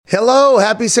Hello,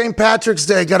 happy St. Patrick's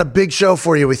Day. Got a big show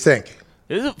for you, we think.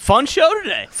 It was a fun show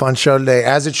today. Fun show today,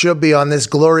 as it should be on this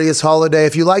glorious holiday.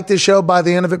 If you like this show, by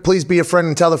the end of it, please be a friend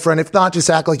and tell a friend. If not, just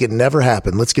act like it never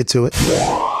happened. Let's get to it.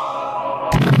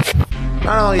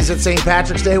 Not only is it St.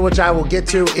 Patrick's Day, which I will get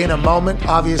to in a moment.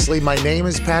 Obviously, my name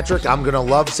is Patrick. I'm going to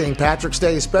love St. Patrick's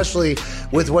Day, especially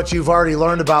with what you've already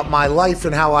learned about my life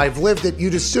and how I've lived it.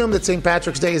 You'd assume that St.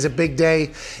 Patrick's Day is a big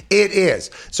day. It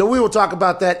is. So we will talk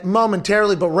about that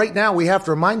momentarily, but right now we have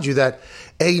to remind you that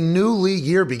a new league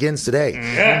year begins today.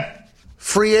 Yeah.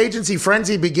 Free agency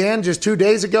frenzy began just 2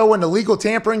 days ago when the legal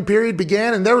tampering period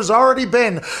began, and there's already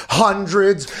been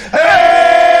hundreds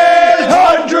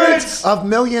of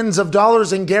millions of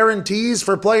dollars in guarantees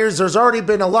for players. There's already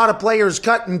been a lot of players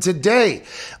cut, and today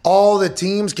all the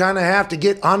teams kind of have to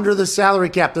get under the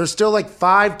salary cap. There's still like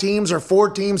 5 teams or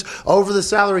 4 teams over the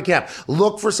salary cap.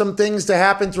 Look for some things to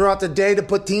happen throughout the day to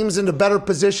put teams into better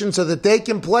position so that they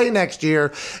can play next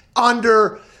year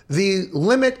under the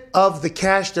limit of the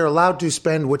cash they're allowed to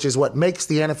spend, which is what makes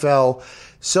the NFL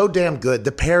so damn good.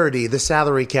 The parity, the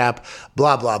salary cap,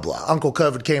 blah, blah, blah. Uncle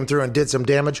COVID came through and did some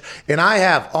damage. And I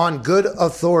have on good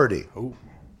authority.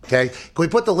 Okay. Can we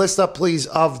put the list up, please,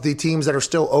 of the teams that are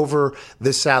still over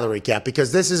the salary cap?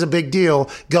 Because this is a big deal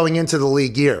going into the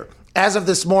league year. As of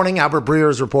this morning, Albert Breer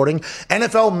is reporting,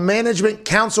 NFL Management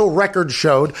Council records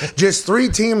showed just 3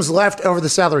 teams left over the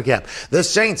salary cap. The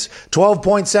Saints,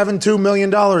 $12.72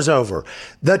 million over.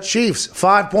 The Chiefs,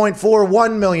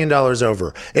 $5.41 million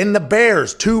over. And the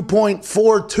Bears,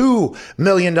 $2.42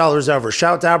 million over.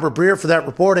 Shout out to Albert Breer for that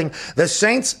reporting. The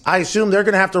Saints, I assume they're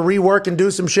going to have to rework and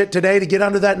do some shit today to get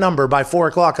under that number by 4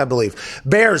 o'clock, I believe.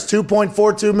 Bears,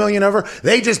 $2.42 million over.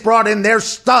 They just brought in their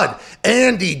stud,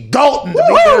 Andy Dalton, to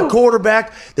be their quarterback.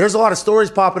 There's a lot of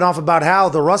stories popping off about how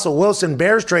the Russell Wilson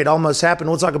Bears trade almost happened.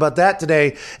 We'll talk about that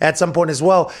today at some point as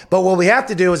well. But what we have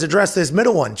to do is address this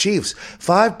middle one. Chiefs,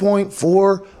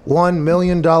 $5.41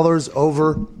 million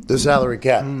over the salary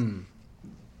cap.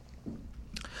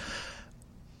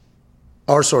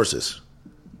 Our sources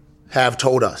have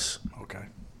told us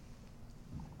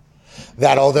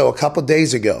that although a couple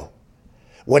days ago,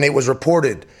 when it was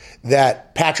reported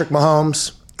that Patrick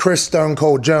Mahomes, Chris Stone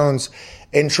Cold Jones,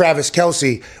 and Travis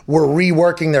Kelce were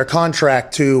reworking their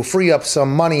contract to free up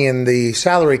some money in the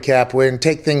salary cap and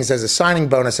take things as a signing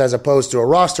bonus as opposed to a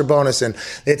roster bonus. And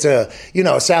it's a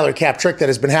salary cap trick that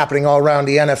has been happening all around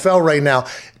the NFL right now.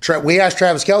 We asked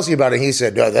Travis Kelce about it. He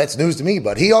said, that's news to me,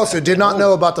 but he also did not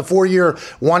know about the 4-year,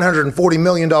 $140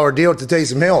 million deal to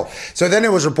Taysom Hill. So then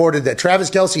it was reported that Travis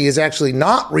Kelce is actually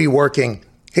not reworking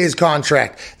his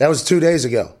contract. That was 2 days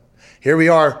ago. Here we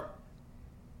are.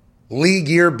 League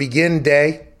year begin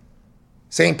day,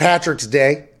 St. Patrick's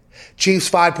Day, Chiefs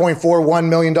 $5.41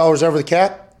 million over the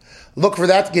cap. Look for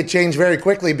that to get changed very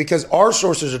quickly because our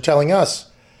sources are telling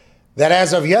us that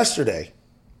as of yesterday,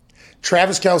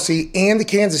 Travis Kelce and the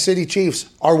Kansas City Chiefs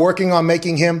are working on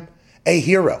making him a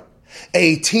hero,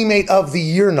 a teammate of the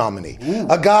year nominee,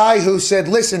 a guy who said,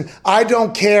 listen, I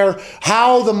don't care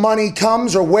how the money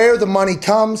comes or where the money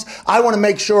comes. I want to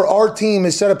make sure our team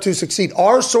is set up to succeed.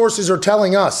 Our sources are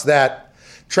telling us that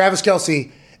Travis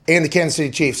Kelce and the Kansas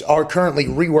City Chiefs are currently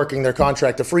reworking their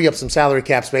contract to free up some salary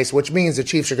cap space, which means the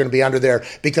Chiefs are going to be under there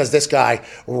because this guy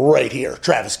right here,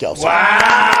 Travis Kelce.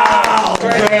 Wow.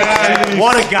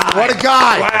 What a guy. What a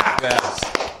guy. Wow. Yes.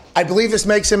 I believe this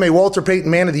makes him a Walter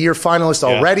Payton Man of the Year finalist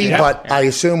already, but I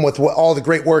assume with all the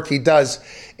great work he does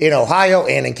in Ohio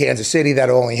and in Kansas City,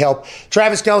 that'll only help.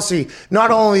 Travis Kelce, not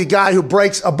only a guy who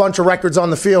breaks a bunch of records on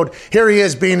the field, here he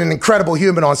is being an incredible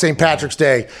human on St. Patrick's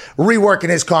Day, reworking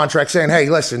his contract, saying, hey,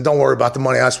 listen, don't worry about the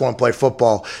money. I just want to play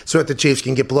football so that the Chiefs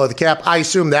can get below the cap. I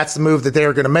assume that's the move that they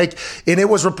are going to make. And it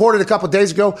was reported a couple of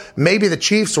days ago, maybe the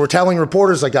Chiefs were telling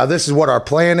reporters, like, this is what our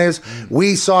plan is.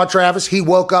 We saw Travis. He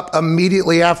woke up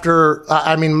immediately after,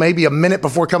 maybe a minute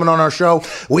before coming on our show.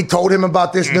 We told him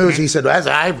about this news. He said,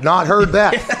 I've not heard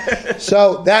that.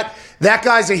 So that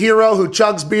guy's a hero who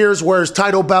chugs beers, wears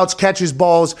title belts, catches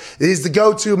balls. He's the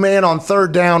go-to man on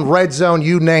third down, red zone,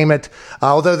 you name it.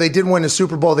 Although they didn't win the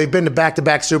Super Bowl, they've been to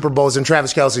back-to-back Super Bowls, and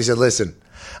Travis Kelce said, listen,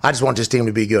 I just want this team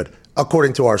to be good,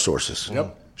 according to our sources.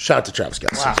 Yep. Shout out to Travis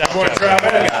Kelce. Wow. What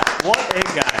a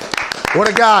guy. What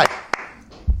a guy.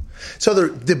 So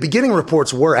the beginning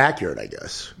reports were accurate, I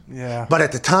guess. Yeah. But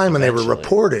at the time when they were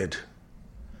reported,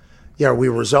 are we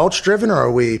results-driven or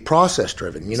are we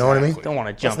process-driven? You know what I mean? Don't want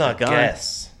to jump Let's not the gun.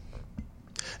 guess.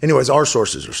 Anyways, our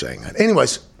sources are saying that.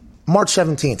 Anyways, March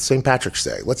 17th, St. Patrick's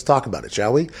Day. Let's talk about it,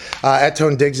 shall we? At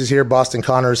Tone Diggs is here, Boston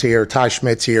Connor's here, Ty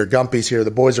Schmidt's here, Gumpy's here.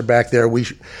 The boys are back there.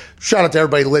 Shout out to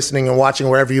everybody listening and watching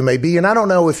wherever you may be. And I don't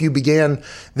know if you began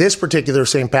this particular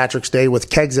St. Patrick's Day with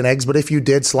kegs and eggs, but if you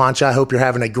did, Slancha, I hope you're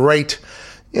having a great,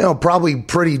 probably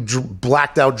pretty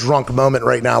blacked out drunk moment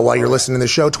right now while you're listening to the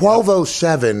show.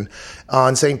 12:07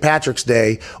 on St. Patrick's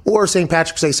Day or St.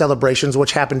 Patrick's Day celebrations,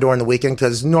 which happen during the weekend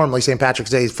because normally St.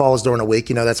 Patrick's Day falls during the week.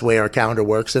 That's the way our calendar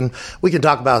works. And we can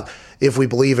talk about if we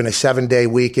believe in a 7-day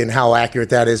week and how accurate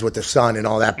that is with the sun and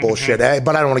all that bullshit.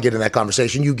 But I don't want to get in that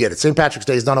conversation. You get it. St. Patrick's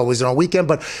Day is not always on a weekend.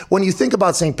 But when you think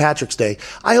about St. Patrick's Day,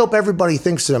 I hope everybody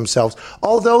thinks to themselves,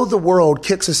 although the world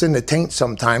kicks us in the taint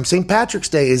sometimes, St. Patrick's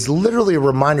Day is literally a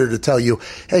reminder to tell you,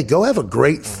 hey, go have a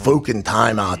great fucking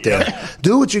time out there.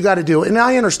 Do what you got to do. And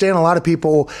I understand a lot of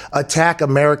people attack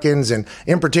Americans and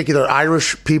in particular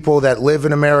Irish people that live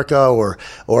in America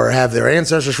or have their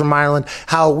ancestors from Ireland,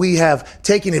 how we have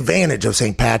taken advantage of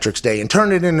St. Patrick's Day and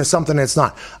turned it into something that's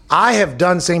not. I have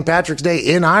done St. Patrick's Day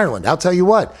in Ireland. I'll tell you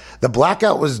what, the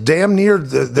blackout was damn near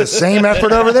the same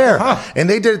effort over there. And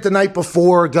they did it the night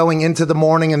before going into the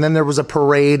morning, and then there was a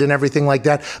parade and everything like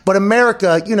that. But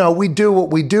America, we do what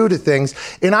we do to things.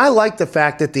 And I like the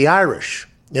fact that the Irish,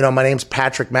 my name's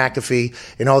Patrick McAfee,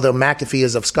 and although McAfee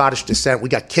is of Scottish descent, we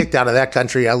got kicked out of that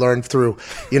country. I learned through,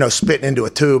 spitting into a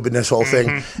tube and this whole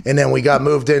thing. And then we got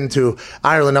moved into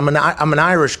Ireland. I'm an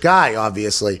Irish guy,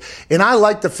 obviously. And I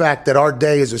like the fact that our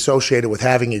day is associated with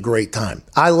having a great time.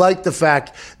 I like the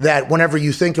fact that whenever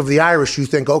you think of the Irish, you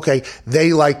think, okay,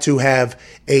 they like to have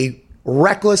a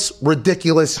reckless,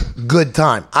 ridiculous, good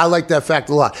time. I like that fact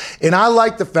a lot. And I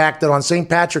like the fact that on St.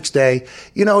 Patrick's Day,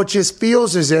 it just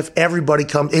feels as if everybody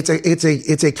comes.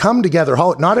 It's a come together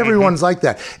holiday. Not everyone's like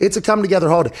that. It's a come together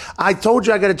holiday. I told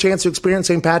you I got a chance to experience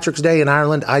St. Patrick's Day in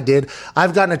Ireland. I did.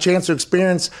 I've gotten a chance to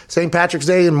experience St. Patrick's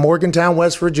Day in Morgantown,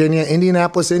 West Virginia,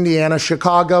 Indianapolis, Indiana,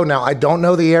 Chicago. Now, I don't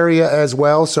know the area as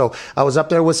well, so I was up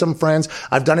there with some friends.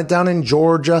 I've done it down in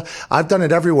Georgia. I've done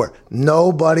it everywhere.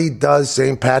 Nobody does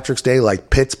St. Patrick's Day like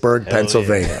Pittsburgh,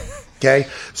 Pennsylvania. Yeah. Okay,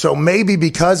 so maybe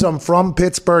because I'm from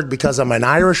Pittsburgh, because I'm an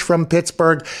Irish from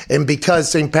Pittsburgh, and because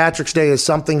St. Patrick's Day is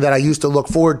something that I used to look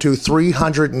forward to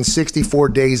 364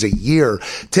 days a year.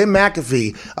 Tim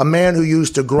McAfee, a man who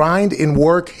used to grind and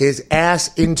work his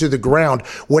ass into the ground,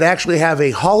 would actually have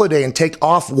a holiday and take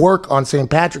off work on St.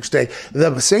 Patrick's Day.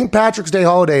 The St. Patrick's Day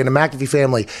holiday in the McAfee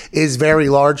family is very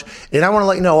large, and I want to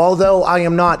let you know, although I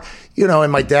am not,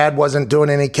 and my dad wasn't doing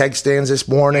any keg stands this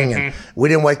morning, and we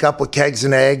didn't wake up with kegs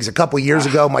and eggs. A couple years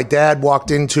ago, my dad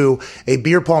walked into a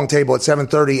beer pong table at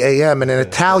 7:30 a.m., and an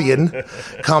Italian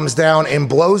comes down and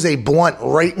blows a blunt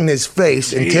right in his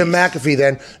face, and Tim McAfee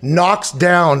then knocks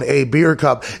down a beer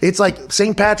cup. It's like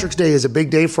St. Patrick's Day is a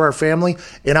big day for our family,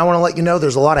 and I want to let you know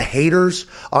there's a lot of haters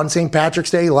on St.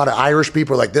 Patrick's Day. A lot of Irish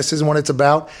people are like, this isn't what it's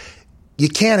about. You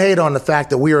can't hate on the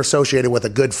fact that we are associated with a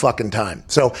good fucking time.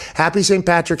 So happy St.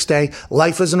 Patrick's Day.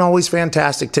 Life isn't always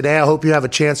fantastic. Today, I hope you have a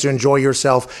chance to enjoy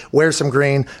yourself, wear some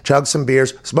green, chug some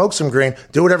beers, smoke some green,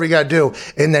 do whatever you got to do,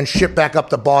 and then ship back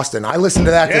up to Boston. I listened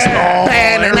to that this morning.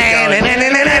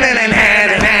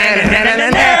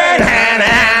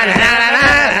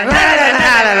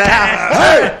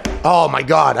 Oh, my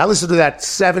God. I listened to that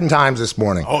 7 times this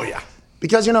morning. Oh, yeah.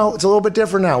 Because, it's a little bit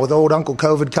different now with old Uncle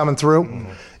COVID coming through.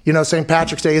 St.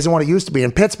 Patrick's Day isn't what it used to be.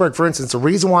 In Pittsburgh, for instance, the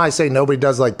reason why I say nobody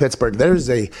does like Pittsburgh, there's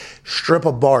a strip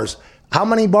of bars. How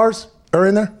many bars are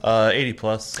in there? 80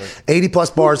 plus. 80 plus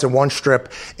bars in one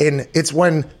strip. And it's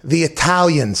when the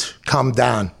Italians come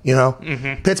down,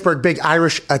 Pittsburgh, big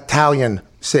Irish Italian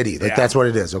city. That's what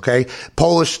it is, okay?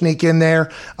 Polish sneak in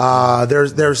there.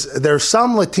 There's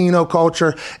some Latino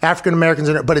culture, African Americans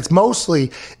in it, but it's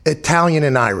mostly Italian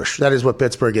and Irish. That is what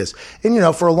Pittsburgh is.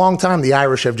 And, for a long time, the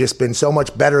Irish have just been so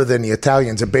much better than the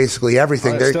Italians at basically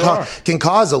everything. They can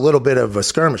cause a little bit of a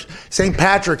skirmish. St.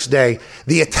 Patrick's Day,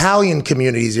 the Italian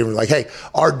community is even like, hey,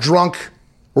 our drunk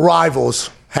rivals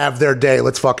have their day.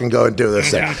 Let's fucking go and do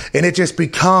this thing. And it just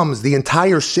becomes the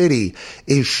entire city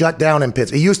is shut down in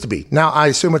Pittsburgh. It used to be. Now, I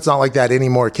assume it's not like that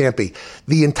anymore. It can't be.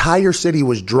 The entire city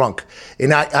was drunk.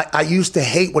 And I used to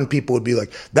hate when people would be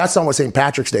like, that's not what St.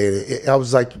 Patrick's Day is. I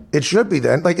was like, it should be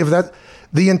then. Like, if that...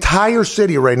 The entire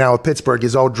city right now of Pittsburgh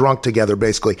is all drunk together,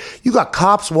 basically. You got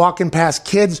cops walking past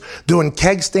kids doing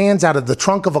keg stands out of the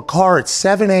trunk of a car at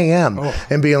 7 a.m.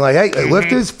 And being like, hey,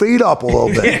 lift his feet up a little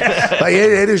bit. Like,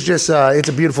 it is just, it's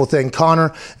a beautiful thing.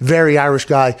 Connor, very Irish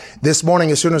guy. This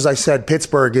morning, as soon as I said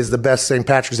Pittsburgh is the best St.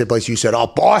 Patrick's Day place, you said, oh,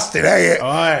 Boston, hey.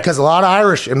 Because a lot of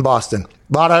Irish in Boston.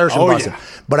 A lot of Irish in Boston. Yeah.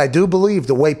 But I do believe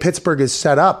the way Pittsburgh is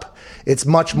set up It's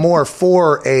much more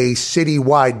for a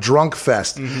citywide drunk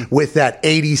fest with that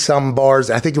 80-some bars.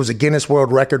 I think it was a Guinness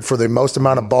World Record for the most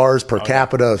amount of bars per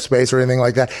capita of space or anything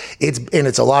like that.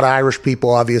 It's a lot of Irish people,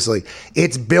 obviously.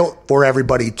 It's built for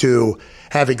everybody to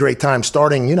have a great time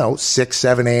starting, 6,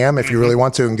 7 a.m. if you really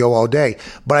want to and go all day.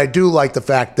 But I do like the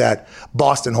fact that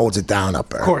Boston holds it down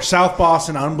up there. Of course, South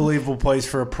Boston, unbelievable place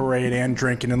for a parade and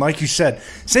drinking. And like you said,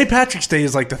 St. Patrick's Day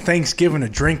is like the Thanksgiving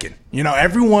of drinking.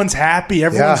 Everyone's happy,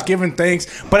 everyone's giving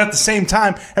thanks, but at the same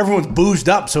time, everyone's boozed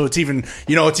up, so it's even,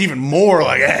 it's even more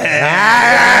like, hey,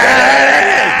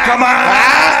 come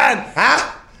on!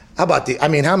 How about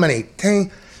how many?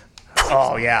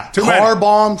 Oh, yeah. Car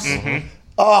bombs?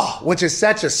 Oh, which is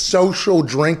such a social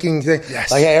drinking thing. Yes.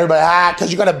 Like, hey, everybody,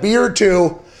 because you got a beer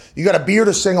too. You got a beer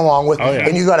to sing along with,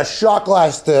 and you got a shot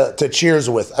glass to cheers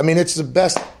with. It's the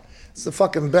best. It's the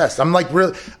fucking best. I'm like,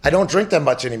 really, I don't drink that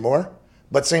much anymore,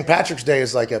 but St. Patrick's Day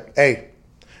is like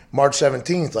March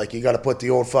 17th, like, you got to put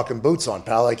the old fucking boots on,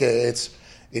 pal. Like, it's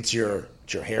your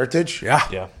heritage.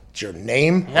 Yeah. It's your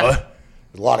name. There's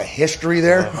a lot of history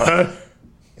there.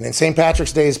 And then St.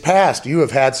 Patrick's Day is past. You have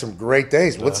had some great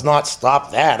days. Let's not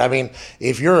stop that.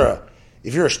 If you're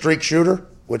a streak shooter,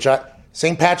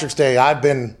 St. Patrick's Day, I've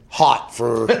been hot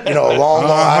for a long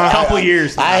couple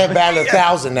years. I have batted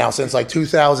 1,000 now since like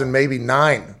 2000, maybe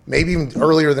 9, maybe even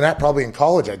earlier than that. Probably in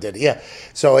college I did. Yeah.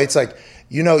 So it's like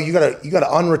you gotta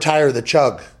unretire the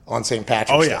chug on St.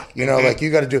 Patrick's Day. Like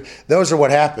you got to do. Those are what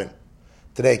happened.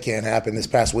 Today can't happen. This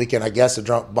past weekend, I guess a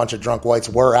bunch of drunk whites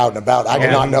were out and about. I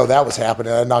did not know that was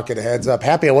happening. I did not get a heads up.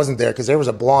 Happy I wasn't there because there was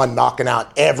a blonde knocking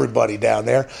out everybody down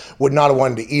there. Would not have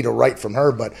wanted to eat a right from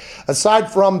her. But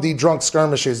aside from the drunk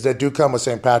skirmishes that do come with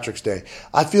St. Patrick's Day,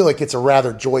 I feel like it's a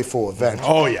rather joyful event.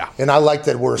 Oh, yeah. And I like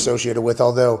that we're associated with,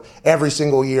 although every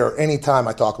single year, anytime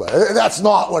I talk about it, that's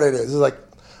not what it is. It's like,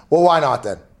 well, why not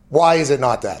then? Why is it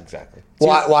not that? Exactly.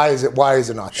 Why is it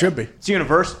not that? Should be. It's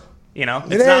universal. It's It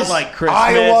not is. like Christmas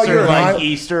Iowa, or like Iowa.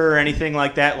 Easter or anything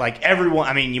like that. Like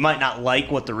everyone, you might not like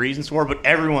what the reasons for, but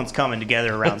everyone's coming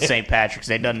together around St. Patrick's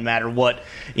Day. It doesn't matter what,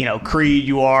 creed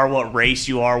you are, what race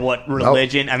you are, what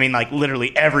religion.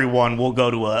 Literally everyone will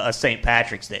go to a St.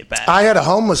 Patrick's Day bash. I had a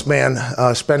homeless man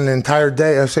spend an entire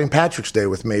day of St. Patrick's Day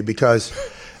with me because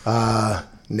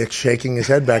Nick's shaking his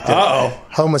head back there.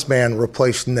 Homeless man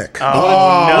replaced Nick.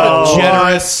 Oh, no.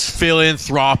 Generous,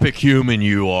 philanthropic human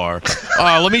you are.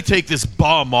 Let me take this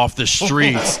bum off the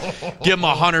streets, give him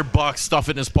 $100, stuff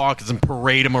it in his pockets, and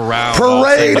parade him around. Fill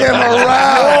his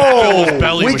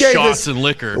belly with shots and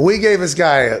liquor. We gave this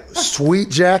guy a sweet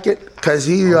jacket because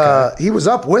he was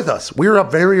up with us. We were up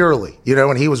very early,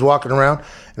 and he was walking around.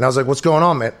 And I was like, what's going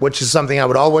on, man? Which is something I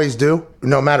would always do,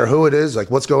 no matter who it is. Like,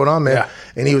 what's going on, man? Yeah.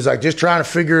 And he was like, just trying to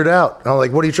figure it out. And I'm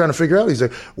like, what are you trying to figure out? He's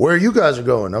like, where you guys are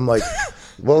going? I'm like,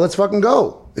 well, let's fucking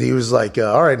go. And he was like,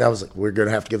 all right. And I was like, we're going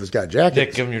to have to give this guy a jacket.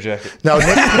 Nick, give him your jacket. No,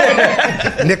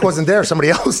 Nick wasn't there. Somebody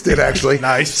else did, actually.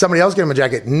 Nice. Somebody else gave him a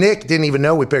jacket. Nick didn't even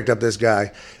know we picked up this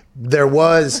guy. There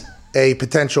was a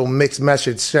potential mixed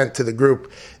message sent to the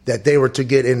group that they were to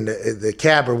get in the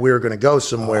cab or we were going to go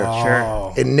somewhere.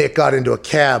 Sure. And Nick got into a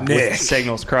cab. Nick.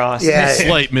 Signals crossed. Yeah.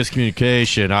 Slight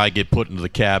miscommunication. I get put into the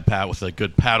cab, pat with a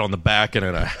good pat on the back, and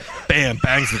then bam,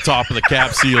 bangs the top of the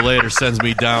cab. See you later. Sends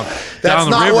me down the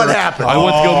not river. what happened. I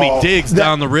went to go meet Diggs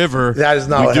down the river. That is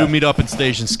not We what do happened. meet up in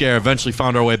Station Scare. Eventually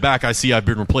found our way back. I see I've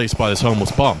been replaced by this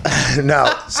homeless bum.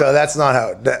 No, so that's not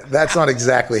how. That's not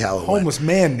exactly how it went. Homeless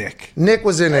man, Nick. Nick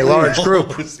was in a large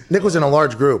group. Nick was in a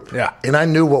large group. Yeah. And I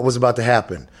knew what was about to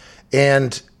happen.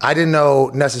 And I didn't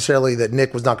know necessarily that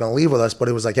Nick was not going to leave with us, but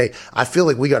it was like, hey, I feel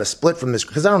like we got to split from this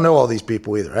because I don't know all these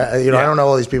people either. I don't know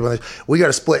all these people. We got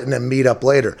to split and then meet up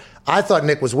later. I thought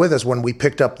Nick was with us when we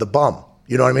picked up the bum.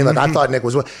 You know what I mean? Like I thought Nick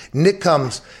was with. Nick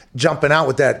comes jumping out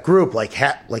with that group like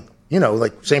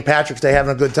St. Patrick's Day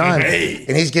having a good time,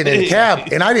 and he's getting in the cab,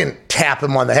 and I didn't tap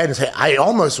him on the head and say. I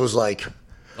almost was like.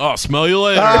 Oh, smell you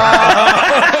later.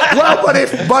 Well,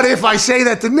 but if I say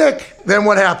that to Nick, then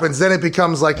what happens? Then it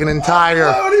becomes like an entire.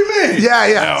 What do you mean?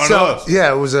 Yeah. So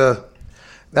it was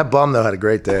that bum though had a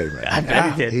great day, man. I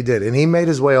bet he did. He did, and he made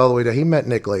his way all the way to. He met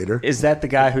Nick later. Is that the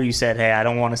guy who you said, hey, I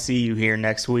don't want to see you here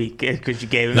next week because you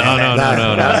gave him No. That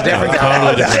was a different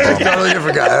guy. Totally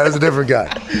different guy. That was a different guy.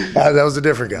 That was a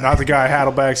different guy. Not the guy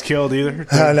Haddlebags killed either.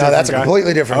 No, that's a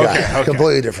completely different guy. Okay.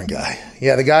 Completely different guy.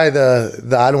 Yeah, the guy,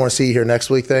 the I don't want to see you here next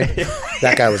week thing,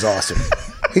 that guy was awesome.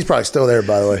 He's probably still there,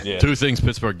 by the way. Yeah. Two things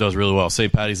Pittsburgh does really well: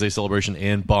 St. Patty's Day celebration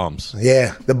and bums.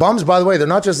 Yeah, the bums, by the way, they're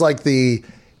not just like they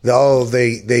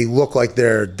look like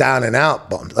they're down and out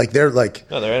bums. Like they're like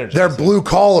they're blue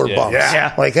collar bums.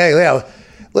 Yeah. Like, hey,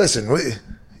 listen,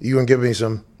 you gonna give me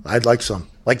some? I'd like some.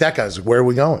 Like that guy's like, where are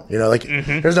we going? You know, like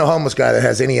there's no homeless guy that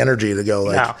has any energy to go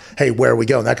like, hey, where are we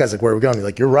going? That guy's like, where are we going? You're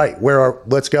like, you're right.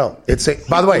 Let's go. It's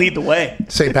by the way, lead the way.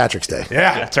 St. Patrick's Day.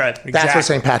 Yeah, that's right. That's what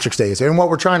St. Patrick's Day is. And what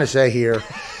we're trying to say here,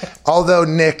 although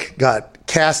Nick got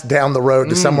cast down the road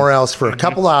to somewhere else for a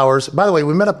couple hours. By the way,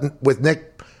 we met up with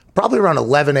Nick probably around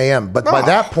 11 a.m. But by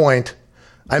that point,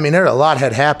 I mean, a lot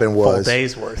had happened. Full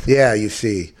day's worth. Yeah, you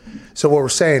see. So what we're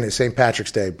saying is St.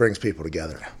 Patrick's Day brings people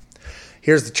together.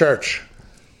 Here's the church.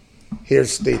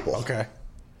 Here's the steeple. Okay.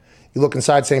 You look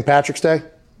inside St. Patrick's Day,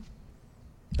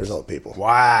 there's all the people.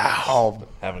 Wow. All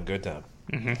having a good time.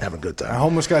 Having a good time. The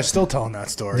homeless guy's still telling that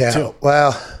story, Yeah.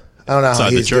 Well, I don't know how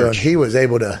Inside the he's doing. church. He was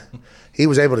able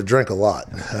to drink a lot.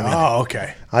 I mean,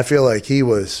 Okay. I feel like he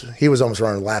was almost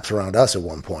running laps around us at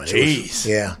one point. Jeez.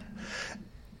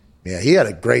 Yeah, he had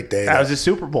a great day. That was his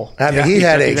Super Bowl. I mean, he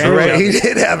had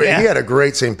a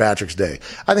great St. Patrick's Day.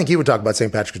 I think he would talk about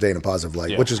St. Patrick's Day in a positive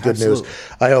light, which is good news.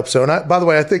 I hope so. And by the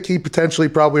way, I think he potentially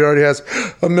probably already has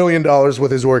 $1 million with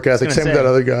his work ethic. Same with that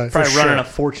other guy. Probably running a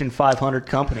Fortune 500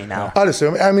 company now. I'd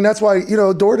assume. I mean, that's why,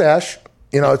 DoorDash,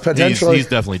 potentially. He's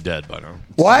definitely dead by now.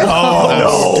 What?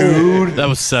 Oh, no, dude. That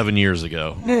was 7 years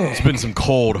ago. It's been some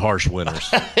cold, harsh winters.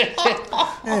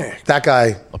 That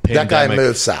guy pandemic.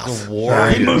 moved south. He's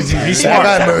That smart.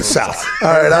 guy moved south. All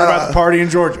right. Heard about the party in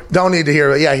Georgia. Don't need to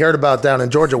hear it. Yeah, I heard about down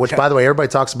in Georgia, which, by the way, everybody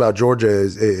talks about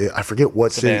Georgia. I forget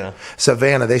what Savannah. city.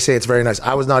 Savannah. They say it's very nice.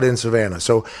 I was not in Savannah.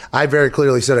 So I very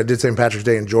clearly said I did St. Patrick's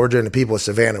Day in Georgia, and the people of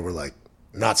Savannah were like,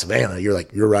 not Savannah. You're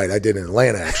like, you're right. I did in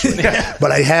Atlanta, actually.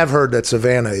 But I have heard that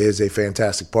Savannah is a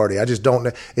fantastic party. I just don't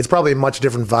know. It's probably a much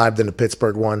different vibe than the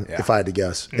Pittsburgh one, if I had to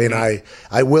guess. And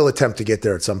I will attempt to get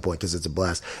there at some point because it's a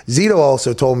blast. Zito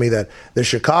also told me that the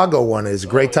Chicago one is a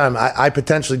great time. I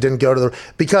potentially didn't go to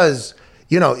because,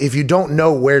 if you don't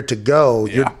know where to go,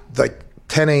 you're like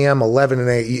 10 a.m., 11 a.m.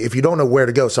 If you don't know where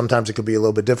to go, sometimes it could be a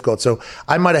little bit difficult. So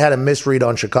I might have had a misread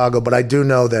on Chicago, but I do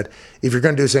know that if you're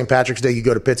going to do St. Patrick's Day, you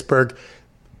go to Pittsburgh.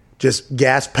 Just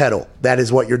gas pedal. That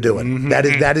is what you're doing.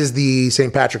 That is the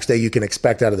St. Patrick's Day you can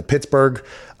expect out of the Pittsburgh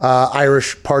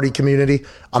Irish party community.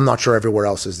 I'm not sure everywhere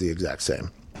else is the exact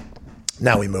same.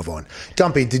 Now we move on.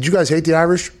 Gumpy, did you guys hate the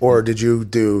Irish, or did you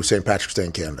do St. Patrick's Day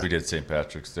in Canada? We did St.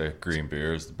 Patrick's Day. Green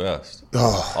beer is the best.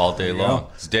 Oh, all day long.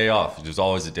 It's a day off. There's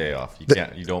always a day off.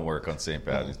 You don't work on St.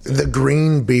 Patrick's Day. The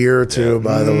green beer too,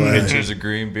 by the way. Pitchers of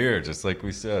green beer, just like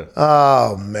we said.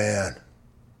 Oh man.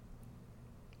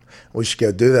 We should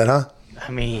go do that, huh?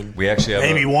 I mean, We actually have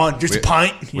Maybe one, just a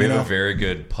pint. We have a very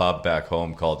good pub back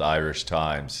home called Irish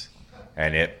Times,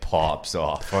 and it pops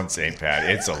off on St. Pat.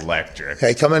 It's electric.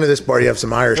 Hey, come into this bar. You have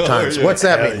some Irish Times. What's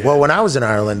that mean? Well, when I was in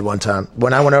Ireland one time,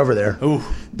 when I went over there,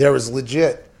 there was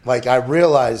legit. Like I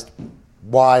realized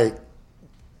why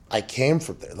I came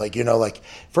from there. Like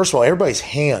first of all, everybody's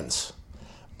hands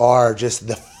are just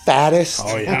the fattest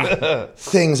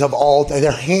things of all.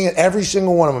 Every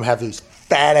single one of them have these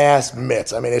fat ass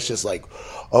mitts. I mean, it's just like,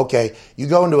 okay, you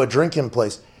go into a drinking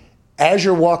place. As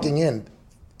you're walking in,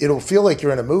 it'll feel like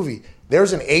you're in a movie.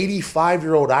 There's an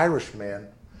 85-year-old Irish man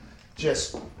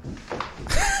just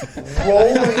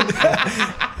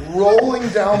rolling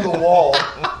down the wall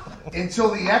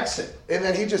until the exit. And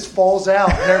then he just falls out,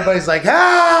 and everybody's like,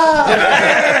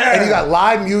 ah! And you got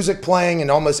live music playing in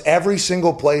almost every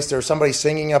single place. There's somebody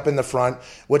singing up in the front,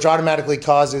 which automatically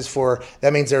causes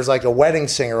that means there's like a wedding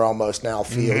singer almost now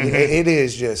feel. It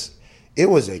is just, it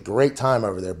was a great time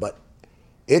over there. But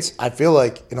I feel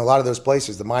like in a lot of those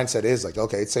places, the mindset is like,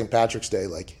 okay, it's St. Patrick's Day,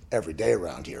 like every day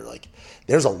around here. Like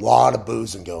there's a lot of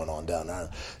boozing going on down there.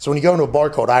 So when you go into a bar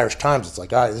called Irish Times, it's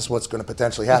like, all right, this is what's going to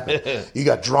potentially happen. You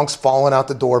got drunks falling out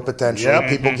the door potentially,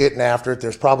 people getting after it.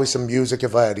 There's probably some music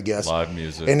if I had to guess. Live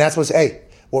music. And that's what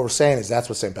we're saying is that's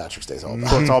what St. Patrick's Day is all about.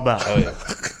 that's what it's all about. Oh, yeah.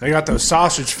 They got those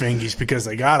sausage fingies because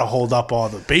they got to hold up all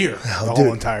the beer the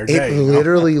whole entire day. It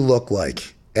literally looked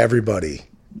like everybody.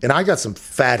 And I got some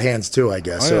fat hands too, I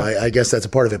guess. So I guess that's a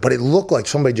part of it. But it looked like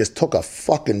somebody just took a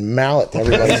fucking mallet to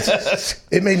everybody.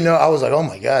 I was like, oh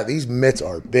my God, these mitts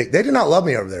are big. They did not love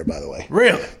me over there, by the way.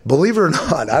 Really? Believe it or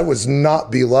not, I was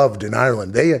not beloved in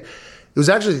Ireland. It was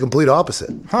actually the complete opposite.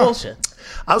 Bullshit.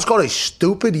 I was called a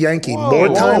stupid Yankee more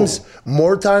times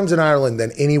in Ireland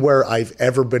than anywhere I've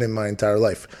ever been in my entire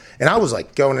life. And I was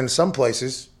like going into some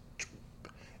places,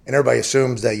 and everybody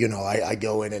assumes that, I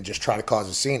go in and just try to cause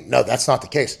a scene. No, that's not the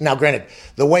case. Now, granted,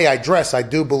 the way I dress, I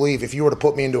do believe if you were to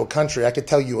put me into a country, I could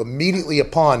tell you immediately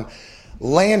upon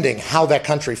landing how that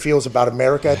country feels about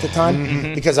America at the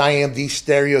time, because I am the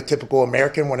stereotypical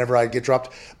American whenever I get dropped.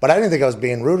 But I didn't think I was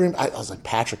being rude. I was like,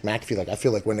 Patrick McAfee, like I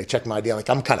feel like when they check my ID, like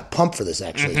I'm kind of pumped for this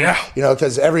actually. Yeah. You know,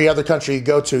 because every other country you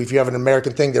go to, if you have an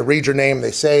American thing, they read your name,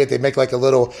 they say it, they make like a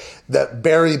little, that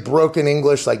very broken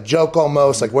English, like joke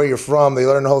almost, like where you're from, they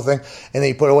learn the whole thing, and then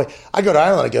you put it away. I go to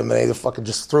Ireland again, and they fucking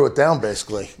just threw it down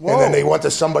basically. Whoa. And then they went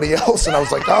to somebody else, and I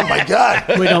was like, oh my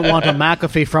God. We don't want a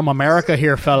McAfee from America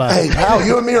here, fella. Hey, pal,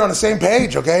 you and me are on the same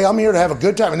page, okay? I'm here to have a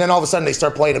good time. And then all of a sudden they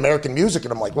start playing American music,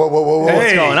 and I'm like, whoa,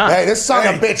 what's going on? Hey, this son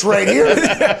of a bitch right here.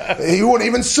 You wouldn't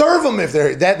even serve them if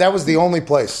they're... That was the only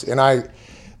place. And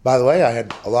by the way, I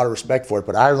had a lot of respect for it,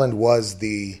 but Ireland was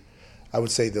I would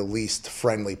say the least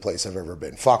friendly place I've ever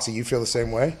been. Foxy, you feel the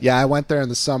same way? Yeah, I went there in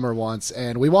the summer once,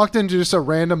 and we walked into just a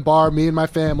random bar, me and my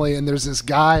family, and there's this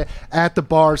guy at the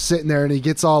bar sitting there, and he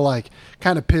gets all like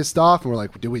kind of pissed off, and we're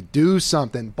like, do we do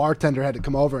something? Bartender had to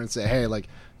come over and say, hey, like,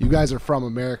 you guys are from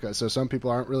America, so some people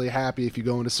aren't really happy if you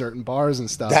go into certain bars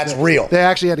and stuff. That's real. They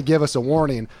actually had to give us a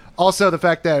warning. Also, the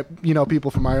fact that, you know,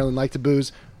 people from Ireland like to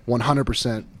booze,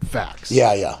 100% facts.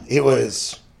 Yeah.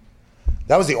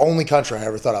 That was the only country I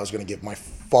ever thought I was going to get my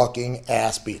fucking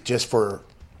ass beat just for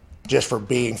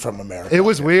being from America. It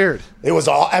was weird. It was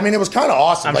it was kind of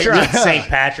awesome. I'm sure on St.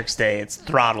 Patrick's Day it's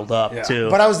throttled up too.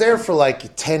 But I was there for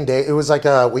like 10 days. It was like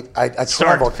I start to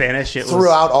traveled finish. It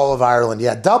throughout all of Ireland.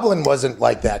 Yeah, Dublin wasn't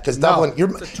like that because Dublin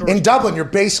you're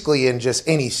basically in just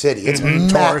any city. It's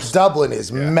Dublin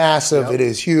is massive. Yep. It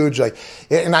is huge. Like,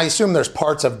 and I assume there's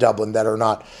parts of Dublin that are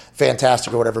not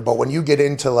fantastic or whatever. But when you get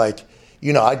into like,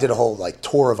 you know, I did a whole like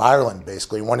tour of Ireland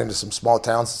basically, went into some small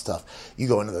towns and stuff. You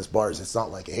go into those bars, it's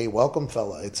not like, hey, welcome,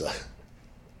 fella. It's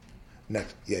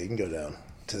next. Yeah, you can go down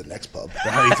to the next pub.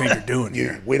 How do you think you're doing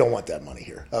here? We don't want that money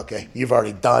here. Okay, you've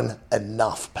already done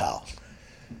enough, pal.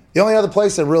 The only other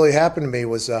place that really happened to me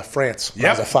was France when I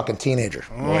was a fucking teenager.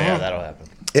 Oh yeah, that'll happen.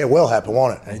 It will happen,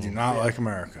 won't it? They do not like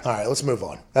America. All right, let's move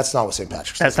on. That's not what St.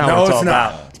 Patrick's Day is. That's not what it's all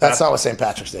about. That's not what St.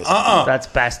 Patrick's Day is. That's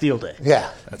Bastille Day. Yeah.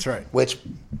 That's right. Which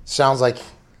sounds like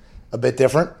a bit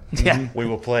different. Yeah. We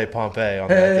will play Pompeii on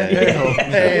that day.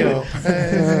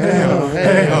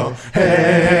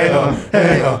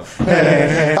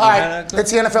 All right,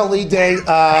 it's the NFL League Day.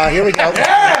 Here we go.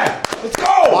 Yeah! Let's go!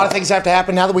 A lot of things have to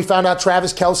happen. Now that we found out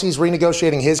Travis Kelce's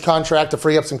renegotiating his contract to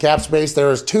free up some cap space, there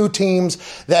is two teams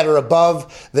that are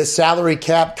above the salary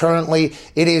cap currently.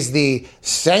 It is the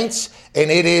Saints and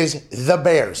it is the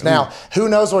Bears. Now, who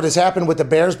knows what has happened with the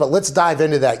Bears, but let's dive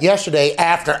into that. Yesterday,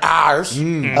 after ours,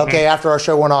 after our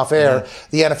show went off air,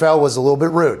 the NFL was a little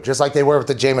bit rude, just like they were with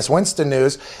the Jameis Winston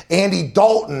news. Andy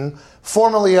Dalton,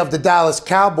 formerly of the Dallas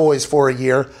Cowboys for a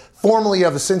year, formerly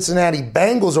of the Cincinnati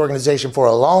Bengals organization for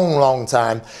a long, long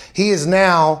time, he is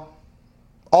now,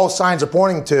 all signs are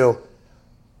pointing to,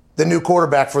 the new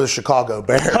quarterback for the Chicago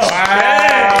Bears.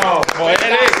 Wow! Boy,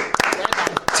 it is.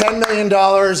 $10 million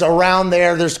around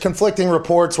there. There's conflicting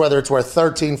reports whether it's worth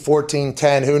 13, 14,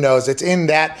 10, who knows. It's in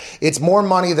that. It's more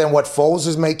money than what Foles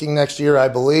is making next year, I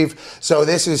believe. So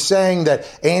this is saying that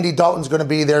Andy Dalton's going to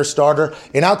be their starter.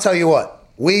 And I'll tell you what,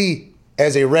 we,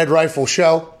 as a Red Rifle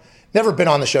show, never been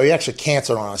on the show. You actually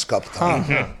canceled on us a couple times.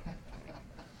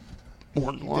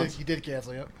 More than once. You did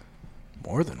cancel, yep.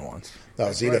 More than once. No,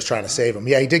 Zito's trying to save him.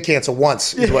 Yeah, he did cancel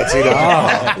once, is what Zito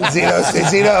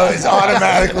Zito is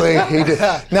automatically. He did.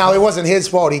 Now, it wasn't his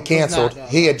fault he canceled. No.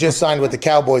 He had just signed with the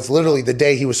Cowboys literally the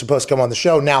day he was supposed to come on the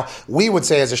show. Now, we would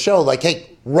say as a show, like, hey,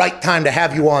 right time to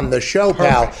have you on the show,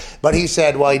 pal. Perfect. But he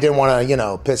said, well, he didn't want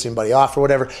to, piss anybody off or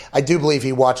whatever. I do believe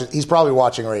he watches. He's probably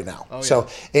watching right now. Oh, yeah. So,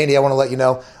 Andy, I want to let you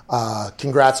know,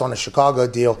 congrats on the Chicago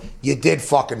deal. You did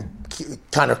fucking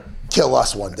kind of kill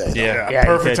us one day. Yeah,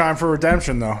 perfect time for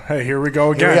redemption, though. Hey, here we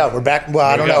go again. Here we go. We're back. Well,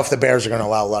 I don't know if the Bears are going to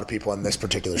allow a lot of people on this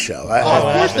particular show. Of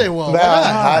course they will.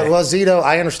 Well, Zito,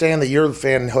 I understand that your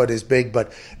fanhood is big,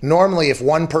 but normally if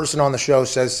one person on the show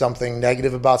says something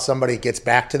negative about somebody, it gets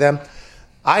back to them.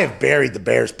 I have buried the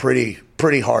Bears pretty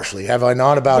harshly, have I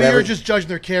not? About you're just judging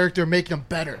their character, making them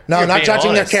better. No, you're not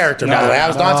judging honest. their character. No, I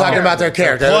was not talking about their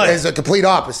character. It's a complete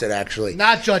opposite, actually.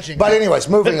 Not judging. But anyways,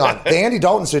 moving on. The Andy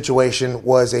Dalton situation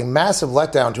was a massive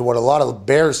letdown to what a lot of the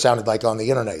Bears sounded like on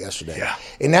the internet yesterday. Yeah.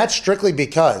 And that's strictly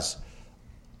because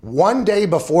one day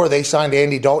before they signed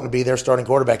Andy Dalton to be their starting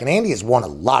quarterback, and Andy has won a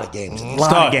lot of games. A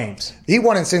lot of games. He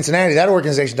won in Cincinnati. That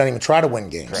organization doesn't even try to win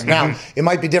games. Correct. Now, it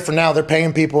might be different now. They're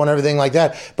paying people and everything like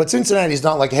that. But Cincinnati's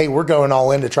not like, hey, we're going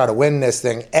all in to try to win this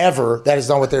thing ever. That is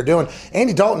not what they're doing.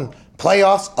 Andy Dalton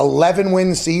playoffs,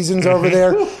 11-win seasons over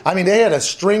there. I mean, they had a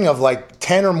string of like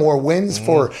 10 or more wins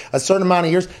for a certain amount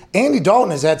of years. Andy Dalton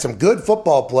has had some good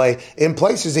football play in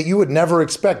places that you would never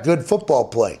expect good football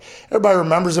play. Everybody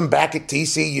remembers him back at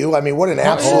TCU. I mean, what an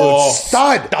absolute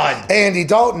stud Andy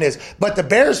Dalton is. But the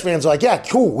Bears fans are like, yeah,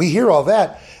 cool, we hear all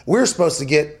that. We're supposed to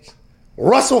get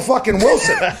Russell fucking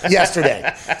Wilson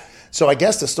yesterday. So I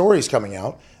guess the story's coming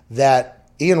out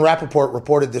that Ian Rappaport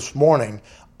reported this morning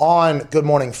on Good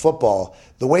Morning Football.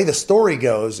 The way the story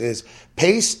goes is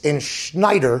Pace and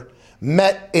Schneider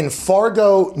met in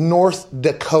Fargo, North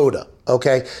Dakota.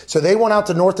 Okay, so they went out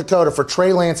to North Dakota for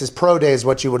Trey Lance's pro day is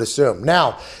what you would assume.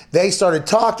 Now, they started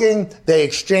talking. They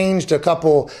exchanged a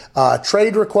couple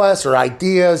trade requests or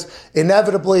ideas.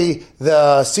 Inevitably,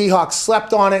 the Seahawks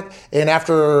slept on it. And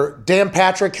after Dan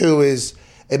Patrick, who is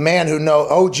a man who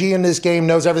OG in this game,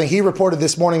 knows everything. He reported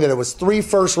this morning that it was 3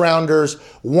 first-rounders,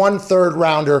 1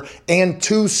 third-rounder, and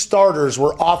 2 starters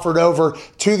were offered over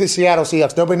to the Seattle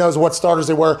Seahawks. Nobody knows what starters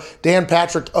they were. Dan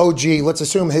Patrick, OG, let's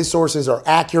assume his sources are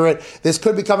accurate. This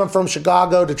could be coming from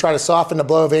Chicago to try to soften the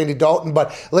blow of Andy Dalton,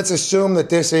 but let's assume that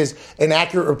this is an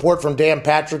accurate report from Dan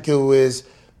Patrick, who is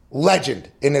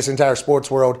legend in this entire sports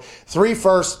world. 3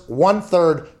 firsts, 1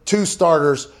 third, 2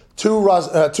 starters,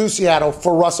 to Seattle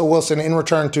for Russell Wilson in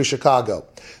return to Chicago.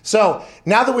 So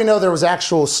now that we know there was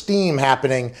actual steam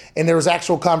happening and there was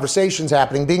actual conversations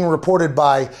happening, being reported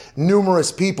by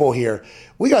numerous people here,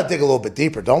 we got to dig a little bit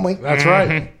deeper, don't we? That's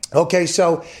right. Okay,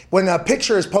 so when a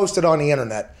picture is posted on the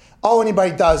internet, all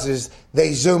anybody does is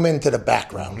they zoom into the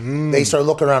background. They start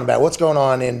looking around about what's going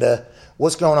on in the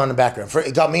background.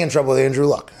 It got me in trouble with Andrew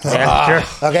Luck. Yeah,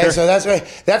 sure. Okay, so that's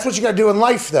what you got to do in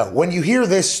life, though. When you hear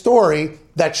this story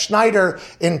that Schneider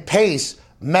and Pace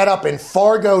met up in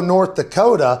Fargo, North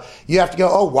Dakota, you have to go,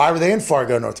 oh, why were they in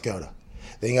Fargo, North Dakota?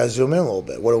 Then you got to zoom in a little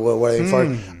bit. What are they in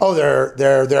Fargo? Oh,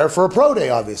 they're there for a pro day,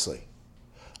 obviously.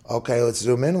 Okay, let's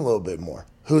zoom in a little bit more.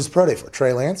 Who's the pro day for?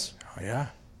 Trey Lance? Oh, yeah.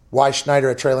 Why Schneider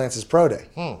at Trey Lance's pro day?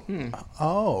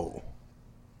 Oh.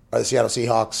 Are the Seattle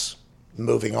Seahawks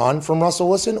moving on from Russell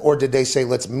Wilson, or did they say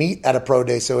let's meet at a pro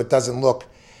day so it doesn't look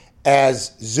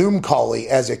as Zoom call-y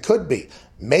as it could be?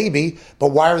 Maybe, but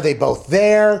why are they both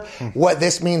there? What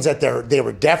this means that they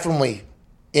were definitely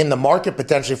in the market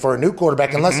potentially for a new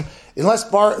quarterback,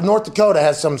 unless North Dakota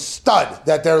has some stud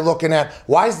that they're looking at.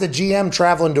 Why is the GM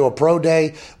traveling to a pro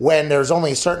day when there's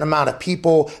only a certain amount of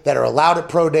people that are allowed at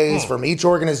pro days from each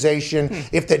organization?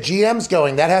 If the GM's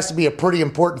going, that has to be a pretty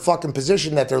important fucking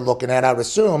position that they're looking at, I would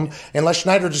assume, unless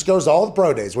Schneider just goes to all the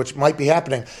pro days, which might be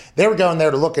happening. They were going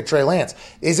there to look at Trey Lance.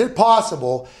 Is it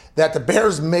possible that the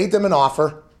Bears made them an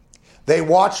offer, they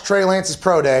watched Trey Lance's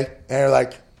pro day, and they're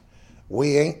like,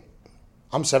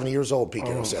 I'm 70 years old, Pete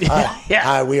Carroll said.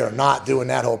 We are not doing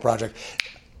that whole project.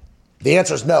 The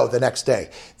answer is no the next day.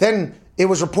 Then it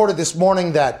was reported this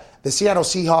morning that the Seattle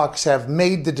Seahawks have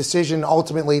made the decision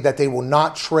ultimately that they will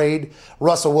not trade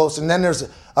Russell Wilson. Then there's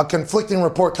a conflicting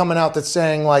report coming out that's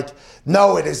saying, like,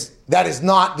 no, that is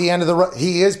not the end of the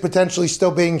he is potentially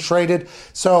still being traded.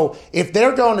 So if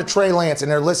they're going to Trey Lance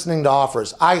and they're listening to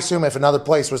offers, I assume if another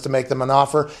place was to make them an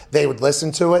offer, they would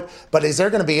listen to it. But is there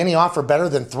going to be any offer better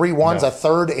than 3 ones, a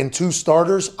third, and 2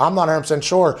 starters? I'm not 100%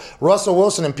 sure. Russell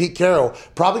Wilson and Pete Carroll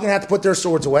probably going to have to put their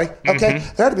swords away. Okay,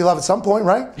 they had to be love at some point,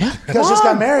 right? Yeah, you guys just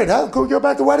got married. Huh? Cool, go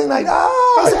back to wedding night.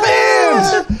 Oh,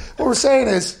 yeah. What we're saying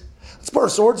is, let's put our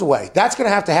swords away. That's going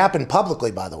to have to happen publicly,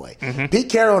 by the way. Pete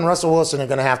Carroll and Russell Wilson are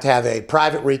going to have a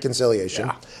private reconciliation.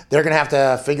 Yeah. They're going to have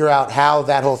to figure out how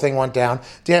that whole thing went down.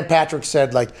 Dan Patrick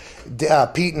said, like,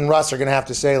 Pete and Russ are going to have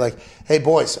to say, like, hey,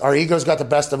 boys, our egos got the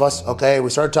best of us. Okay, we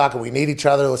started talking. We need each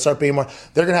other. Let's start being more.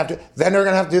 They're going to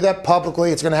have to do that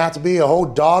publicly. It's going to have to be a whole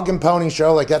dog and pony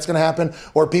show. Like, that's going to happen,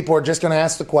 or people are just going to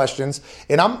ask the questions.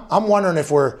 And I'm wondering if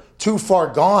we're too far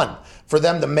gone for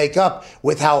them to make up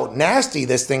with how nasty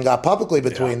this thing got publicly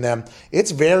between them.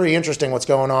 It's very interesting what's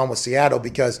going on with Seattle,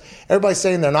 because everybody's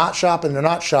saying they're not shopping,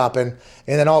 and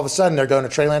then all of a sudden they're going to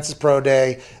Trey Lance's pro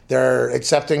day, they're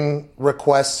accepting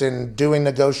requests and doing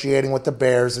negotiating with the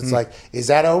Bears. It's like, is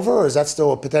that over, or is that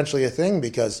still potentially a thing?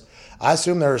 Because I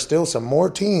assume there are still some more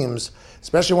teams,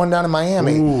 especially one down in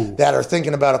Miami, that are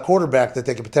thinking about a quarterback that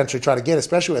they could potentially try to get,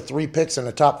 especially with 3 picks in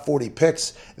the top 40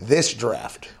 picks this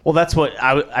draft. Well, that's what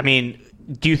I mean.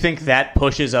 Do you think that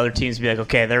pushes other teams to be like,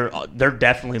 okay, they're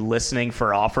definitely listening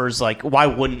for offers? Like, why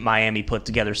wouldn't Miami put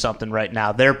together something right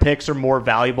now? Their picks are more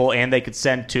valuable, and they could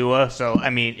send Tua. So, I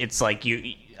mean, it's like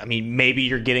maybe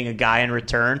you're getting a guy in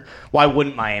return. Why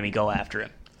wouldn't Miami go after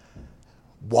him?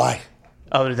 Why?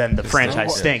 Other than the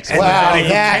franchise stinks. Well,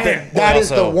 that is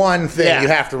the one thing you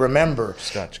have to remember.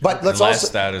 But let's also,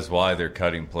 that is why they're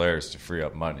cutting players to free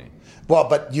up money. Well,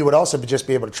 but you would also just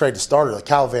be able to trade the starter, like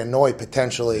Kyle Van Noy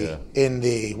potentially in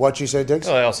the, what you say, Diggs?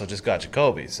 Well, they also just got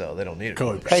Jacoby, so they don't need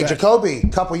it. Hey, Jacoby, a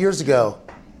couple years ago,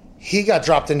 he got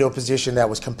dropped into a position that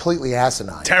was completely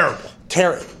asinine.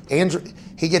 Terrible. Andrew,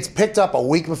 he gets picked up a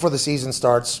week before the season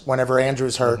starts whenever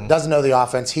Andrew's hurt, doesn't know the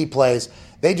offense, he plays.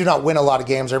 They do not win a lot of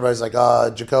games. Everybody's like,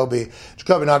 Jacoby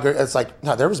not good. It's like,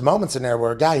 no, there was moments in there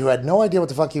where a guy who had no idea what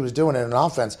the fuck he was doing in an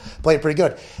offense played pretty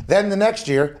good. Then the next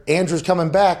year, Andrew's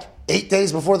coming back 8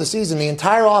 days before the season. The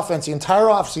entire offense, the entire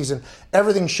offseason,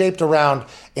 everything shaped around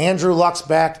Andrew Luck's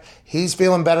back. He's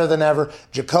feeling better than ever.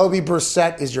 Jacoby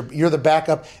Brissett is you're the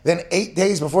backup. Then 8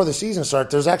 days before the season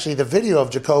starts, there's actually the video of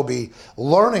Jacoby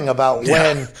learning about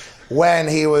when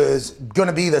he was going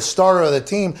to be the starter of the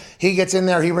team. He gets in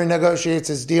there, he renegotiates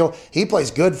his deal. He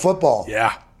plays good football.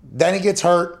 Yeah. Then he gets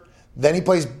hurt. Then he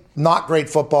plays not great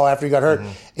football after he got hurt.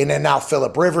 And then now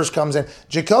Phillip Rivers comes in.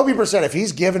 Jacoby Brissett, if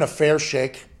he's given a fair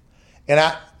shake, and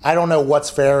I don't know what's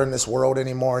fair in this world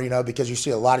anymore, because you see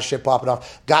a lot of shit popping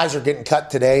off. Guys are getting cut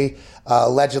today,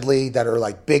 allegedly, that are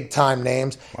like big-time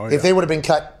names. If they would have been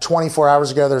cut 24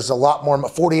 hours ago, there's a lot more,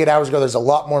 48 hours ago, there's a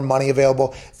lot more money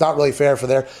available. It's not really fair for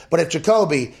there. But if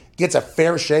Jacoby gets a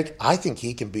fair shake, I think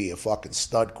he can be a fucking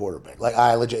stud quarterback.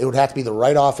 It would have to be the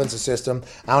right offensive system.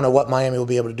 I don't know what Miami will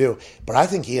be able to do, but I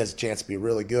think he has a chance to be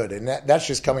really good. And that's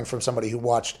just coming from somebody who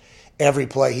watched every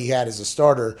play he had as a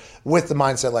starter with the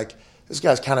mindset like, this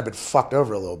guy's kind of been fucked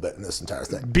over a little bit in this entire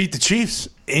thing. Beat the Chiefs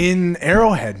in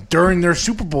Arrowhead during their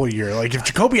Super Bowl year. Like, if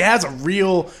Jacoby has a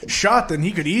real shot, then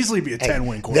he could easily be a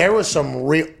 10-win quarterback. There was some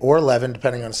real, or 11,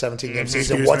 depending on a 17-game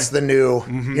season. What's the new,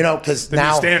 because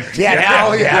now, new standard.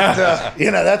 Now you have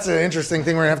to, that's an interesting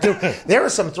thing we're going to have to do. There were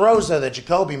some throws, though, that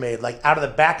Jacoby made, like out of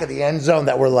the back of the end zone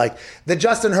that were like the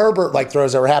Justin Herbert like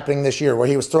throws that were happening this year, where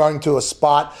he was throwing to a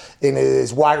spot and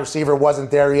his wide receiver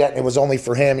wasn't there yet and it was only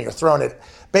for him. You're throwing it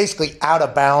basically out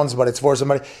of bounds, but it's for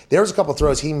somebody. There was a couple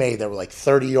throws he made that were like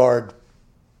 30-yard.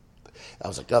 I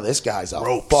was like, oh, this guy's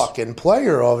a fucking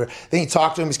player over here. Then you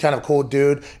talk to him. He's kind of a cool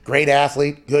dude, great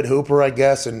athlete, good hooper, I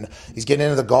guess, and he's getting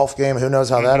into the golf game. Who knows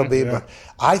how that'll be, but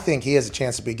I think he has a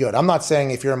chance to be good. I'm not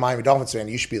saying if you're a Miami Dolphins fan,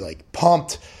 you should be like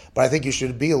pumped, but I think you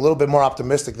should be a little bit more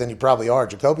optimistic than you probably are.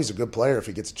 Jacoby's a good player if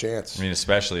he gets a chance. I mean,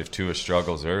 especially if Tua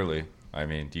struggles early. I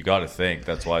mean, you got to think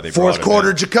that's why they fourth brought quarter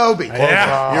him in. Jacoby.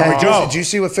 Yeah, here we go. Did you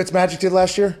see what Fitzmagic did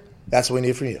last year? That's what we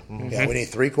need from you. Yeah, we need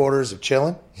 3 quarters of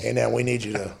chilling, and then we need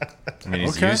you to. I mean,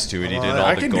 he's used to it. He did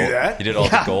all the goal. He did all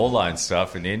the goal line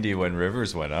stuff in Indy when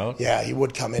Rivers went out. Yeah, he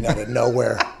would come in out of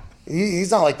nowhere.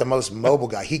 He's not like the most mobile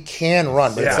guy. He can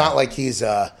run, but it's not like he's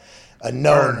a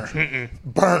known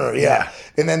burner. Yeah.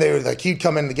 And then they were like, he'd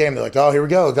come in the game. They're like, oh, here we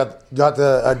go. Got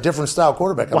a different style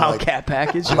quarterback. Wildcat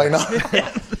package. I'm like, no.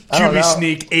 QB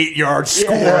sneak, 8 yards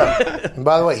score. Yeah. And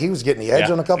by the way, he was getting the edge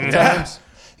on a couple times.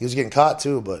 He was getting caught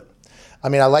too, but I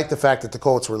mean, I like the fact that the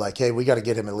Colts were like, hey, we got to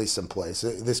get him at least someplace.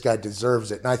 This guy deserves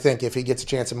it. And I think if he gets a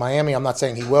chance in Miami, I'm not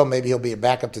saying he will. Maybe he'll be a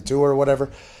backup to Tua or whatever.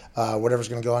 Whatever's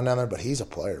going to go on down there. But he's a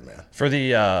player, man. For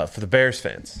the Bears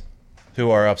fans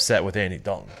who are upset with Andy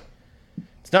Dalton,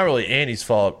 it's not really Andy's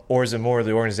fault, or is it more of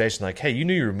the organization? Like, hey, you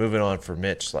knew you were moving on for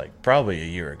Mitch like probably a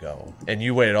year ago, and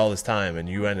you waited all this time, and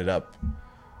you ended up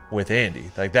with Andy.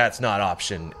 Like, that's not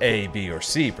option A, B, or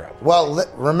C, probably. Well,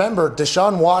 remember,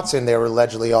 Deshaun Watson, they were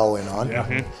allegedly all in on.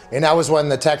 Yeah. And that was when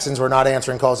the Texans were not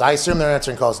answering calls. I assume they're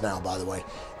answering calls now, by the way.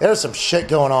 There's some shit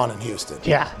going on in Houston.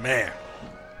 Yeah. Man.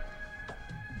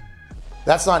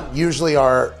 That's not usually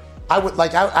our... I don't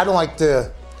like to...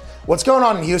 What's going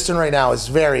on in Houston right now is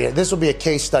this will be a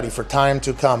case study for time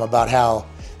to come about how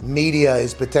media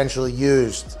is potentially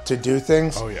used to do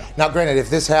things. Oh, yeah. Now, granted, if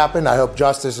this happened, I hope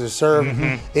justice is served.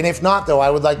 And if not, though,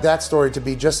 I would like that story to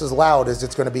be just as loud as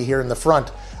it's going to be here in the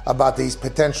front about these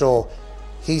potential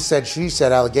he said, she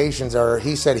said allegations, or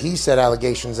he said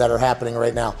allegations that are happening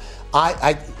right now.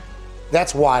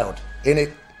 That's wild.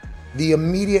 And the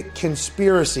immediate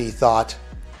conspiracy thought,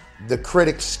 the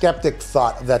critic, skeptic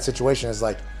thought of that situation is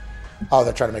like, oh,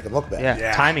 they're trying to make him look bad.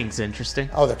 Yeah. Timing's interesting.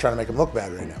 Oh, they're trying to make him look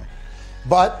bad right now.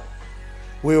 But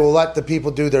we will let the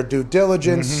people do their due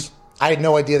diligence. I had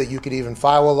no idea that you could even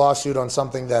file a lawsuit on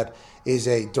something that is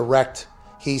a direct,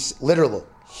 he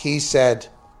said,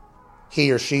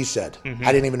 he or she said.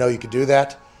 I didn't even know you could do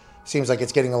that. Seems like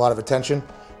it's getting a lot of attention.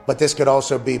 But this could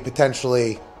also be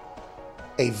potentially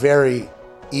a very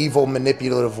evil,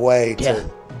 manipulative way to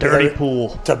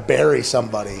bury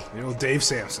somebody. You know, Dave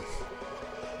Sampson.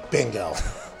 Bingo.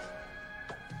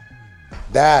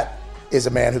 That is a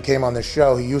man who came on this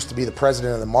show. He used to be the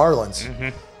president of the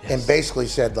Marlins and basically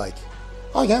said, like,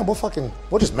 oh yeah,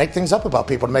 we'll just make things up about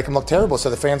people to make them look terrible so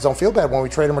the fans don't feel bad when we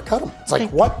trade them or cut them. It's like,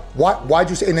 what? Why'd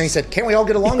you say? And then he said, can't we all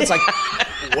get along? It's like,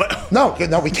 what? No,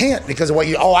 we can't because of what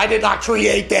you, I did not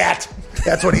create that.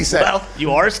 That's what he said. Well,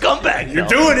 you are a scumbag. You're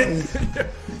doing it.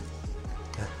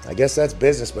 I guess that's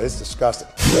business, but it's disgusting.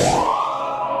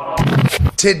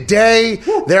 Today,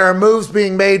 there are moves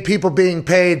being made, people being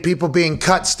paid, people being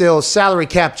cut still, salary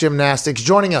cap gymnastics.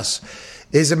 Joining us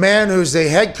is a man who's the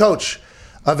head coach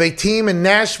of a team in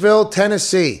Nashville,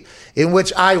 Tennessee, in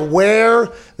which I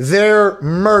wear their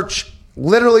merch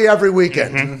literally every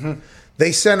weekend. Mm-hmm.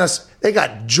 They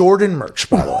got Jordan merch,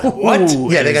 by the way. What?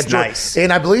 Yeah, they got Jordan. Nice.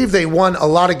 And I believe they won a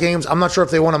lot of games. I'm not sure if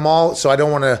they won them all, so I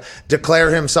don't want to declare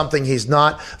him something he's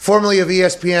not. Formerly of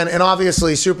ESPN and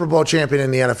obviously Super Bowl champion in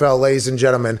the NFL, ladies and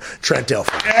gentlemen, Trent Dilfer.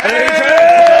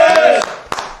 Hey!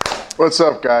 What's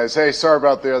up, guys? Hey, sorry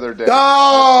about the other day.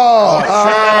 Yeah.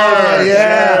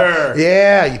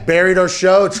 Yeah, you buried our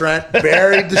show, Trent.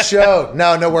 Buried the show.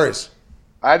 No worries.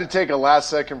 I had to take a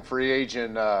last-second free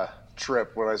agent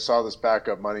trip when I saw this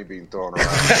backup money being thrown around.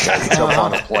 I had to jump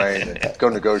on a plane and go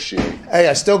negotiate. Hey,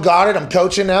 I still got it. I'm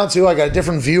coaching now too. I got a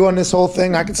different view on this whole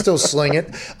thing. I can still sling it.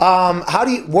 How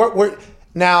do you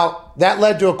now that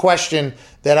led to a question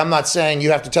that I'm not saying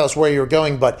you have to tell us where you're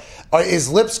going, but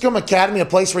is Lipscomb Academy a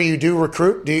place where you do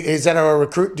recruit? Do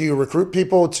you recruit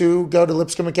people to go to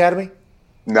Lipscomb Academy?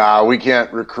 Nah, we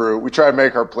can't recruit. We try to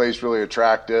make our place really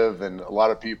attractive, and a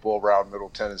lot of people around Middle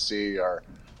Tennessee are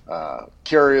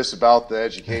curious about the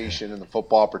education and the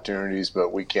football opportunities,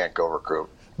 but we can't go recruit.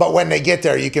 But when they get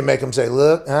there, you can make them say,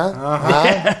 look,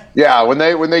 Yeah, when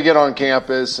they get on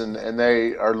campus and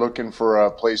they are looking for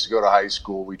a place to go to high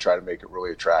school, we try to make it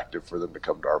really attractive for them to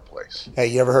come to our place. Hey,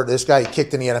 you ever heard of this guy? He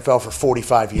kicked in the NFL for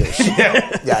 45 years.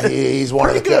 Yeah, he's one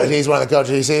of the coaches.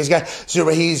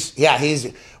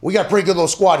 We got a pretty good little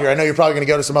squad here. I know you're probably going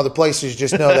to go to some other places.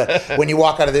 Just know that when you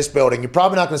walk out of this building, you're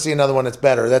probably not going to see another one that's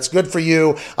better. That's good for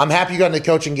you. I'm happy you got in the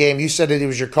coaching game. You said it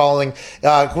was your calling.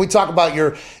 Can we talk about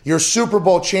your Super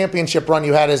Bowl championship run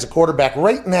you had as a quarterback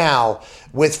right now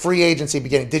with free agency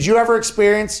beginning? Did you ever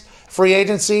experience free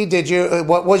agency?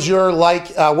 What was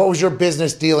your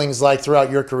business dealings like throughout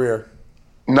your career?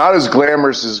 Not as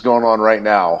glamorous as going on right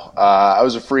now. I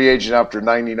was a free agent after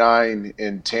 99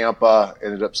 in Tampa,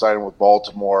 ended up signing with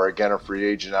Baltimore. Again, a free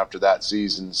agent after that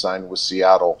season, signed with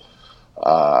Seattle.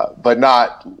 But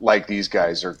not like these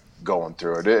guys are going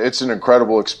through it. It's an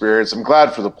incredible experience. I'm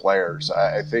glad for the players.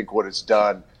 I think what it's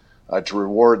done to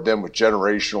reward them with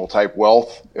generational type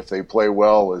wealth if they play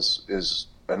well is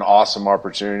an awesome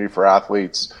opportunity for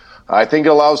athletes. I think it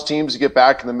allows teams to get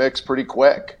back in the mix pretty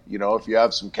quick. You know, if you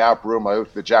have some cap room, I look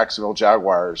at the Jacksonville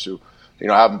Jaguars who,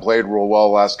 haven't played real well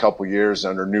the last couple of years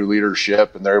under new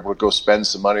leadership, and they're able to go spend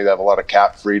some money. They have a lot of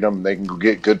cap freedom, and they can go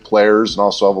get good players and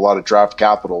also have a lot of draft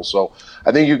capital. So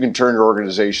I think you can turn your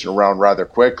organization around rather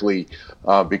quickly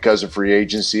because of free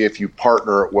agency if you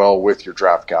partner it well with your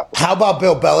draft capital. How about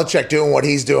Bill Belichick doing what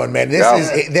he's doing, man?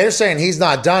 They're saying he's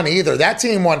not done either. That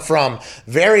team went from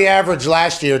very average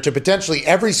last year to potentially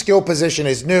every skill position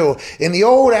is new. And the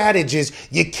old adage is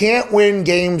you can't win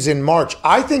games in March.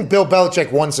 I think Bill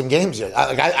Belichick won some games here.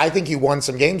 I think he won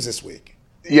some games this week.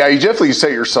 Yeah, you definitely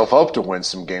set yourself up to win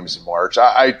some games in March.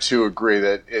 I too agree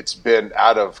that it's been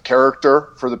out of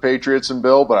character for the Patriots and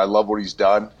Bill, but I love what he's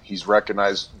done. He's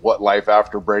recognized what life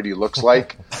after Brady looks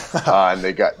like, and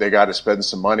they got to spend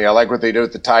some money. I like what they do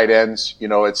with the tight ends.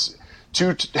 It's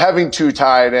having two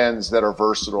tight ends that are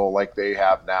versatile like they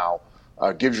have now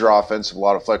gives your offense a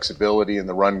lot of flexibility in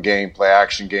the run game, play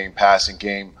action game, passing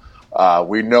game.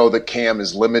 We know that Cam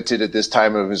is limited at this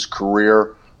time of his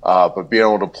career. But being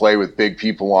able to play with big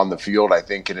people on the field, I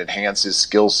think, can enhance his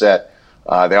skill set.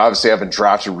 They obviously haven't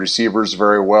drafted receivers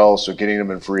very well, so getting them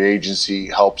in free agency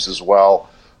helps as well.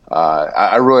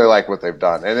 I really like what they've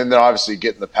done. And then they're obviously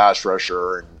getting the pass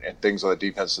rusher and things on the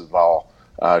defensive ball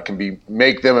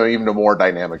make them even a more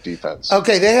dynamic defense.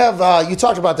 Okay, they have you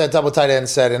talked about that double tight end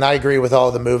set, and I agree with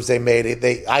all the moves they made.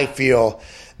 I feel.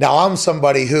 Now, I'm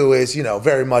somebody who is,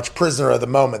 very much prisoner of the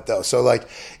moment, though. So,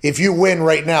 if you win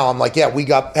right now, I'm like, yeah, we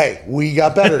got better. I'm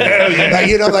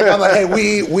like, hey,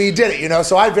 we did it,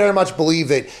 So I very much believe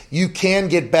that you can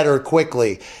get better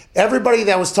quickly. Everybody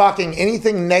that was talking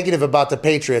anything negative about the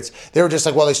Patriots, they were just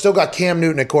like, well, they still got Cam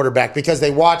Newton at quarterback because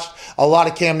they watched a lot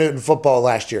of Cam Newton football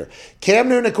last year. Cam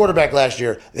Newton at quarterback last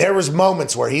year, there was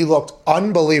moments where he looked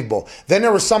unbelievable. Then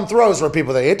there were some throws where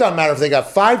people think, it doesn't matter if they got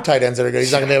 5 tight ends that are good.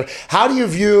 He's not going to be able. How do you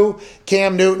view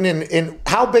Cam Newton and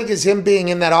how big is him being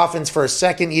in that offense for a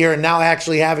second year and now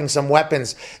actually having some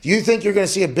weapons? Do you think you're going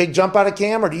to see a big jump out of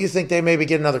Cam, or do you think they maybe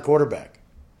get another quarterback?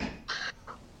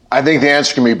 I think the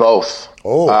answer can be both.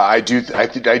 Oh. I do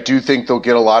think they'll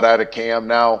get a lot out of Cam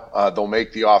now. They'll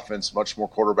make the offense much more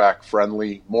quarterback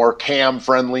friendly, more Cam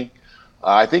friendly.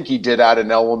 I think he did add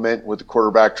an element with the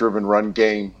quarterback-driven run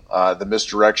game, the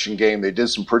misdirection game. They did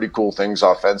some pretty cool things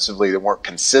offensively. They weren't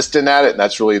consistent at it, and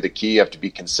that's really the key. You have to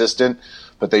be consistent,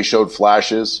 but they showed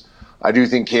flashes. I do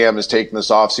think Cam is taking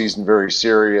this offseason very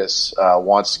serious,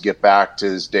 wants to get back to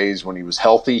his days when he was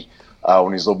healthy,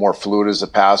 when he's a little more fluid as a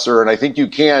passer. And I think you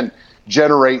can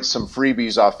generate some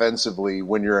freebies offensively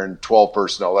when you're in 12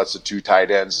 personnel. That's the 2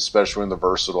 tight ends, especially when they're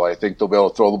versatile. I think they'll be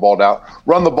able to throw the ball down,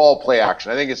 run the ball, play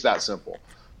action. I think it's that simple.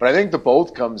 But I think the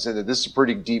both comes in that this is a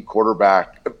pretty deep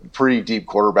quarterback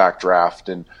draft.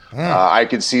 And I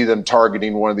could see them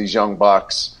targeting one of these young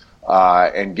bucks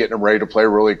and getting them ready to play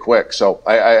really quick. So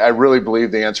I really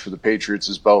believe the answer for the Patriots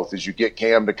is both. Is you get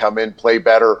Cam to come in, play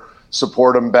better,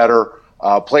 support him better,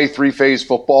 play 3-phase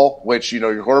football, which,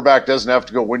 your quarterback doesn't have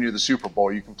to go win you the Super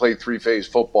Bowl. You can play 3-phase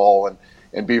football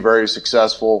and be very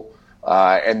successful,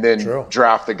 and then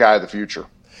draft the guy of the future.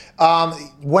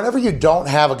 Whenever you don't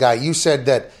have a guy, you said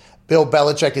that Bill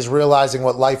Belichick is realizing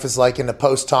what life is like in the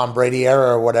post-Tom Brady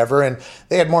era or whatever, and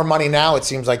they had more money now, it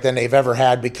seems like, than they've ever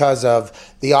had because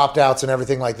of the opt-outs and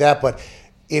everything like that. But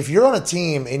if you're on a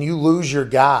team and you lose your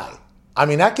guy, I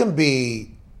mean, that can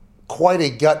be quite a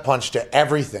gut punch to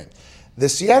everything. The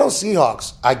Seattle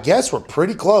Seahawks, I guess, were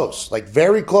pretty close, like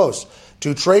very close,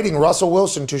 to trading Russell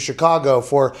Wilson to Chicago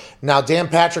for, now Dan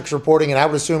Patrick's reporting, and I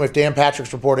would assume if Dan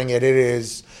Patrick's reporting it, it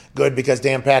is good because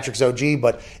Dan Patrick's OG,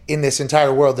 but in this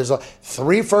entire world, there's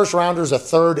 3 first-rounders, a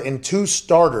third, and 2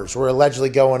 starters were allegedly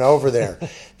going over there.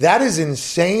 That is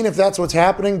insane if that's what's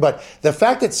happening, but the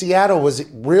fact that Seattle was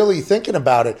really thinking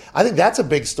about it, I think that's a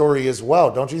big story as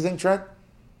well. Don't you think, Trent?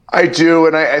 I do,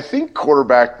 and I think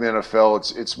quarterback in the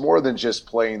NFL, it's more than just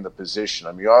playing the position.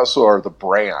 I mean, you also are the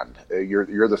brand.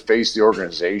 You're the face of the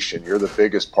organization. You're the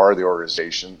biggest part of the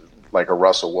organization, like a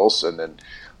Russell Wilson.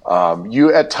 And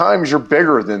you at times you're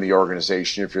bigger than the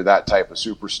organization if you're that type of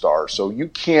superstar. So you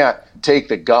can't take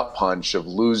the gut punch of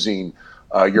losing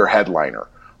your headliner.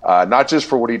 Not just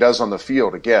for what he does on the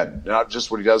field, again, not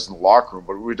just what he does in the locker room,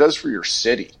 but what he does for your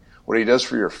city, what he does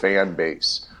for your fan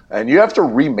base. And you have to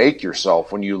remake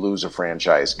yourself when you lose a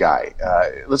franchise guy.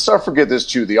 Let's not forget this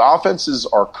too. The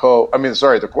quarterbacks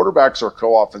are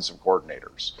co-offensive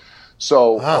coordinators.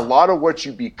 So a lot of what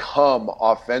you become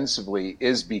offensively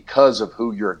is because of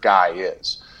who your guy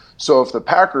is. So if the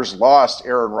Packers lost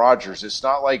Aaron Rodgers, it's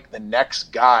not like the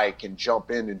next guy can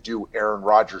jump in and do Aaron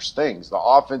Rodgers things. The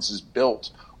offense is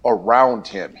built around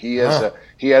him. He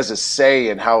has a say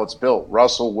in how it's built.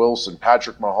 Russell Wilson,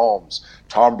 Patrick Mahomes,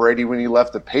 Tom Brady when he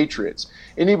left the Patriots.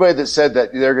 Anybody that said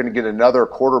that they're going to get another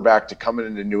quarterback to come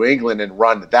into New England and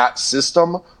run that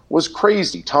system was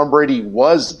crazy. Tom Brady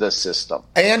was the system.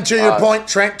 And to your point,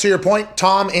 Trent,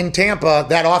 Tom in Tampa,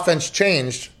 that offense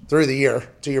changed through the year,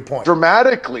 to your point.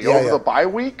 Dramatically over the bye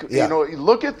week. Yeah.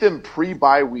 Look at them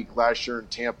pre-bye week last year in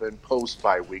Tampa and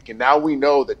post-bye week. And now we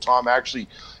know that Tom actually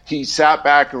 – he sat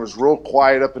back and was real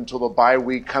quiet up until the bye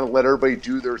week, kind of let everybody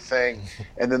do their thing,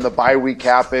 and then the bye week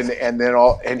happened,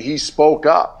 and he spoke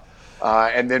up.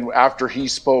 And then after he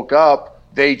spoke up,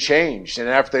 they changed. And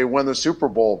after they won the Super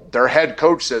Bowl, their head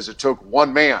coach says it took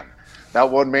one man. That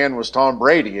one man was Tom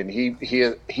Brady, and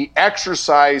he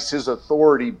exercised his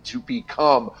authority to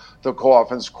become the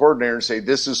co-offensive coordinator and say,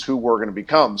 this is who we're going to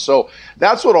become. So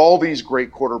that's what all these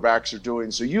great quarterbacks are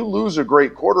doing. So you lose a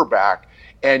great quarterback,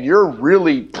 and you're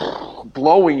really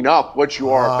blowing up what you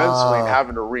are offensively and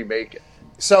having to remake it.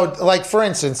 So, like, for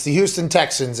instance, the Houston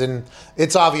Texans, and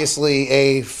it's obviously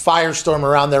a firestorm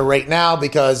around there right now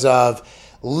because of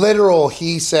literal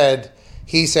he said,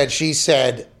 she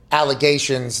said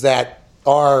allegations that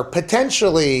are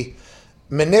potentially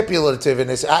manipulative in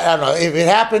this. I don't know. If it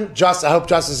happened, I hope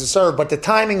justice is served, but the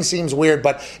timing seems weird.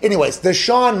 But anyways,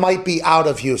 Deshaun might be out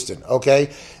of Houston, okay?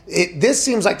 This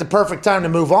seems like the perfect time to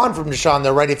move on from Deshaun,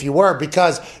 though, right, if you were,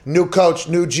 because new coach,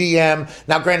 new GM.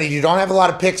 Now, granted, you don't have a lot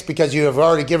of picks because you have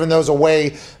already given those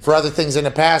away for other things in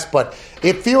the past, but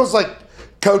it feels like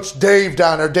Coach Dave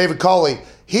down there, David Culley,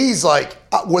 he's like,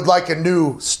 would like a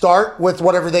new start with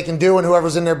whatever they can do and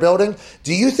whoever's in their building.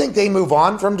 Do you think they move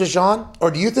on from Deshaun?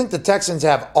 Or do you think the Texans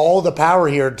have all the power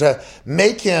here to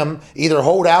make him either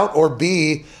hold out or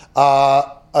be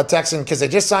a Texan? Because they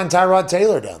just signed Tyrod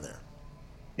Taylor down there.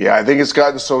 Yeah, I think it's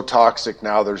gotten so toxic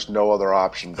now there's no other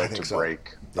option but to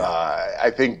break. Yeah.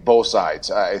 I think both sides.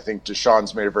 I think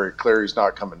Deshaun's made it very clear he's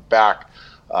not coming back.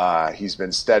 He's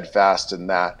been steadfast in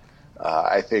that.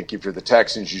 I think if you're the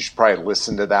Texans, you should probably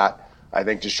listen to that. I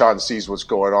think Deshaun sees what's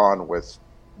going on with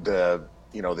the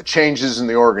the changes in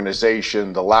the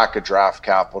organization, the lack of draft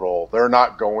capital, they're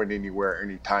not going anywhere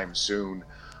anytime soon.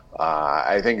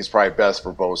 I think it's probably best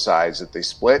for both sides that they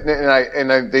split,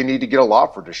 and they need to get a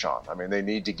lot for Deshaun. I mean, they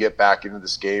need to get back into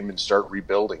this game and start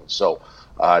rebuilding. So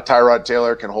Tyrod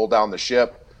Taylor can hold down the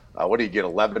ship. What do you get?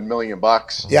 $11 million?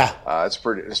 Yeah, it's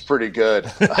pretty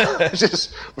good.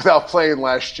 Just without playing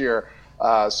last year.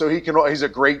 So he's a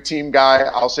great team guy.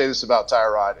 I'll say this about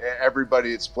Tyrod.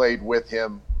 Everybody that's played with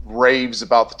him raves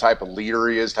about the type of leader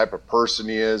he is, type of person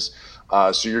he is.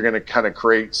 So you're going to kind of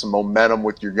create some momentum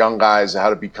with your young guys, how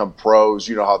to become pros.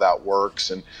 You know how that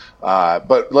works.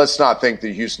 But let's not think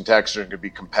the Houston Texans are going to be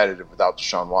competitive without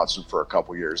Deshaun Watson for a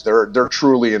couple years. They're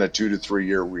truly in a 2 to 3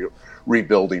 year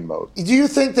rebuilding mode. Do you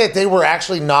think that they were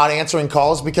actually not answering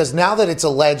calls? Because now that it's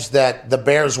alleged that the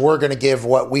Bears were going to give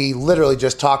what we literally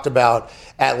just talked about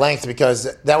at length,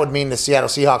 because that would mean the Seattle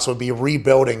Seahawks would be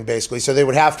rebuilding basically. So they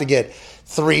would have to get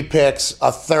 3 picks,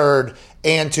 a third,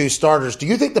 and 2 starters. Do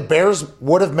you think the Bears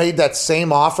would have made that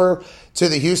same offer to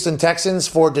the Houston Texans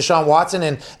for Deshaun Watson?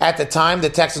 And at the time, the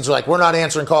Texans were like, we're not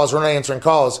answering calls.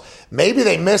 Maybe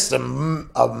they missed a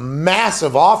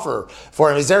massive offer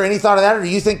for him. Is there any thought of that? Or do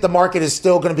you think the market is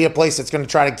still going to be a place that's going to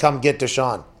try to come get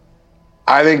Deshaun?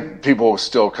 I think people will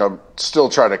still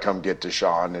try to come get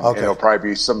Deshaun. And it'll probably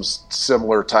be some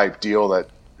similar type deal that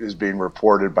is being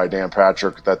reported by Dan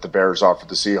Patrick that the Bears offered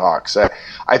the Seahawks.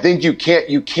 I think you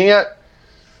can't.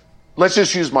 Let's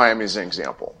just use Miami as an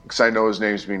example, because I know his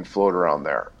name's being floated around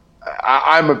there.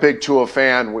 I'm a big Tua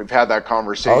fan. We've had that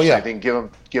conversation. Oh, yeah. I think give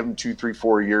him 2, 3,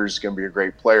 4 years, he's going to be a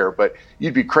great player. But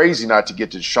you'd be crazy not to get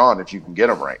to Deshaun if you can get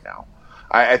him right now.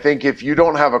 I think if you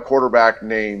don't have a quarterback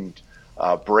named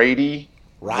Brady,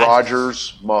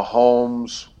 Rodgers,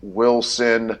 Mahomes,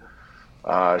 Wilson,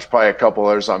 there's probably a couple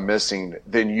others I'm missing,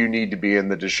 then you need to be in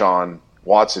the Deshaun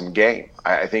Watson game.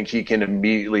 I think he can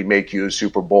immediately make you a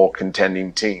Super Bowl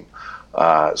contending team.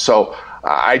 So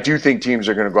I do think teams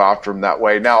are going to go after him that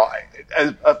way. Now,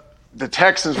 the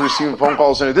Texans receiving phone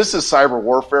calls, and this is cyber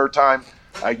warfare time.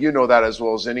 You know that as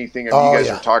well as anything. I mean, you guys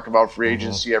are talking about free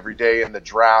agency every day in the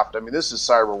draft. I mean, this is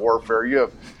cyber warfare. You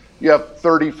have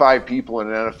 35 people in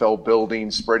an NFL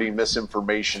building spreading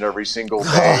misinformation every single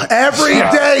day. Every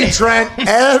day, Trent.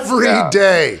 Every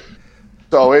day.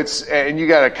 So and you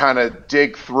got to kind of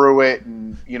dig through it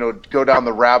and, go down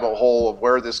the rabbit hole of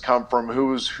where this come from,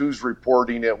 who's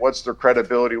reporting it, what's their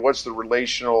credibility, what's the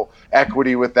relational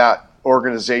equity with that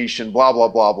organization, blah, blah,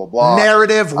 blah, blah, blah.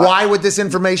 Narrative, why would this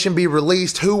information be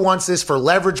released? Who wants this for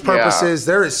leverage purposes?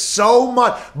 Yeah. There is so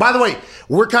much. By the way,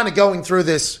 we're kind of going through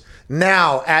this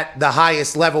now at the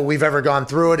highest level we've ever gone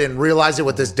through it and realize it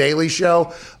with this daily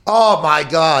show. Oh, my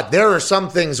God. There are some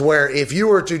things where if you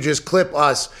were to just clip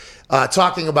us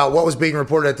talking about what was being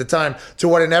reported at the time to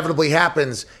what inevitably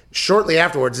happens shortly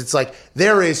afterwards, it's like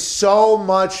there is so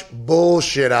much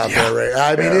bullshit out there. Right?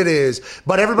 I mean, it is.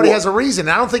 But everybody has a reason.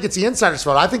 I don't think it's the insider's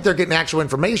fault. I think they're getting actual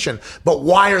information. But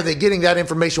why are they getting that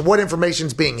information? What information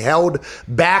is being held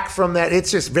back from that?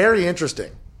 It's just very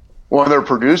interesting. Well, their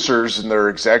producers and their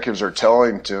executives are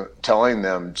telling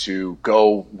them to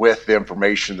go with the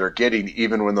information they're getting,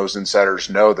 even when those insiders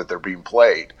know that they're being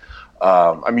played.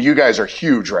 I mean, you guys are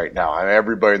huge right now. I mean,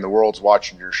 everybody in the world's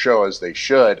watching your show, as they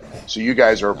should. So you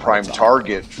guys are a prime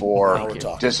target for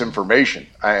disinformation.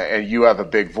 And you have a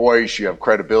big voice. You have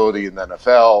credibility in the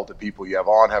NFL. The people you have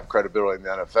on have credibility in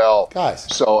the NFL. Guys,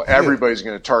 so everybody's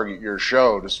going to target your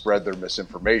show to spread their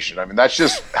misinformation. I mean, that's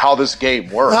just how this game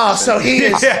works. Oh, so he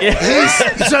is.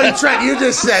 So Trent, you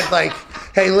just said like,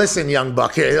 hey, listen, young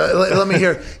buck. Here, let me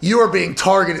hear. You are being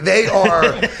targeted. They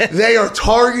are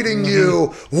targeting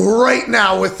you right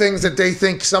now with things that they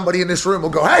think somebody in this room will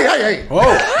go, hey,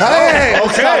 whoa, hey,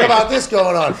 let's talk about this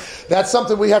going on. That's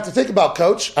something we have to think about,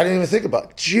 Coach. I didn't even think about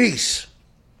it. Jeez.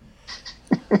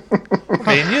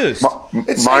 Being used.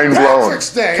 It's mind St. blown.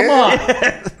 Patrick's Day. Come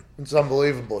on. It's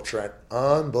unbelievable, Trent.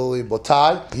 Unbelievable.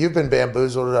 Ty, you've been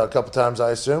bamboozled a couple times,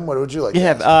 I assume. What would you like?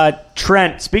 Yeah,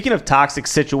 Trent, speaking of toxic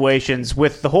situations,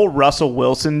 with the whole Russell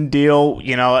Wilson deal,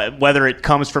 whether it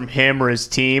comes from him or his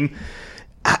team,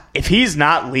 if he's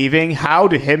not leaving, how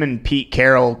do him and Pete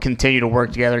Carroll continue to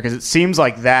work together? Because it seems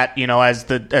like that,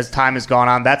 as time has gone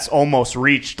on, that's almost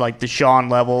reached like Deshaun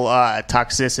level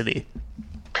toxicity.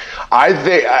 I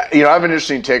think, I have an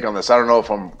interesting take on this. I don't know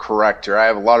if I'm correct here. I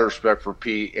have a lot of respect for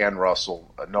Pete and Russell.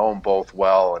 I know them both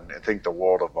well and I think the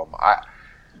world of them.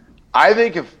 I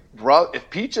think if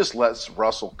Pete just lets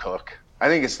Russell cook, I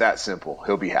think it's that simple.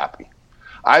 He'll be happy.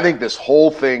 I think this whole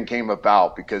thing came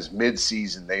about because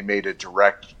midseason they made a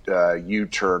direct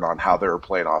U-turn on how they were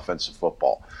playing offensive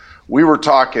football. we were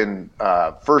talking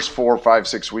first 4, 5,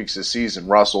 6 weeks of the season,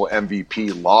 Russell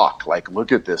MVP lock. Like,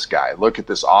 look at this guy. Look at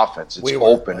this offense. It's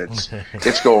open.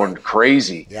 It's going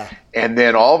crazy. Yeah. And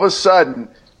then all of a sudden,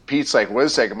 Pete's like, wait a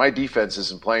second, my defense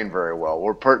isn't playing very well.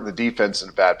 We're putting the defense in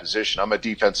a bad position. I'm a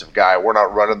defensive guy. We're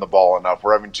not running the ball enough.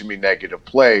 We're having too many negative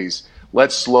plays.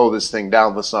 Let's slow this thing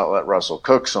down. Let's not let Russell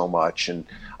cook so much. And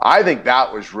I think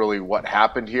that was really what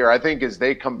happened here. I think as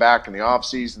they come back in the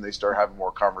offseason, they start having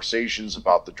more conversations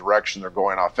about the direction they're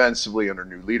going offensively under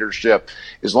new leadership.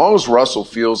 As long as Russell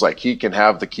feels like he can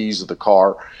have the keys of the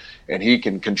car and he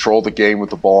can control the game with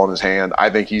the ball in his hand,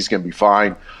 I think he's going to be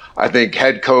fine. I think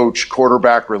head coach,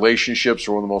 quarterback relationships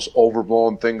are one of the most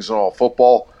overblown things in all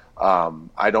football.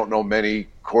 I don't know many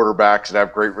quarterbacks that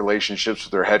have great relationships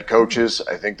with their head coaches.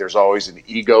 I think there's always an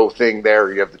ego thing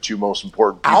there. You have the two most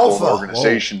important people in the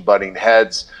organization butting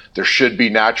heads. There should be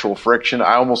natural friction.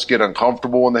 I almost get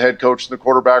uncomfortable when the head coach and the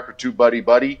quarterback are too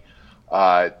buddy-buddy.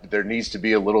 There needs to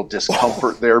be a little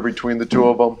discomfort there between the two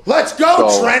of them. Let's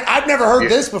go, Trent. I've never heard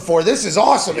this before. This is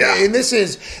awesome. Yeah. And this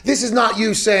is not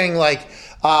you saying like,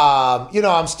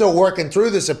 I'm still working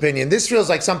through this opinion. This feels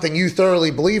like something you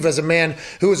thoroughly believe as a man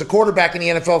who was a quarterback in the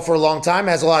NFL for a long time,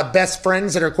 has a lot of best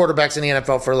friends that are quarterbacks in the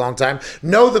NFL for a long time,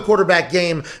 know the quarterback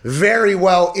game very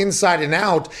well inside and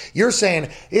out. You're saying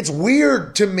it's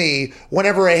weird to me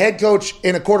whenever a head coach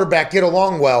and a quarterback get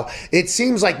along well. It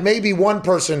seems like maybe one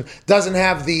person doesn't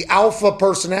have the alpha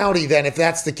personality then, if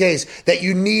that's the case, that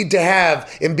you need to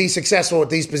have and be successful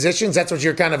at these positions. That's what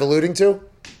you're kind of alluding to?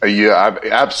 Yeah,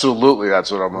 absolutely.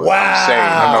 That's what I'm saying.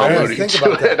 I'm not alluding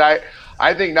to it.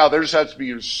 I think now there just has to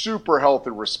be a super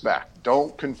healthy respect.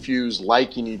 Don't confuse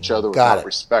liking each other with not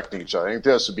respecting each other. I think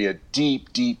there has to be a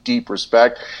deep, deep, deep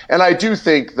respect. And I do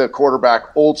think the quarterback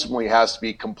ultimately has to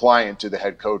be compliant to the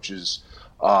head coach's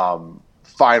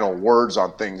final words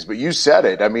on things. But you said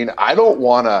it. I mean, I don't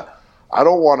want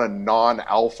a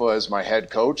non-alpha as my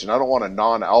head coach, and I don't want a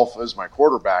non-alpha as my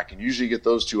quarterback. And usually get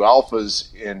those two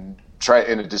alphas in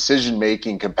a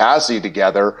decision-making capacity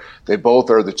together. They both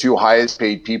are the two highest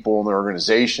paid people in the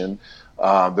organization.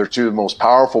 They're two of the most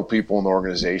powerful people in the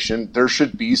organization. There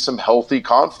should be some healthy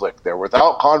conflict there.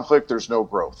 Without conflict, there's no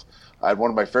growth. I had one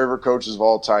of my favorite coaches of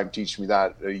all time teach me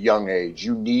that at a young age.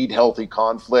 You need healthy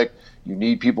conflict. You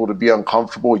need people to be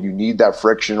uncomfortable. You need that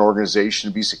friction in organization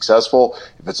to be successful.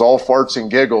 If it's all farts and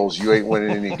giggles, you ain't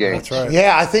winning any games. That's right.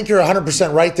 Yeah, I think you're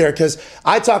 100% right there, because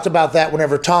I talked about that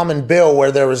whenever Tom and Bill,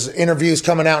 where there was interviews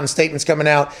coming out and statements coming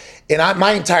out, and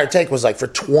my entire take was like, for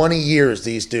 20 years,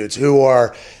 these dudes who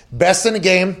are best in the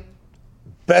game,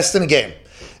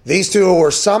 these two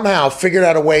were somehow figured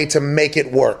out a way to make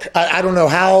it work. I don't know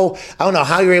how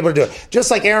you're able to do it. Just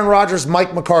like Aaron Rodgers,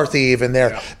 Mike McCarthy, even there.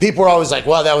 Yeah. People are always like,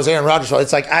 well, that was Aaron Rodgers.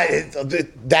 It's like,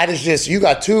 that is just, you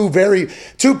got two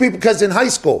people, because in high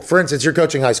school, for instance, you're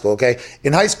coaching high school, okay?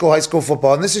 In high school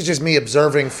football, and this is just me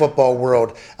observing football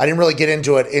world. I didn't really get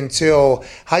into it until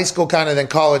high school, kind of then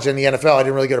college and the NFL. I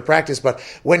didn't really go to practice, but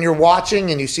when you're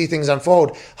watching and you see things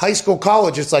unfold, high school,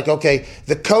 college, it's like, okay,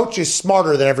 the coach is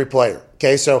smarter than every player.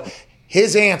 Okay, so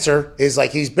his answer is like,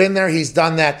 he's been there, he's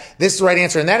done that. This is the right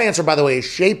answer. And that answer, by the way, is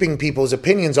shaping people's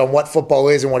opinions on what football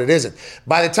is and what it isn't.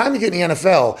 By the time you get in the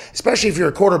NFL, especially if you're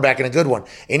a quarterback and a good one,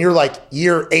 and you're like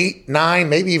year 8, 9,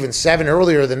 maybe even 7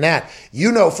 earlier than that,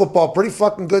 you know football pretty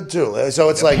fucking good too. So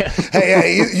it's like,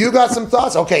 hey, you got some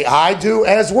thoughts? Okay, I do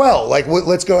as well. Like,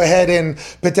 let's go ahead and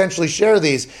potentially share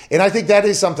these. And I think that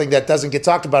is something that doesn't get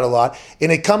talked about a lot.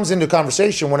 And it comes into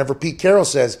conversation whenever Pete Carroll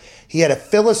says he had a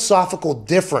philosophical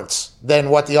difference than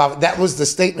what that was the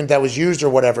statement that was used or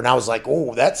whatever. And I was like,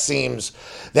 oh, that seems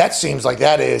like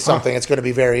that is something that's going to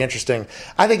be very interesting.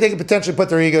 I think they could potentially put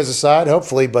their egos aside,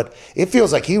 hopefully, but it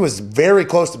feels like he was very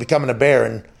close to becoming a Bear,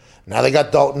 and now they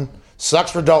got Dalton.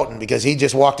 Sucks for Dalton because he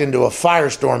just walked into a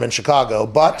firestorm in Chicago,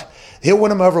 but he'll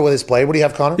win him over with his play. What do you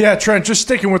have, Connor? Yeah, Trent, just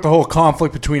sticking with the whole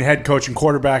conflict between head coach and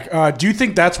quarterback, do you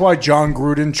think that's why John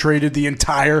Gruden traded the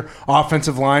entire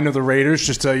offensive line of the Raiders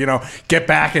just to, get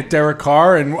back at Derek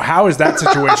Carr? And how is that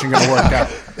situation going to work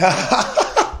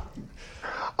out?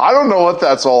 I don't know what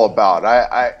that's all about.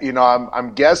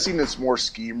 I'm guessing it's more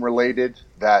scheme related,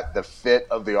 that the fit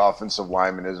of the offensive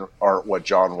linemen aren't what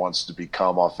John wants to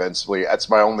become offensively. That's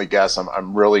my only guess.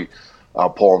 I'm really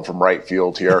pulling from right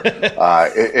field here.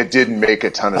 It didn't make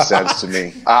a ton of sense to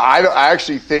me. I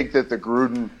actually think that the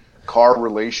Gruden-Carr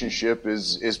relationship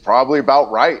is probably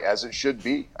about right, as it should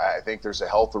be. I think there's a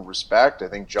health of respect. I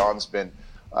think John's been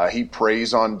he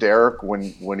preys on Derek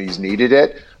when he's needed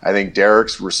it. I think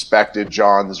Derek's respected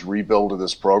John's rebuild of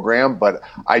this program, but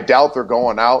I doubt they're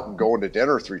going out and going to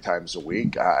dinner 3 times a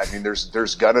week. I mean,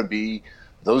 there's going to be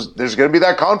there's going to be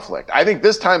that conflict. I think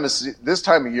this time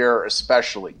of year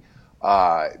especially,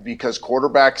 because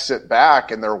quarterbacks sit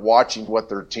back and they're watching what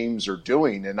their teams are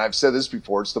doing. And I've said this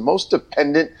before, it's the most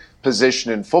dependent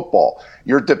position in football.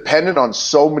 You're dependent on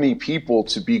so many people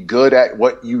to be good at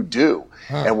what you do.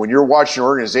 And when you're watching an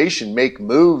organization make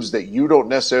moves that you don't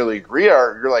necessarily agree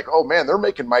on, you're like, oh man, they're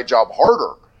making my job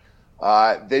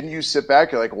harder. Then you sit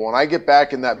back, you're like, well, when I get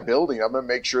back in that building, I'm going to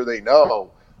make sure they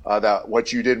know that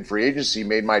what you did in free agency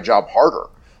made my job harder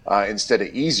instead of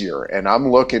easier. And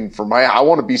I'm looking for I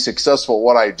want to be successful at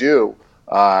what I do.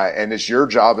 And it's your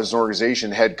job as an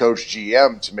organization, head coach,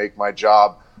 GM, to make my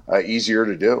job easier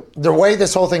to do. The way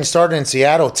this whole thing started in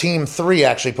Seattle, Team 3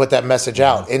 actually put that message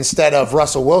out. Instead of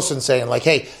Russell Wilson saying, like,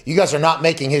 hey, you guys are not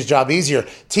making his job easier.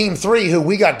 Team 3, who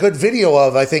we got good video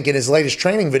of, I think, in his latest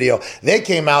training video, they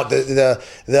came out, the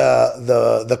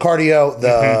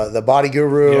cardio, the body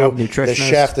guru, the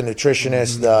chef, the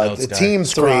nutritionist, the Team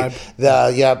 3,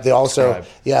 the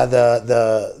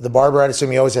barber, I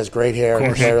assume he always has great hair, and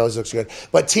his hair always looks good.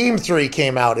 But Team 3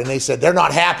 came out, and they said they're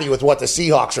not happy with what the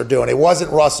Seahawks are doing. It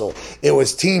wasn't Russell. It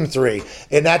was Team 3.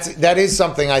 And that is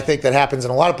something I think that happens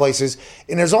in a lot of places.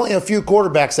 And there's only a few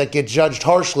quarterbacks that get judged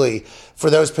harshly for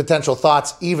those potential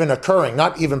thoughts even occurring,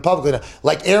 not even publicly.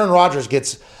 Like Aaron Rodgers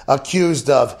gets accused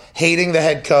of hating the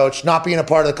head coach, not being a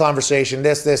part of the conversation,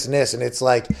 this, and this. And it's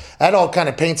like that all kind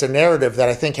of paints a narrative that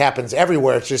I think happens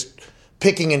everywhere. It's just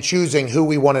picking and choosing who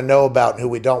we want to know about and who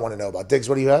we don't want to know about. Diggs,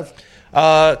 what do you have?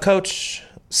 Coach,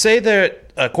 say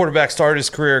that a quarterback started his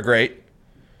career great,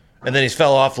 and then he's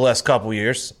fell off the last couple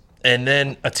years, and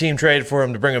then a team traded for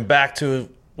him to bring him back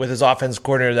with his offensive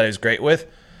coordinator that he was great with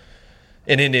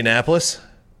in Indianapolis.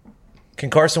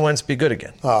 Can Carson Wentz be good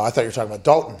again? Oh, I thought you were talking about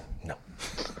Dalton. No.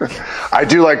 I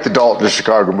do like the Dalton to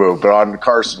Chicago move, but on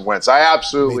Carson Wentz, I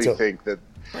absolutely think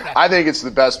it's the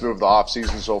best move of the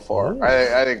offseason so far.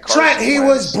 I think Carson Trent, he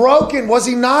was broken, was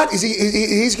he not?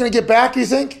 He's going to get back, you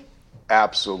think?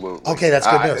 Absolutely. Okay, that's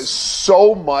good news.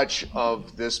 So much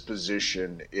of this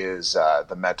position is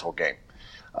the mental game.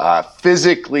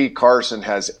 Physically, Carson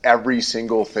has every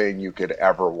single thing you could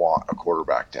ever want a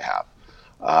quarterback to have.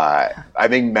 I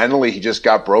think mentally he just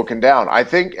got broken down. I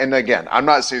think, and again, I'm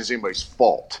not saying it's anybody's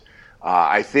fault.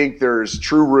 I think there's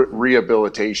true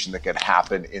rehabilitation that can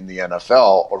happen in the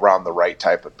NFL around the right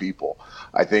type of people.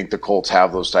 I think the Colts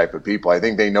have those type of people. I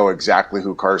think they know exactly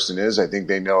who Carson is. I think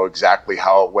they know exactly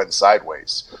how it went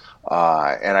sideways.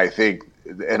 And I think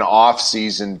an off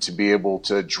season to be able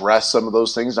to address some of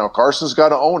those things. Now, Carson's got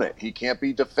to own it. He can't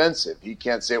be defensive. He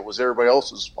can't say it was everybody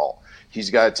else's fault.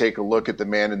 He's got to take a look at the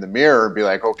man in the mirror and be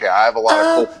like, okay, I have a lot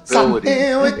of culpability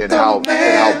in how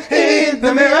in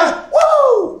the mirror.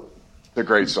 Woo! It's a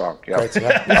great song. Yeah.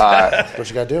 That's what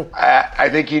you got to do. I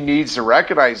think he needs to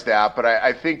recognize that. But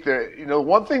I think that,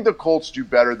 one thing the Colts do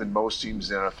better than most teams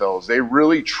in the NFL is they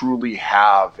really, truly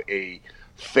have a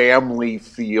family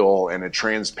feel and a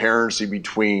transparency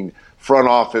between front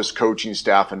office, coaching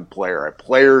staff, and player.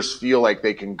 Players feel like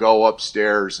they can go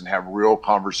upstairs and have real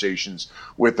conversations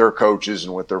with their coaches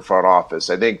and with their front office.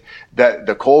 I think that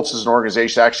the Colts as an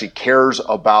organization actually cares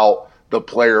about the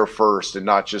player first and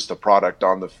not just the product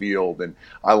on the field. And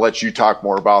I'll let you talk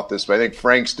more about this, but I think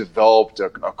Frank's developed a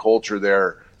culture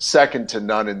there second to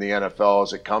none in the NFL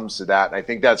as it comes to that. And I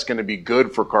think that's going to be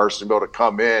good for Carson to be able to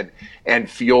come in and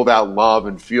feel that love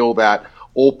and feel that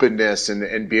openness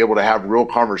and be able to have real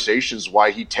conversations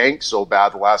why he tanked so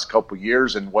bad the last couple of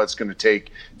years and what's going to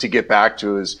take to get back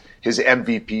to his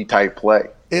MVP type play.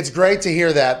 It's great to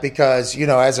hear that because,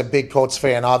 as a big Colts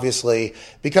fan, obviously,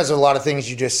 because of a lot of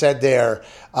things you just said there,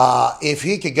 if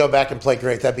he could go back and play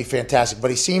great, that'd be fantastic. But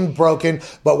he seemed broken.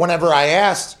 But whenever I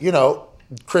asked,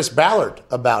 Chris Ballard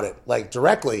about it, like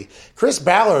directly, Chris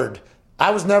Ballard,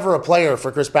 I was never a player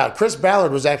for Chris Ballard. Chris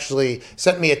Ballard was actually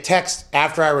sent me a text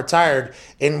after I retired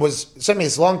and sent me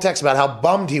this long text about how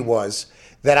bummed he was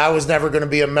that I was never going to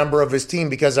be a member of his team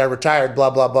because I retired, blah,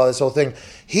 blah, blah, this whole thing.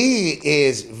 He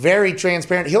is very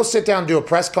transparent. He'll sit down and do a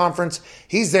press conference.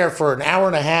 He's there for an hour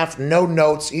and a half, no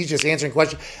notes. He's just answering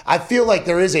questions. I feel like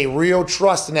there is a real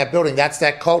trust in that building. That's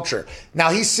that culture. Now,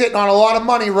 he's sitting on a lot of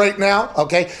money right now,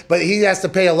 okay? But he has to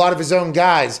pay a lot of his own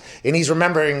guys, and he's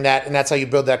remembering that, and that's how you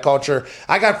build that culture.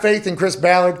 I got faith in Chris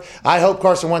Ballard. I hope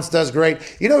Carson Wentz does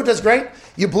great. You know who does great?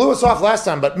 You blew us off last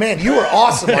time, but, man, you were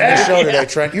awesome on this show today,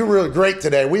 Trent. You were really great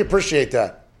today. We appreciate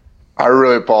that. I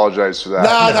really apologize for that.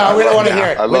 No, we don't want to hear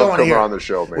it. I love coming on the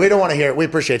show, man. We don't want to hear it. We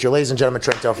appreciate you. Ladies and gentlemen,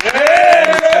 Trent Dilfer.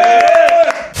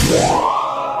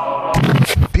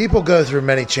 People go through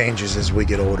many changes as we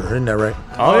get older, isn't that right?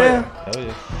 Oh, yeah. Oh,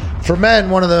 yeah. For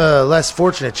men, one of the less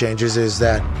fortunate changes is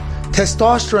that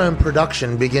testosterone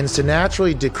production begins to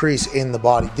naturally decrease in the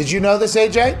body. Did you know this,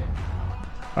 AJ?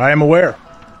 I am aware.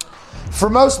 For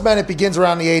most men, it begins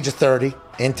around the age of 30,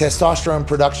 and testosterone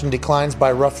production declines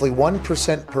by roughly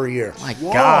 1% per year. My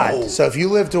God. So if you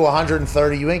live to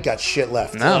 130, you ain't got shit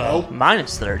left. No,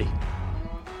 minus 30.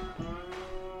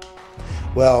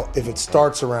 Well, if it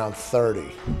starts around 30,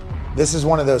 this is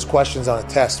one of those questions on a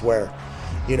test where,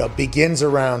 begins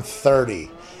around 30,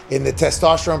 and the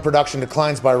testosterone production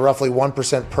declines by roughly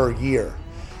 1% per year.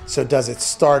 So does it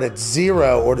start at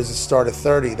 0 or does it start at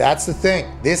 30? That's the thing.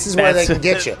 This is where they can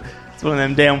get you. It's one of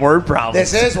them damn word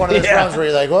problems. This is one of those problems where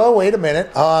you're like, well, wait a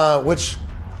minute.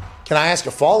 Can I ask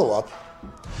a follow-up?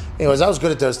 Anyways, I was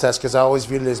good at those tests because I always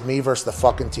viewed it as me versus the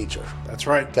fucking teacher. That's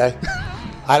right. Okay?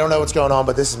 I don't know what's going on,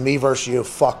 but this is me versus you.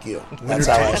 Fuck you. That's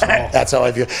how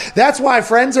I view it. That's why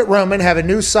friends at Roman have a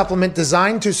new supplement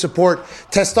designed to support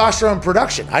testosterone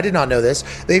production. I did not know this.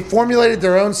 They formulated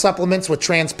their own supplements with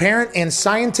transparent and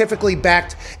scientifically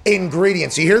backed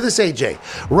ingredients. You hear this, AJ?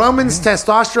 Roman's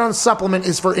testosterone supplement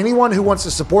is for anyone who wants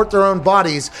to support their own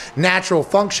body's natural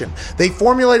function. They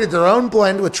formulated their own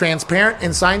blend with transparent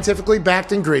and scientifically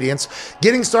backed ingredients.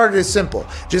 Getting started is simple.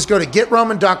 Just go to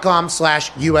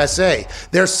getroman.com/USA.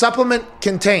 Their supplement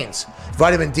contains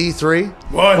vitamin D3,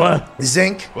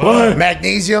 zinc,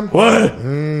 magnesium,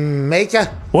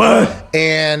 Micah,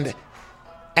 and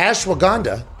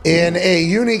ashwagandha in a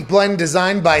unique blend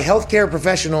designed by healthcare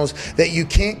professionals that you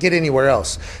can't get anywhere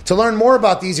else. To learn more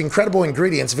about these incredible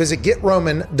ingredients, visit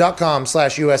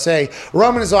getroman.com/USA.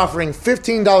 Roman is offering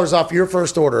 $15 off your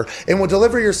first order and will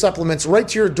deliver your supplements right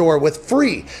to your door with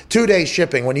free 2-day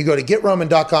shipping when you go to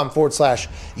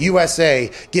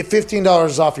getroman.com/USA. Get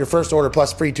 $15 off your first order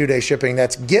plus free 2-day shipping.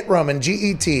 That's getroman,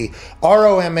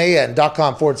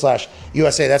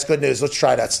 GETROMAN.com/USA. That's good news. Let's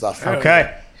try that stuff.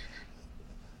 Okay.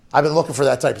 I've been looking for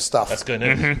that type of stuff. That's good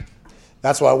news. Mm-hmm.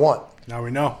 That's what I want. Now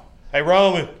we know. Hey,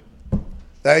 Roman.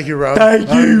 Thank you, Roman. Thank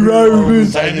you, Roman.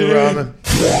 Thank you, Roman.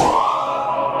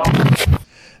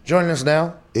 Joining us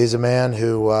now is a man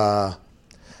who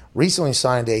recently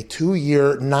signed a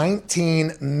 2-year,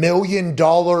 $19 million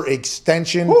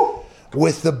extension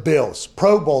with the Bills.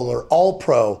 Pro Bowler,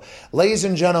 All-Pro. Ladies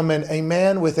and gentlemen, a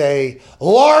man with a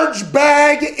large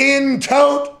bag in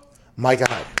tote, Micah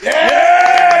Hyde.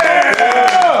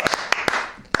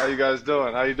 How you guys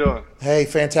doing? How you doing? Hey,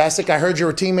 fantastic. I heard you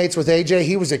were teammates with AJ.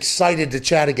 He was excited to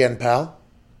chat again, pal.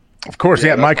 Of course,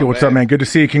 yeah. Micah, what's up, man? Good to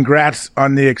see you. Congrats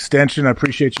on the extension. I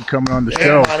appreciate you coming on the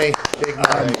show. Big money. Hey,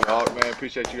 dog, man.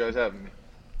 Appreciate you guys having me.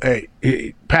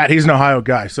 Hey, Pat, he's an Ohio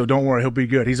guy, so don't worry. He'll be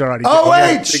good. He's already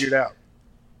figured out.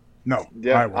 No.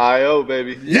 Yeah, IO,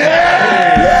 baby.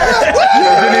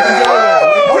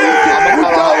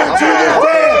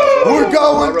 We're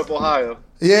going. I rep Ohio.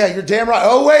 Yeah, you're damn right.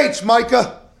 OH,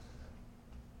 Micah.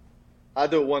 I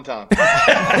do it one time.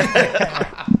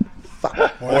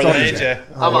 More than AJ.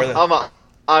 I'm a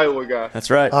Iowa guy. That's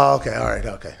right. Oh, okay. All right.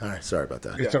 Sorry about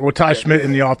that. So, well, Ty Schmidt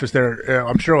in the office there.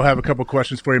 I'm sure he'll have a couple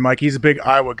questions for you, Mike. He's a big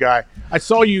Iowa guy. I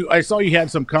saw you had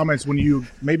some comments when you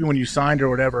signed or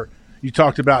whatever. You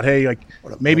talked about, hey, like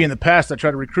maybe in the past I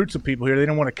tried to recruit some people here. They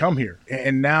didn't want to come here,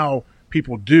 and now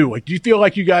people do. Like, do you feel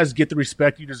like you guys get the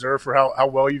respect you deserve for how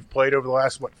well you've played over the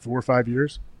last 4 or 5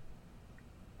 years?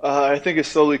 I think it's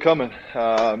slowly coming.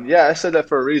 I said that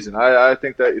for a reason. I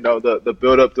think that the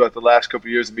build up throughout the last couple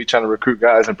of years of me trying to recruit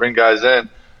guys and bring guys in,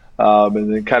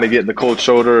 and then kind of getting the cold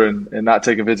shoulder and not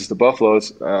taking visits to Buffalo, it's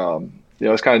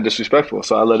kind of disrespectful.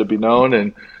 So I let it be known.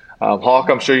 And Hawk,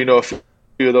 I'm sure you know a few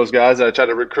of those guys that I tried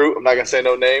to recruit. I'm not gonna say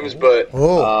no names, but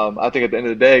I think at the end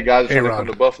of the day, guys are trying to come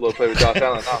to Buffalo to play with Josh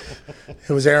Allen. It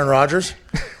was Aaron Rodgers.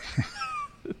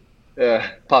 Yeah,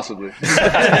 possibly.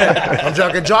 I'm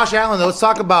joking. Josh Allen, though, let's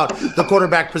talk about the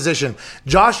quarterback position.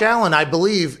 Josh Allen, I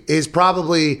believe, is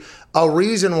probably a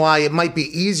reason why it might be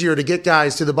easier to get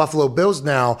guys to the Buffalo Bills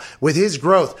now with his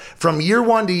growth from year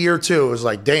 1 to year 2. It was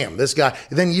like, damn, this guy.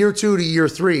 And then year 2 to year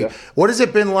 3. Yeah. What has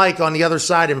it been like on the other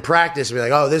side in practice? To be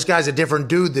like, oh, this guy's a different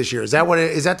dude this year. Is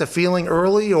that the feeling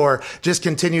early, or just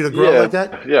continue to grow like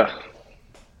that? Yeah.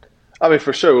 I mean,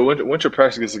 for sure. Winter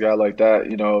practice gets a guy like that,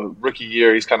 rookie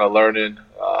year, he's kind of learning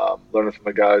from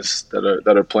the guys that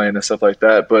are playing and stuff like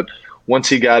that. But once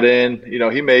he got in, he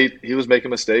was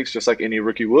making mistakes just like any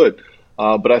rookie would.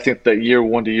 But I think that year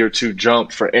 1 to year 2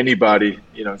 jump for anybody,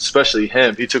 especially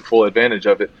him, he took full advantage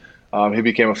of it. He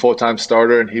became a full-time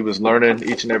starter, and he was learning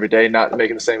each and every day, not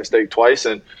making the same mistake twice.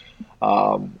 And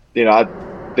I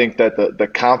think that the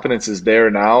confidence is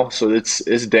there now, so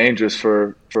it's dangerous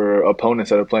for opponents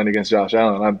that are playing against Josh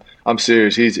Allen. I'm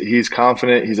serious. He's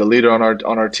confident. He's a leader on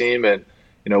our team, and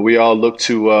we all look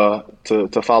to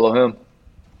follow him.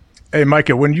 Hey,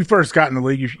 Micah, when you first got in the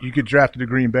league, you get drafted to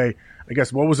Green Bay. I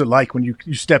guess what was it like when you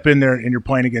step in there and you're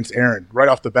playing against Aaron right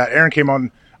off the bat? Aaron came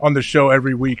on the show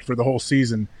every week for the whole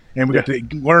season, and we got to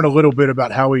learn a little bit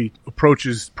about how he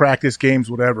approaches practice, games,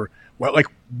 whatever.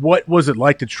 What was it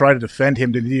like to try to defend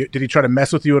him? Did he try to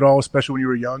mess with you at all, especially when you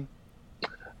were young?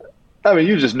 I mean,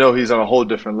 you just know he's on a whole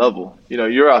different level.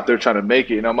 You're out there trying to make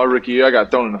it. My rookie year, I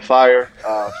got thrown in the fire.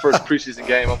 First preseason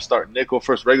game, I'm starting nickel.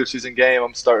 First regular season game,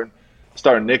 I'm starting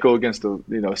nickel against the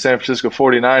San Francisco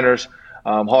 49ers.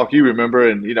 Hawk, you remember,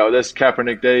 and that's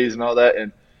Kaepernick days and all that,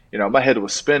 and my head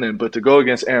was spinning. But to go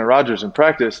against Aaron Rodgers in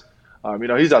practice,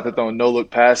 he's out there throwing no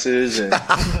look passes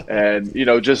and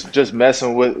just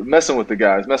messing with the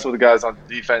guys on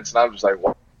defense, and I'm just like,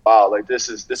 wow, like this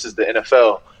is the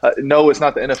NFL. No, it's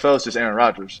not the NFL. It's just Aaron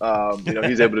Rodgers.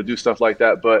 He's able to do stuff like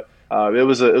that. But it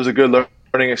was a good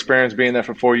learning experience being there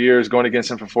for 4 years, going against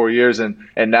him for 4 years, and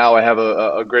now I have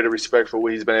a greater respect for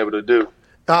what he's been able to do.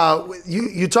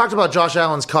 You talked about Josh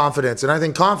Allen's confidence, and I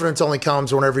think confidence only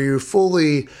comes whenever you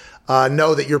fully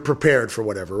know that you're prepared for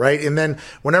whatever, right? And then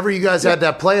whenever you guys had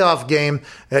that playoff game,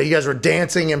 you guys were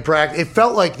dancing in practice. It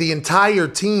felt like the entire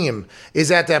team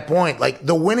is at that point. Like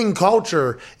the winning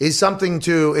culture is something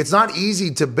it's not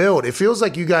easy to build. It feels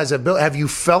like you guys have built. Have you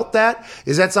felt that?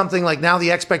 Is that something like now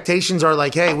the expectations are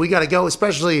like, hey, we got to go,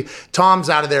 especially Tom's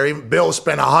out of there. Even Bill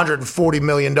spent $140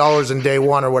 million in day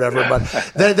one or whatever. But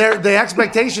the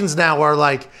expectations now are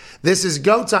like, this is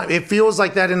go time. It feels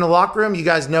like that in the locker room. You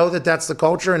guys know that that's the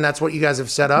culture and that's what you guys have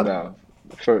set up. No,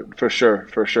 for sure.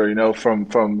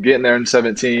 From getting there in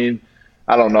 17,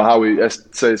 I don't know how we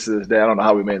say to this day. I don't know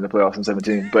how we made the playoffs in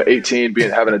 17, but 18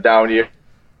 having a down year,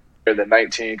 and then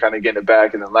 19 kind of getting it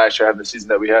back, and then last year having the season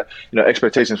that we had.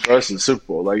 Expectations for us is the Super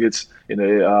Bowl. Like it's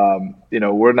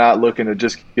we're not looking to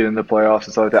just get in the playoffs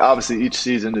and stuff like that. Obviously, each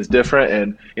season is different,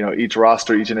 and each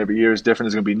roster each and every year is different.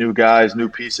 There's going to be new guys, new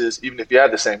pieces. Even if you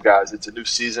have the same guys, it's a new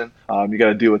season. You got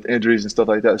to deal with injuries and stuff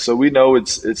like that. So we know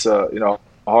it's a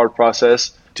hard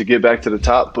process to get back to the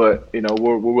top, but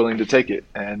we're willing to take it,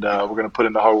 and we're going to put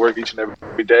in the hard work each and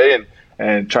every day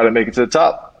and try to make it to the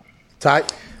top. Ty?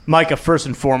 Micah, first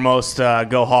and foremost,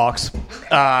 go Hawks.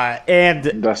 And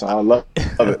that's how I love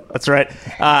it. That's right.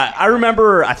 I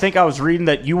remember, I think I was reading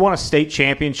that you won a state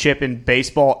championship in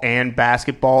baseball and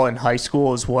basketball in high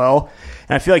school as well.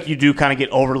 And I feel like you do kind of get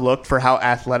overlooked for how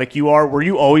athletic you are. Were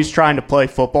you always trying to play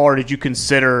football, or did you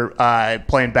consider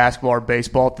playing basketball or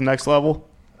baseball at the next level?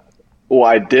 Well,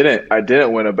 I didn't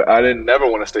never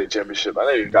win a state championship. I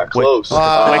never even got close.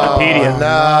 Wikipedia.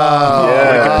 No.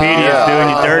 Wikipedia's doing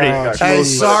you dirty. Hey,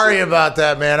 sorry about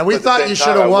that, man. We thought you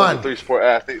should have won. I was a 3-sport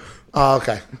athlete. Oh,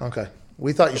 okay.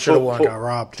 We thought you should have won. Got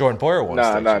robbed. Jordan Poyer won.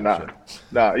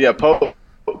 Nah. Yeah, Poe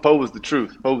was the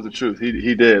truth.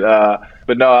 He did.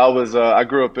 But no, I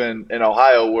grew up in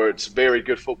Ohio, where it's very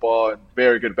good football and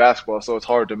very good basketball, so it's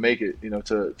hard to make it,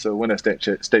 to win a state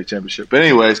championship. But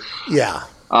anyways, yeah.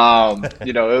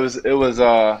 It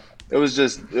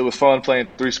was fun playing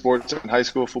 3 sports in high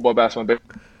school: football, basketball, and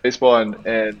baseball. And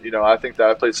I think that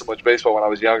I played so much baseball when I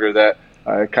was younger that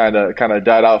it kind of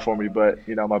died out for me. But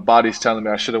my body's telling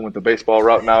me I should have went the baseball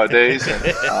route nowadays. And,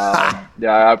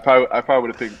 I probably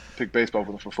would have picked baseball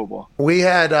for football. We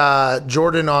had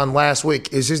Jordan on last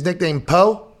week. Is his nickname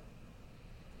Poe?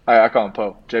 I call him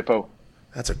Poe. J. Poe.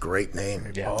 That's a great name.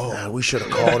 Yeah, we should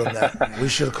have called him that. We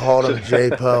should have called him J.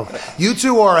 Poe. You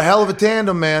two are a hell of a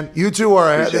tandem, man. You two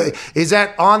are. Is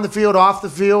that on the field, off the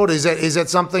field? Is that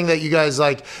something that you guys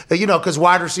like? Because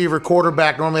wide receiver,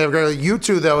 quarterback normally have great. You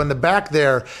two though in the back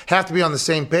there have to be on the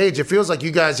same page. It feels like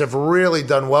you guys have really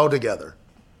done well together.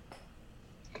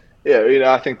 Yeah,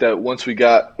 I think that once we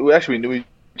actually knew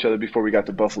each other before we got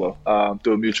to Buffalo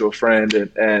through a mutual friend,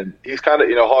 and he's kind of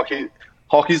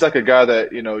Hawkey's like a guy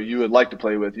that you would like to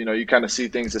play with. You kind of see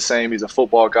things the same. He's a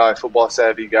football guy, football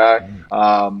savvy guy.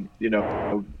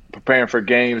 Preparing for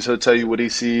games, he'll tell you what he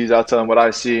sees. I'll tell him what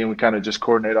I see, and we kind of just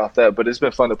coordinate off that. But it's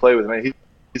been fun to play with. Man,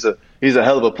 he's a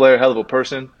hell of a player, hell of a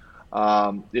person.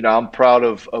 I'm proud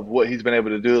of what he's been able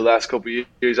to do the last couple of years.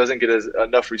 He doesn't get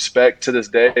enough respect to this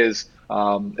day as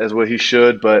what he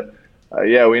should, but.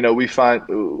 We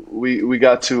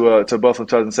got to Buffalo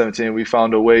 2017. We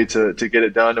found a way to get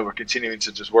it done, and we're continuing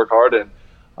to just work hard and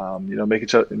make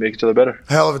each other better.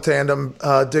 Hell of a tandem.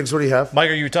 Diggs, what do you have? Mike,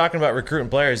 are you talking about recruiting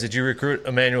players? Did you recruit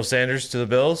Emmanuel Sanders to the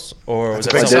Bills, or was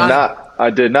I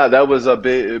did not. That was a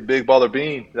big baller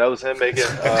bean. That was him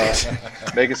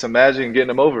making some magic and getting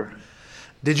him over.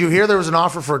 Did you hear there was an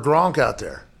offer for Gronk out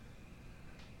there?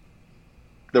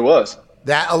 There was.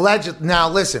 That alleged. Now,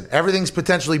 listen, everything's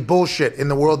potentially bullshit in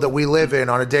the world that we live in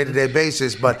on a day-to-day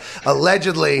basis, but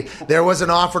allegedly there was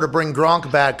an offer to bring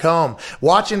Gronk back home.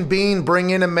 Watching Bean bring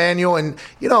in Emmanuel, and,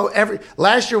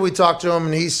 last year we talked to him,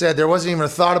 and he said there wasn't even a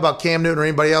thought about Cam Newton or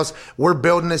anybody else. We're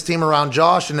building this team around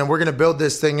Josh, and then we're going to build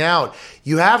this thing out.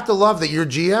 You have to love that your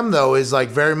GM, though, is like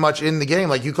very much in the game.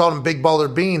 Like you called him Big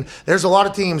Baller Bean. There's a lot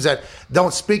of teams that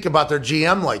don't speak about their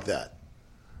GM like that.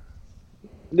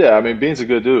 Yeah, I mean, Bean's a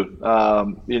good dude.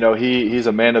 He's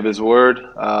a man of his word,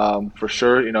 for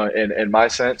sure. In my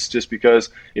sense, just because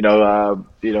we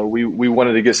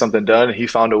wanted to get something done, and he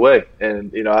found a way.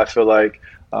 And I feel like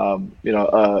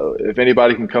if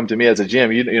anybody can come to me as a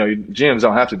GM, GMs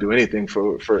don't have to do anything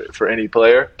for any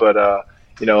player, but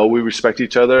we respect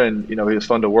each other, and he was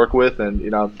fun to work with,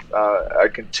 and I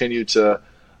continue to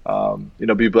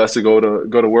be blessed to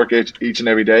go to work each and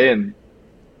every day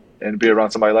and be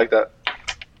around somebody like that.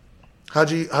 How'd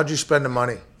you spend the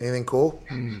money? Anything cool?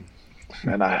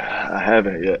 Man, I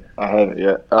haven't yet.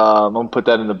 I'm gonna put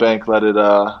that in the bank. Let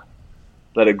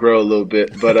it grow a little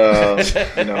bit. But I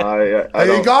don't.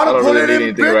 You gotta don't put really it need in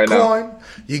anything right now. Bitcoin.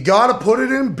 You gotta put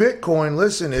it in Bitcoin.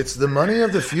 Listen, it's the money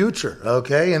of the future.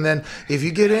 Okay, and then if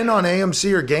you get in on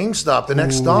AMC or GameStop, the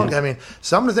next stock. I mean,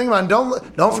 something to think about.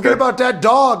 And don't forget about that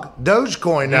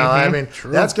Dogecoin. Now, I mean,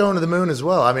 that's going to the moon as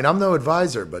well. I mean, I'm no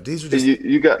advisor, but these are just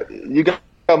you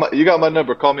got my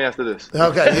number. Call me after this.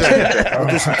 Okay, yeah. We'll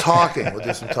do some talking.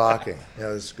 Yeah,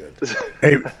 this is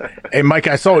good. Hey, Mike,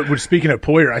 I saw. Speaking of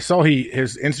Poyer, I saw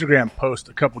his Instagram post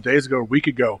a couple days ago, or a week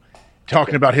ago,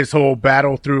 talking about his whole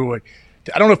battle through.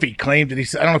 I don't know if he claimed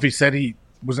it. I don't know if he said he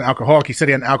was an alcoholic. He said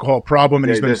he had an alcohol problem, and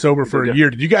he's been sober for a year.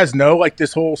 Did you guys know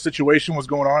this whole situation was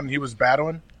going on and he was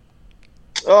battling?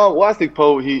 Well, I think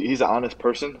Poe he's an honest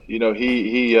person. He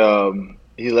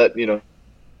let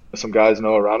some guys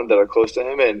know around him that are close to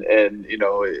him, and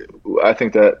I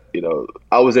think that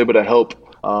I was able to help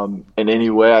in any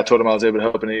way. I told him I was able to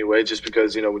help in any way, just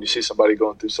because when you see somebody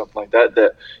going through something like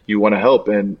that you want to help,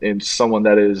 and someone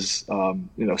that is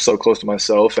so close to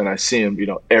myself, and I see him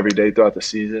every day throughout the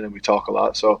season, and we talk a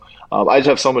lot. So I just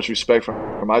have so much respect for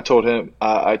him. I told him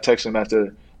I texted him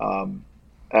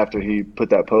after he put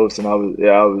that post, and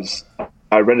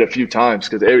I read it a few times,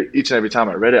 because each and every time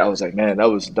I read it, I was like, man, that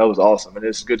was awesome. And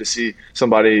it's good to see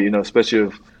somebody,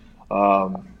 especially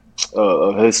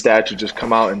of his stature, just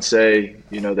come out and say,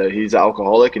 that he's an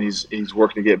alcoholic and he's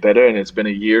working to get better. And it's been a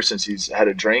year since he's had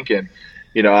a drink. And,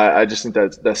 I just think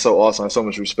that's so awesome. I have so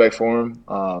much respect for him.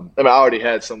 I already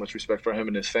had so much respect for him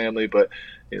and his family, but,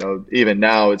 even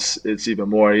now it's even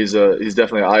more. He's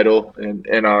definitely an idol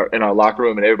in our locker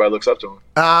room, and everybody looks up to him.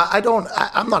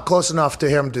 I'm not close enough to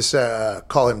him to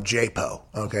call him J-Po.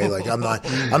 Okay, I'm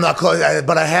not close,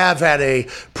 but I have had a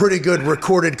pretty good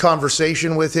recorded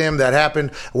conversation with him that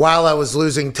happened while I was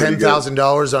losing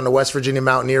 $10,000 on the West Virginia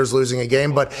Mountaineers losing a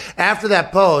game. But after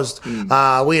that post,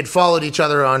 we had followed each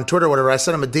other on Twitter or whatever. I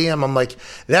sent him a DM. I'm like,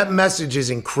 that message is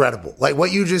incredible. Like,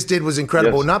 what you just did was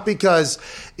incredible. Yes. Not because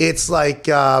it's like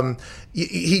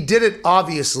he did it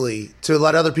obviously to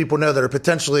let other people know that are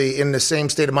potentially in the same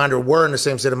state of mind or were in the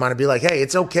same state of mind, and be like, hey,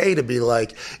 it's okay to be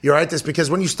like, you're right this, because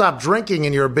when you stop drinking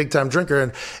and you're a big time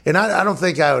drinker, and I don't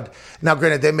think I would. Now,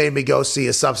 granted, they made me go see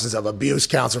a substance abuse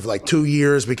counselor for 2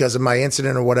 years because of my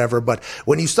incident or whatever, but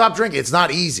when you stop drinking, it's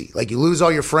not easy. Like, you lose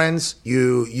all your friends,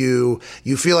 you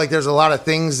feel like there's a lot of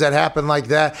things that happen like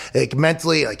that, like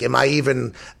mentally, like, am I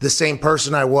even the same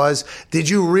person I was? Did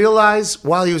you realize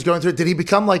while he was going through it, did he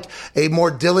become like a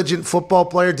more diligent football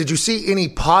player? Did you see any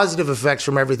positive effects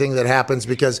from everything that happens?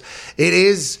 Because it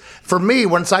is, for me,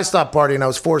 once I stopped partying, I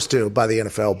was forced to by the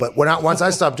NFL, but once I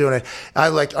stopped doing it, I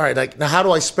all right, now how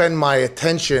do I spend my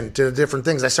attention to different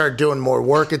things? I started doing more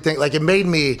work and things. Like, it made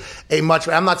me I'm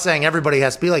not saying everybody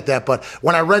has to be like that, but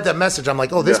when I read that message, I'm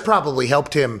like, oh, this probably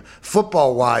helped him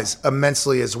football-wise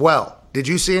immensely as well. Did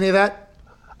you see any of that?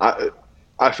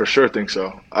 I for sure think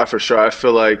so. I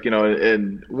feel like,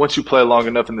 and once you play long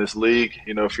enough in this league,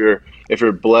 if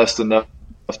you're blessed enough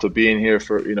to be in here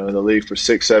for, in the league for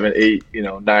 6, 7, 8,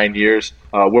 9 years,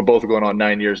 we're both going on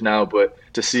 9 years now, but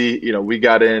to see, we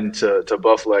got into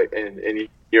Buffalo in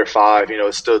year 5,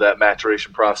 it's still that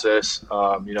maturation process.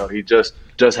 He just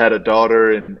had a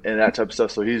daughter and that type of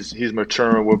stuff. So he's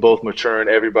maturing. We're both maturing.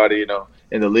 Everybody,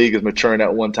 in the league is maturing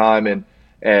at one time.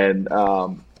 And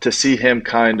to see him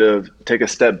kind of take a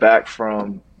step back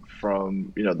from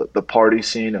the party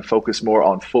scene and focus more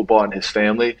on football and his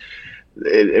family,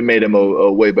 it made him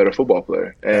a way better football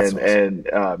player. And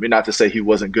awesome. And not to say he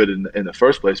wasn't good in the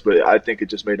first place, but I think it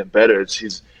just made him better.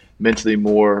 mentally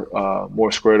more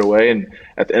squared away. And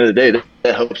at the end of the day,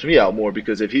 that helps me out more,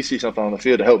 because if he sees something on the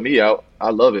field to help me out, I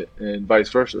love it, and vice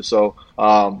versa. So,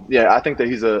 I think that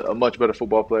he's a much better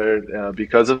football player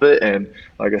because of it. And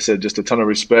like I said, just a ton of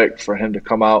respect for him to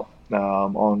come out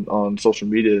on social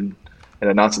media and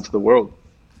announce it to the world.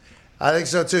 I think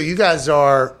so, too. You guys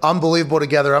are unbelievable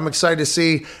together. I'm excited to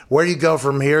see where you go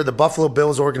from here. The Buffalo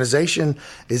Bills organization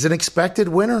is an expected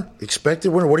winner.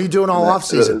 What are you doing all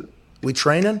offseason? We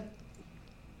training?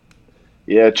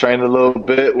 Yeah, training a little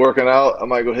bit, working out. I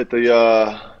might go hit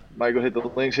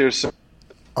the links here soon. See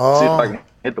if I can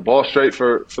hit the ball straight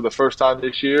for the first time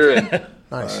this year, and,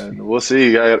 nice. And we'll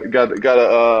see.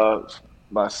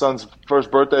 My son's first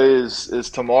birthday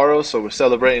is tomorrow, so we're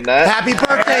celebrating that. Happy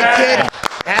birthday, kid!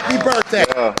 Happy birthday!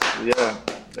 Yeah.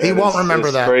 He won't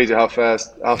remember that. It's crazy how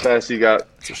fast he got.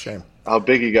 It's a shame. How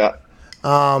big he got.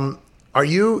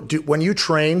 When you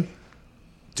train,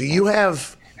 do you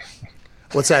have?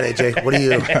 What's that, AJ? What do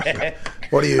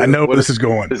you? I know where this is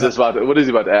going. What is he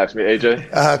about to ask me,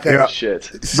 AJ? Okay. Yeah.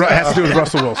 Shit. It has to do with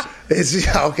Russell Wilson.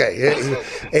 Okay.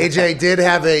 AJ did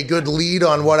have a good lead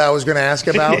on what I was going to ask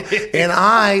about. And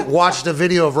I watched a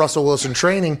video of Russell Wilson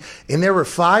training, and there were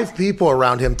 5 people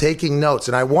around him taking notes.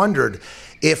 And I wondered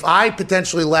if I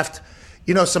potentially left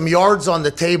some yards on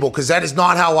the table, because that is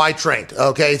not how I trained,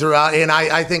 okay, throughout. And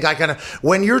I think I kind of,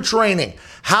 when you're training,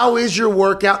 how is your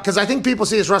workout? Because I think people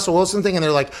see this Russell Wilson thing and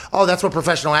they're like, oh, that's what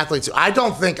professional athletes do. I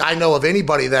don't think I know of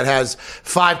anybody that has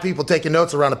 5 people taking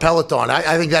notes around a Peloton.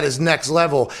 I think that is next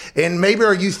level. And maybe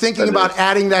are you thinking about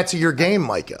adding that to your game,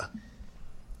 Micah?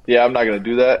 Yeah, I'm not going to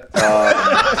do that.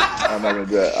 I'm not going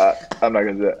to do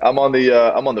that. I'm on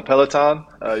the Peloton.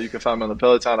 You can find me on the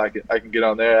Peloton. I can get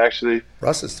on there, actually.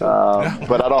 Russ is too.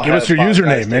 But I don't Give us your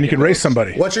username, man. You can race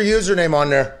somebody. What's your username on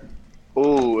there?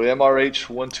 Ooh,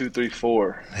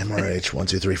 MRH1234.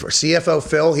 MRH1234. CFO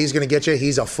Phil, he's going to get you.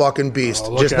 He's a fucking beast.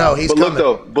 Just know he's coming.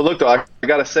 Look though, I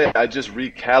got to say, I just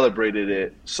recalibrated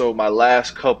it, so my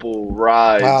last couple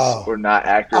rides were not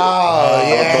accurate.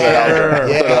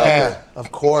 Yeah, of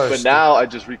course. But now I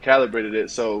just recalibrated it,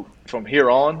 so from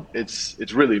here on,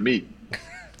 it's really me.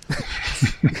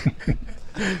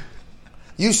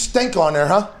 You stink on there,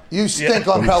 huh? You stink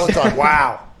on Peloton.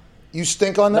 Wow. You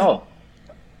stink on there?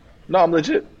 No, I'm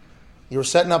legit. You were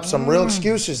setting up some real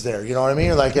excuses there. You know what I mean?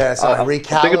 You're like, yeah, it's not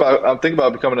recalibrate. I'm thinking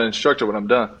about becoming an instructor when I'm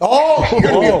done.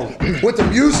 With the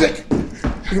music?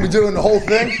 You're going to be doing the whole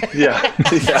thing? Yeah.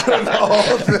 The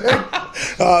whole thing?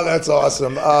 Oh, that's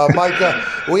awesome. Micah,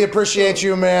 we appreciate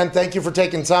you, man. Thank you for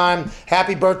taking time.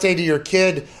 Happy birthday to your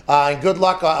kid, and good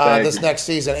luck this next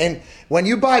season. And when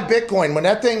you buy Bitcoin, when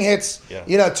that thing hits,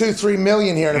 2-3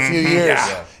 million here in a few years,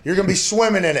 you're going to be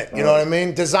swimming in it. You know what I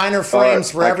mean? Designer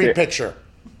frames for every picture.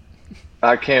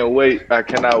 I can't wait. I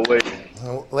cannot wait.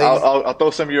 I'll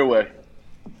throw some your way.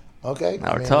 Okay.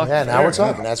 Now we're talking. Yeah, now we're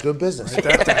talking. That's good business.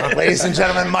 Ladies and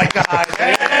gentlemen, Micah Hyde.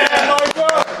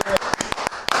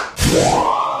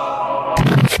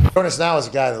 Joining us now is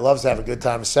a guy that loves to have a good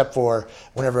time, except for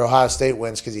whenever Ohio State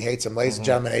wins, because he hates them. Ladies and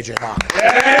gentlemen, AJ Hawk.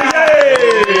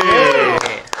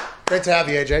 Great to have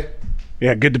you, AJ.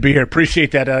 Yeah, good to be here.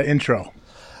 Appreciate that intro.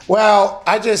 Well,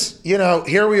 I just,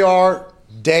 here we are,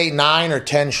 day 9 or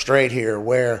 10 straight here,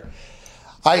 where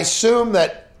I assume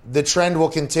that the trend will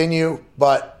continue,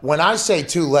 but when I say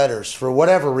 2 letters, for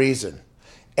whatever reason,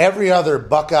 every other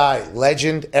Buckeye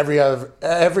legend, every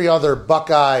other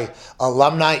Buckeye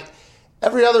alumni,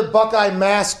 every other Buckeye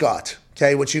mascot,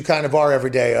 okay, which you kind of are every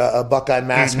day, a Buckeye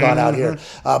mascot out here,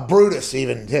 Brutus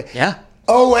even. Yeah.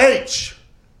 OH.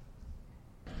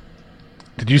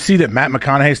 Did you see that Matt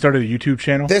McConaughey started a YouTube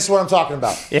channel? This is what I'm talking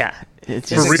about. Yeah.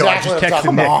 It's For real, exactly I just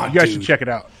texted Nick. You guys should check it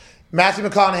out. Matthew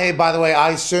McConaughey, by the way,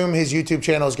 I assume his YouTube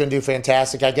channel is going to do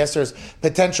fantastic. I guess there's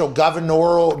potential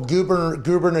gubernatorial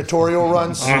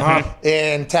runs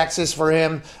in Texas for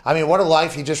him. I mean, what a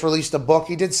life. He just released a book.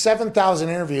 He did 7,000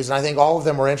 interviews, and I think all of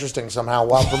them were interesting somehow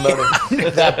while promoting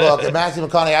that book. And Matthew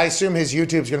McConaughey, I assume his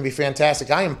YouTube is going to be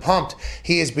fantastic. I am pumped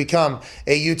he has become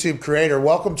a YouTube creator.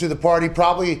 Welcome to the party.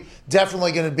 Probably,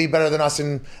 definitely going to be better than us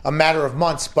in a matter of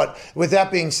months. But with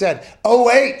that being said,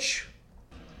 OH.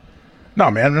 No,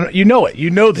 man, you know it. You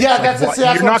know this. Yeah, that's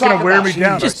you're not going to wear me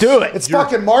down. Just do it. It's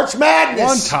fucking March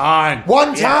Madness.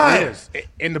 One time. Yeah, it is.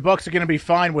 And the Bucks are going to be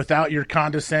fine without your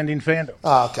condescending fandom.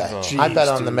 Oh, okay. I bet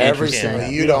on them every single.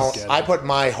 You don't. I put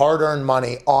my hard-earned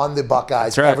money on the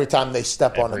Buckeyes every time they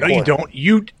step on the court. No, you don't.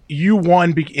 You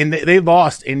won, and they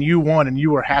lost, and you won, and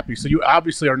you were happy. So you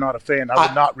obviously are not a fan. I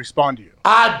would not respond to you.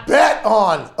 I bet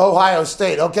on Ohio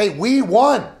State. Okay, we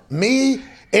won. Me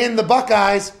And the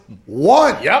Buckeyes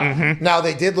won. Yep. Mm-hmm. Now,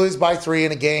 they did lose by 3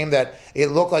 in a game that it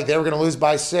looked like they were going to lose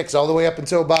by 6 all the way up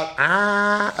until about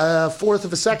a fourth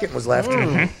of a second was left.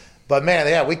 Mm-hmm. But, man,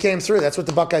 yeah, we came through. That's what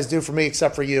the Buckeyes do for me,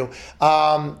 except for you.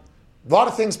 A lot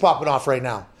of things popping off right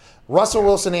now. Russell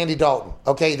Wilson, Andy Dalton.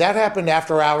 Okay, that happened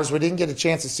after hours. We didn't get a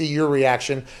chance to see your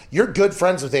reaction. You're good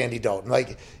friends with Andy Dalton.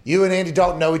 Like, you and Andy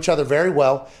Dalton know each other very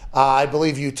well. I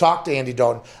believe you talked to Andy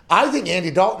Dalton. I think Andy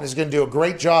Dalton is going to do a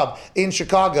great job in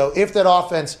Chicago if that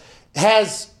offense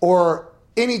has or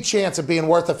any chance of being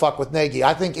worth a fuck with Nagy.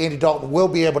 I think Andy Dalton will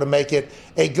be able to make it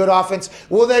a good offense.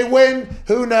 Will they win?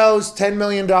 Who knows? $10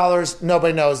 million?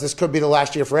 Nobody knows. This could be the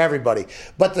last year for everybody.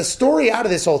 But the story out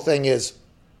of this whole thing is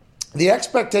the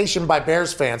expectation by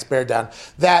Bears fans, bear down,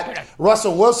 that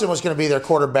Russell Wilson was going to be their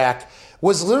quarterback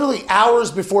was literally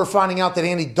hours before finding out that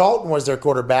Andy Dalton was their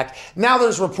quarterback. Now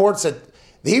there's reports that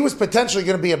he was potentially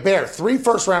going to be a Bear. 3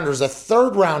 first-rounders, a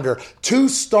third-rounder, 2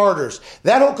 starters.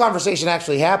 That whole conversation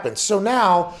actually happened. So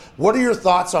now, what are your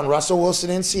thoughts on Russell Wilson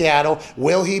in Seattle?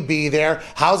 Will he be there?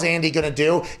 How's Andy going to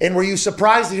do? And were you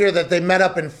surprised to hear that they met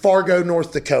up in Fargo,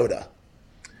 North Dakota?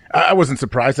 I wasn't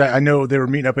surprised. I know they were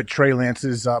meeting up at Trey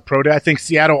Lance's pro day. I think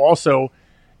Seattle also,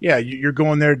 you're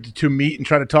going there to meet and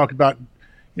try to talk about,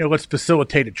 let's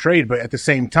facilitate a trade. But at the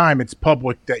same time, it's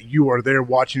public that you are there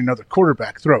watching another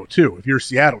quarterback throw, too, if you're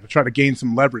Seattle, to try to gain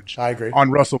some leverage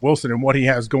on Russell Wilson and what he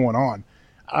has going on.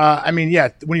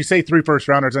 When you say 3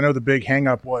 first-rounders, I know the big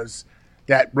hang-up was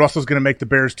that Russell's going to make the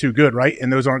Bears too good, right?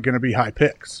 And those aren't going to be high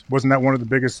picks. Wasn't that one of the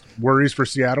biggest worries for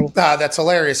Seattle? That's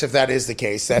hilarious if that is the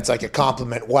case. That's like a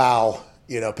compliment. Wow,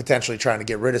 potentially trying to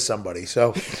get rid of somebody.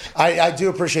 So I do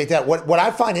appreciate that. What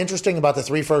I find interesting about the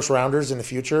 3 first-rounders in the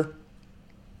future,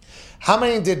 how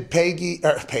many did Peggy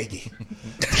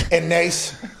and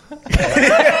Nace?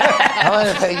 How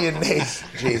many did Peggy and Nace?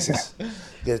 Jesus.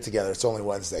 Get it together. It's only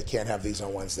Wednesday. Can't have these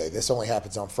on Wednesday. This only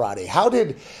happens on Friday.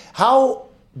 How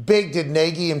big did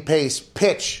Nagy and Pace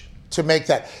pitch to make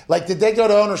that? Like, did they go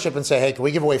to ownership and say, hey, can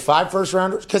we give away 5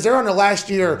 first-rounders? Because they're on the last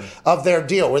year of their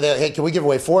deal. Where they, hey, can we give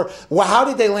away 4? Well, how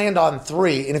did they land on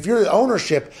 3? And if you're the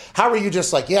ownership, how are you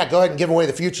just like, yeah, go ahead and give away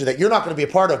the future that you're not going to be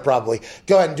a part of probably.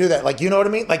 Go ahead and do that. Like, you know what I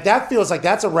mean? Like, that feels like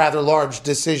that's a rather large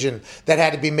decision that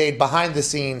had to be made behind the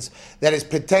scenes that is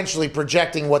potentially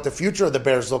projecting what the future of the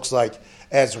Bears looks like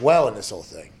as well in this whole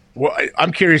thing. Well,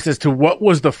 I'm curious as to what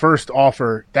was the first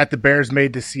offer that the Bears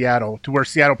made to Seattle to where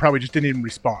Seattle probably just didn't even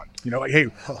respond. Hey,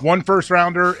 1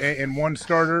 first-rounder and 1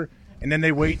 starter, and then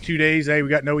they wait 2 days. Hey, we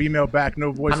got no email back,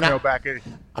 no voicemail back.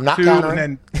 I'm not 2, countering.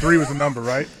 And then 3 was the number,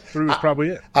 right? 3 was probably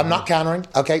it. I'm not countering.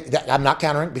 Okay, I'm not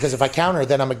countering because if I counter,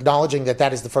 then I'm acknowledging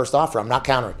that is the first offer. I'm not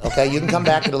countering. Okay, you can come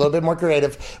back and a little bit more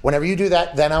creative. Whenever you do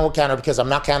that, then I will counter because I'm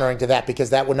not countering to that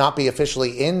because that would not be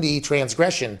officially in the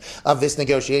transgression of this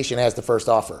negotiation as the first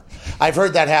offer. I've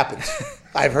heard that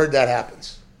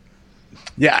happens.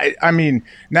 Yeah,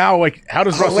 now, how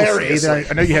does Russell say that?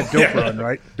 I know you had Dilfer on,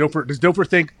 right? Does Dilfer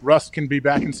think Russ can be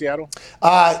back in Seattle?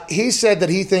 He said that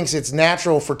he thinks it's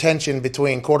natural for tension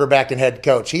between quarterback and head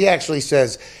coach. He actually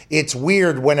says it's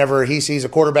weird whenever he sees a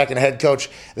quarterback and a head coach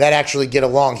that actually get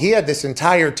along. He had this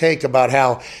entire take about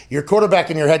how your quarterback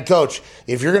and your head coach,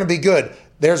 if you're going to be good,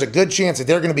 there's a good chance that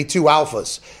they're going to be 2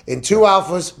 alphas. And 2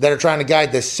 alphas that are trying to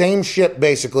guide the same ship,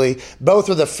 basically.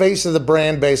 Both are the face of the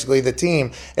brand, basically, the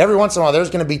team. Every once in a while, there's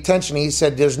going to be tension. He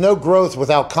said there's no growth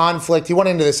without conflict. He went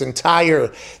into this entire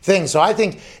thing. So I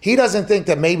think he doesn't think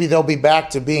that maybe they'll be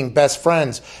back to being best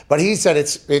friends. But he said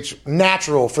it's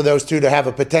natural for those 2 to have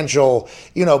a potential,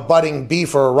 budding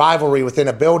beef or a rivalry within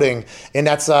a building. And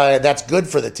that's good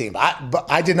for the team.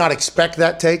 I did not expect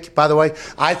that take, by the way.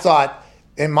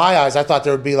 In my eyes, I thought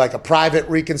there would be like a private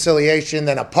reconciliation,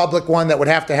 then a public one that would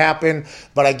have to happen.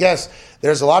 But I guess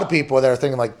there's a lot of people that are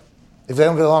thinking like, if they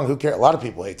don't get along, who cares? A lot of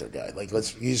people hate their guy. Like,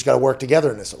 you just got to work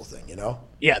together in this whole thing,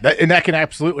 Yeah, that can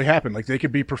absolutely happen. Like, they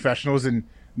could be professionals and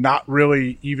not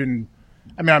really even.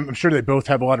 I'm sure they both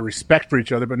have a lot of respect for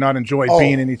each other, but not enjoy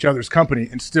being in each other's company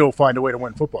and still find a way to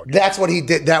win football games. That's what he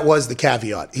did. That was the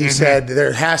caveat. He said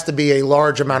there has to be a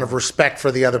large amount of respect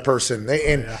for the other person,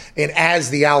 and as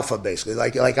the alpha, basically.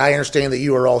 Like I understand that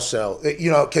you are also,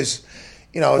 because.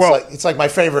 It's like my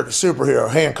favorite superhero,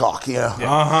 Hancock.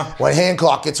 When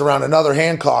Hancock gets around another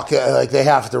Hancock, they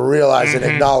have to realize and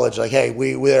acknowledge, hey,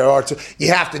 there are two.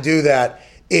 You have to do that.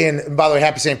 And by the way,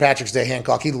 happy St. Patrick's Day,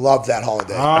 Hancock. He loved that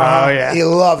holiday. Oh, yeah. He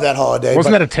loved that holiday.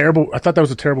 Wasn't that a terrible – I thought that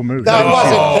was a terrible move. No, it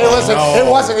wasn't. It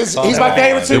wasn't. He's my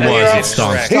favorite superhero.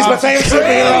 He's my favorite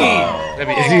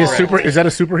superhero. Is that a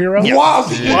superhero? Yeah. What?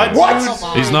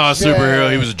 He's not a superhero.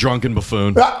 He was a drunken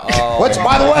buffoon. Which,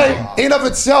 by the way, in of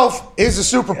itself is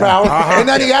a superpower. And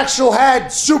then he actually had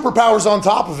superpowers on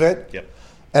top of it. Yep.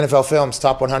 NFL Films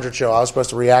Top 100 show. I was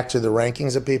supposed to react to the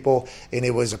rankings of people, and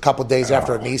it was a couple days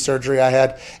after a knee surgery I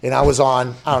had, and I was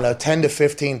on, 10 to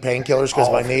 15 painkillers because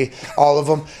of my knee, all of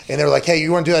them, and they were like, hey,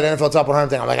 you want to do that NFL Top 100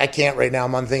 thing? I'm like, I can't right now.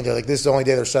 I'm on thing. They're like, this is the only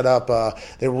day they're set up.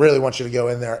 They really want you to go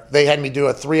in there. They had me do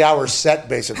a 3-hour set,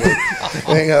 basically.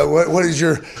 And, what's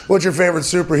your favorite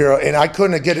superhero? And I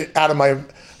couldn't get it out of my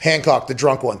Hancock, the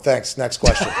drunk one. Thanks. Next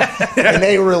question. And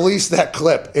they released that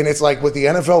clip, and it's like with the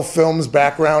NFL Films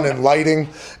background and lighting,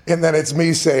 and then it's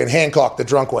me saying, Hancock, the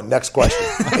drunk one. Next question.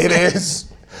 It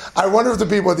is. I wonder if the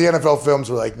people at the NFL Films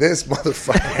were like, this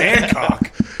motherfucker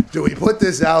Hancock, do we put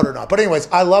this out or not? But anyways,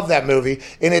 I love that movie,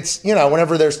 and it's,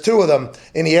 whenever there's two of them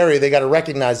in the area, they got to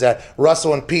recognize that.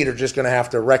 Russell and Pete are just going to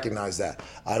have to recognize that,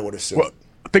 I would assume. Well,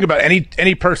 think about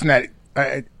any person that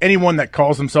anyone that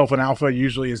calls himself an alpha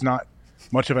usually is not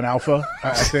much of an alpha,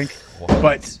 I think.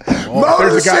 But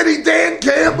Motor City Dan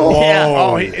Campbell.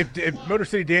 Yeah. If Motor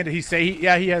City Dan, did he say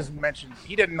he has mentioned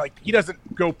he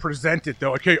doesn't go present it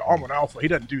though. Like, hey, I'm an alpha. He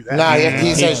doesn't do that. Nah,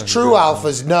 he says true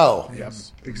alphas no.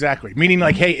 Yes, exactly. Meaning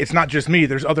like, hey, it's not just me.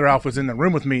 There's other alphas in the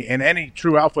room with me, and any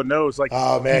true alpha knows. Like,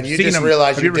 oh man, you just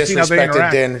realized you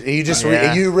disrespected Dan. You just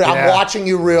I'm watching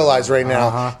you realize right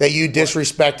now that you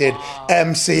disrespected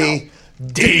MC.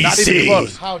 DC. Not even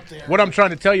close. What I'm trying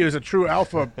to tell you is a true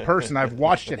alpha person. I've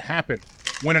watched it happen.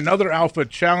 When another alpha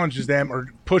challenges them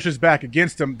or pushes back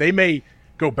against them, they may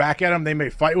go back at them, they may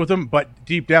fight with them, but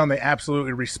deep down they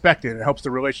absolutely respect it. It helps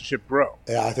the relationship grow.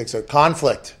 Yeah, I think so.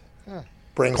 Conflict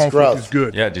brings Conflict growth. Is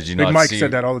good. Yeah, did you Big not Mike see,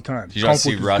 said that all the time. Did you not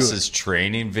see Russ's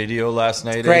training video last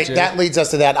night, Great, AJ? that leads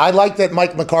us to that. I like that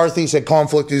Mike McCarthy said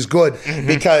conflict is good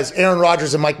because Aaron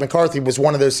Rodgers and Mike McCarthy was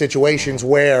one of those situations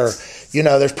where,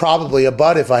 there's probably a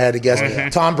but if I had to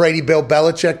guess. Tom Brady, Bill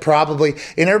Belichick, probably.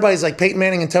 And everybody's like, Peyton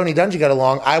Manning and Tony Dungy got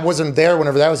along. I wasn't there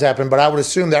whenever that was happening, but I would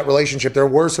assume that relationship, there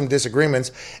were some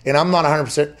disagreements, and I'm not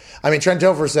 100%. I mean, Trent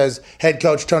Dilfer says head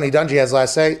coach Tony Dungy has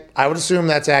last say. I would assume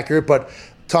that's accurate, but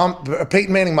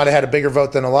Peyton Manning might have had a bigger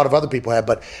vote than a lot of other people had,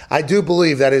 but I do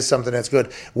believe that is something that's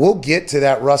good. We'll get to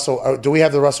that Russell. Do we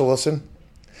have the Russell Wilson?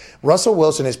 Russell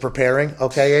Wilson is preparing,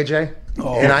 okay, AJ?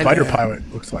 Oh, and fighter pilot,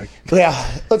 looks like.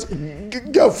 Yeah, let's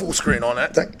go full screen on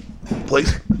that thing,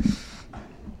 please.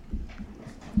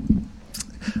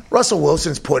 Russell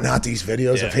Wilson's putting out these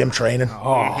videos of him training.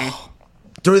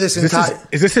 Through this entire...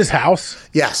 Is this his house?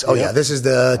 Yes. Oh, yeah. This is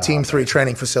the Team 3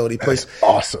 training facility, please.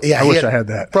 Awesome. Yeah, I wish I had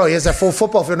that. Bro, he has that full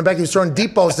football field in the back. He was throwing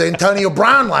deep balls to Antonio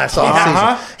Brown last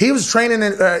offseason. He was training,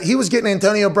 he was getting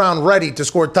Antonio Brown ready to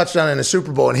score a touchdown in a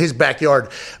Super Bowl in his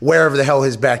backyard, wherever the hell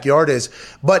his backyard is.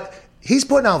 But he's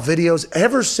putting out videos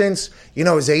ever since,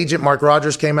 his agent, Mark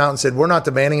Rogers, came out and said, we're not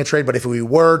demanding a trade, but if we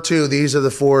were to, these are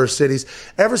the 4 cities.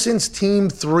 Ever since Team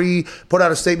 3 put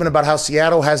out a statement about how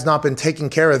Seattle has not been taking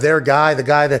care of their guy, the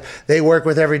guy that they work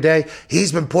with every day,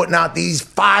 he's been putting out these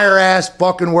fire-ass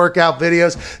fucking workout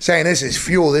videos saying, this is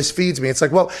fuel, this feeds me. It's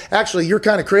like, well, actually, you're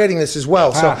kind of creating this as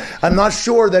well. So I'm not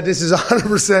sure that this is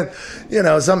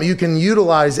 100%, something you can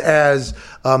utilize as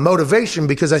motivation,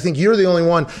 because I think you're the only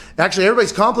one. Actually,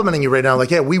 everybody's complimenting you right now.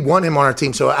 Like, yeah, we want him on our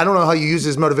team. So I don't know how you use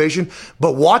his motivation,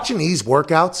 but watching these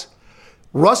workouts,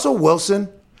 Russell Wilson,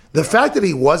 the fact that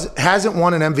he hasn't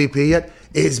won an MVP yet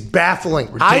is baffling.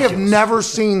 Ridiculous. I have never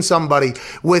seen somebody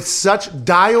with such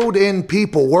dialed-in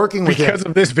people working with him. Because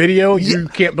of this video, you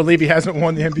can't believe he hasn't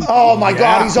won the MVP. Oh, my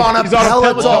God. He's on a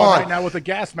Peloton right now with a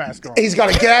gas mask on. He's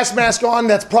got a gas mask on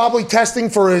that's probably testing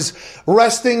for his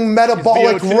resting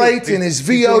metabolic rate and his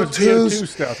VO2s.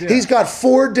 Stuff, yeah. He's got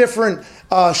 4 different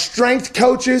strength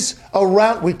coaches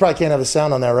around. We probably can't have a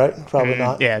sound on that, right? Probably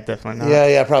not. Yeah, definitely not.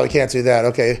 Yeah, probably can't do that.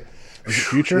 Okay. Is it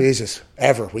future? Jesus,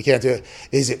 ever. We can't do it.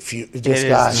 Is it future? It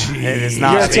is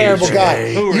not. You're a terrible guy.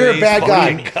 You're a bad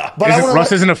guy. But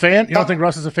Russ isn't a fan? You don't think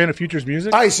Russ is a fan of Future's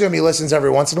music? I assume he listens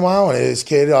every once in a while, and his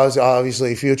kid is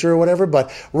obviously Future or whatever.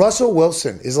 But Russell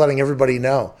Wilson is letting everybody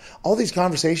know all these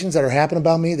conversations that are happening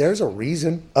about me, there's a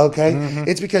reason, okay?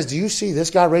 It's because, do you see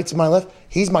this guy right to my left?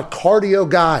 He's my cardio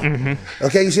guy.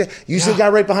 Okay, you see the guy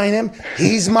right behind him?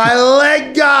 He's my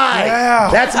leg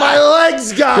guy. That's my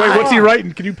legs guy. Wait, what's he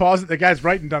writing? Can you pause it? The guy's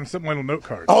writing down some little note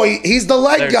card. Oh, he's the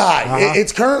leg guy.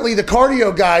 It's currently the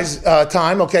cardio guy's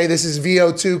time. Okay, this is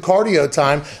VO2 cardio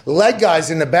time. Leg guy's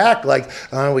in the back. Like,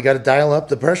 we got to dial up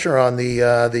the pressure on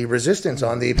the resistance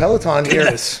on the Peloton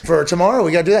here for tomorrow.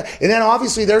 We got to do that. And then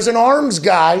obviously there's an arms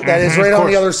guy that is right on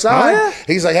the other side.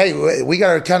 He's like, hey, we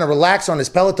got to kind of relax on this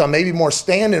Peloton, maybe more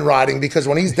standing riding, because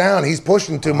when he's down, he's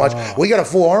pushing too much. We got a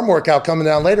full arm workout coming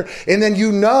down later. And then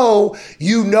you know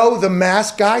the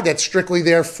mask guy that's strictly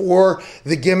there for for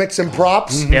the gimmicks and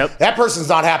props. Yep. That person's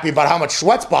not happy about how much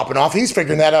sweat's popping off. He's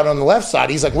figuring that out on the left side.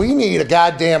 He's like, we need a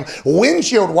goddamn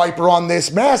windshield wiper on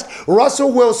this mask.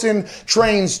 Russell Wilson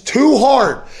trains too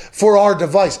hard for our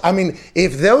device. I mean,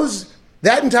 if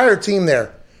that entire team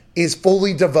there is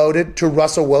fully devoted to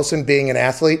Russell Wilson being an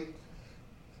athlete,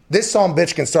 this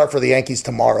son-of-a-bitch can start for the Yankees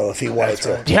tomorrow if he wanted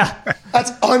to. Yeah.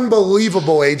 That's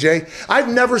unbelievable, AJ. I've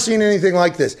never seen anything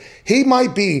like this. He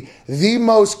might be the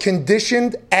most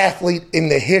conditioned athlete in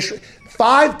the history.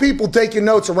 5 people taking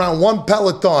notes around one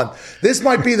Peloton. This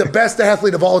might be the best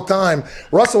athlete of all time.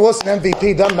 Russell Wilson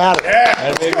MVP, doesn't matter.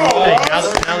 Hey, now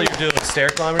that you're doing stair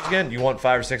climbers again, you want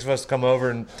 5 or 6 of us to come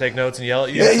over and take notes and yell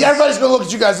at you? Yeah, everybody's going to look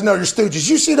at you guys and know you're stooges.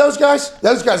 You see those guys?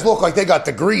 Those guys look like they got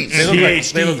degrees.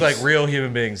 They look like real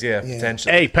human beings,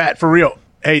 potentially. Hey, Pat, for real.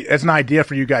 Hey, that's an idea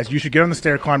for you guys. You should get on the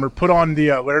stair climber, put on the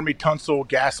Laramie Tunsil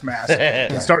gas mask,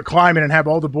 and start climbing and have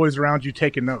all the boys around you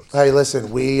taking notes. Hey,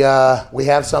 listen, we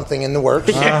have something in the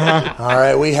works. All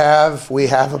right, we have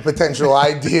a potential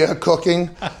idea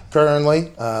cooking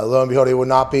currently. Lo and behold, it would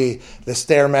not be the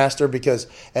Stairmaster because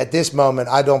at this moment,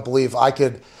 I don't believe I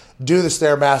could do the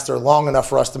Stairmaster long enough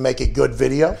for us to make a good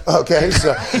video. Okay,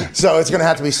 so it's going to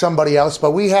have to be somebody else.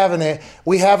 But we have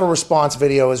a response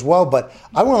video as well. But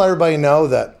I want to let everybody know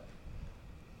that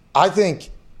I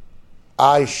think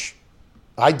I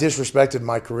disrespected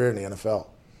my career in the NFL.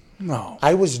 No,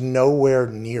 I was nowhere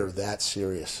near that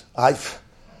serious.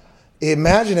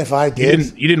 Imagine if I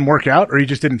did. You didn't work out, or you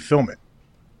just didn't film it.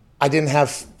 I didn't have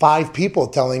 5 people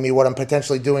telling me what I'm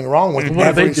potentially doing wrong with What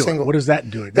are they every doing? single. What is that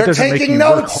doing? That They're doesn't make taking you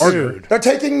notes. work harder. They're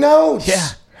taking notes. Yeah,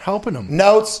 helping them.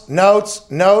 Notes,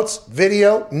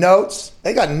 video, notes.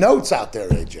 They got notes out there,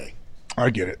 AJ.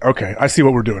 I get it. Okay, I see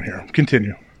what we're doing here.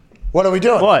 Continue. What are we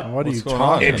doing? What? What are you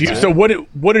talking about? So what are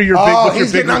your big? What's your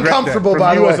he's big getting regret uncomfortable, then,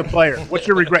 by from the you as way. a player? What's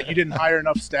your regret? You didn't hire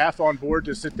enough staff on board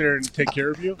to sit there and take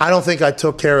care of you. I don't think I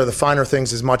took care of the finer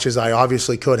things as much as I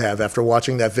obviously could have after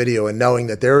watching that video and knowing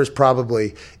that there is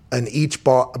probably an each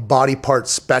body part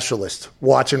specialist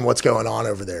watching what's going on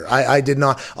over there. I did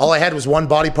not. All I had was one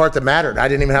body part that mattered. I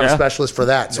didn't even have a specialist for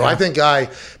that. So I think I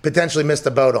potentially missed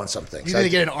the boat on some things. You need to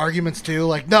get in arguments too.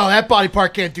 Like, no, that body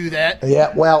part can't do that.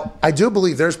 Yeah, well, I do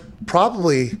believe there's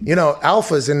probably,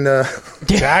 alphas in the...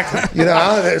 Exactly.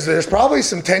 There's probably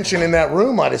some tension in that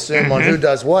room, I'd assume, on who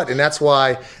does what. And that's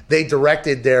why they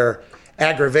directed their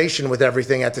aggravation with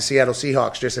everything at the Seattle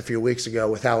Seahawks just a few weeks ago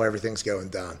with how everything's going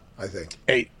down, I think.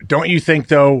 Hey, don't you think,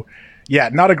 though,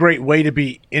 not a great way to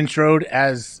be introed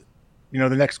as, the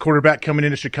next quarterback coming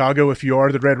into Chicago if you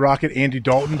are the Red Rocket, Andy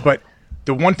Dalton. But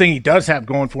the one thing he does have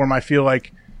going for him, I feel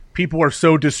like people are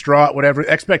so distraught, whatever,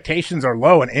 expectations are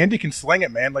low, and Andy can sling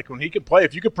it, man. Like, when he can play,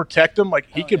 if you could protect him,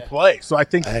 he can play. So I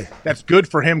think that's good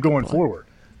for him going forward.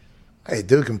 Hey,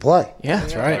 dude can play. Yeah,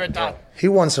 that's right. He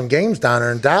won some games down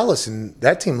there in Dallas, and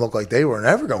that team looked like they were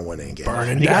never going to win any game.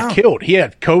 And he got killed. He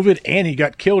had COVID, and he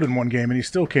got killed in one game, and he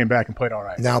still came back and played all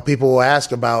right. Now, people will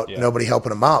ask about nobody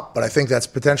helping him out, but I think that's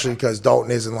potentially because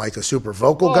Dalton isn't like a super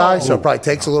vocal guy, so it probably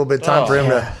takes a little bit of time for him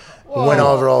to win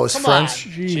over all his friends.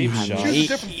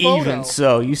 Even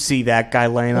so, you see that guy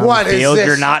laying on What the is field, this?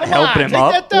 you're not helping him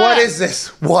up. What is this?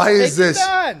 Why is this?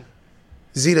 Done.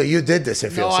 Zito, you did this,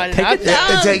 it feels No, like. I did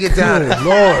not. Take it down.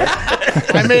 Lord.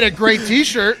 I made a great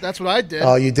T-shirt. That's what I did.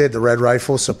 Oh, you did. The Red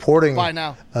Rifle supporting Buy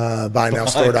now. Buy now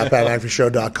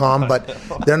store.patmcafeeshow.com. But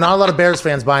there are not a lot of Bears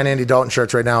fans buying Andy Dalton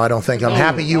shirts right now, I don't think. I'm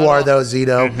happy you are, though,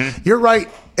 Zito. You're right.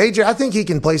 AJ, I think he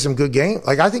can play some good game.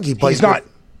 I think he plays He's not.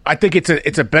 I think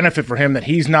it's a benefit for him that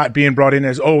he's not being brought in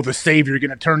as, the savior,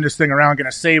 going to turn this thing around,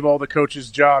 going to save all the coaches'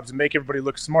 jobs and make everybody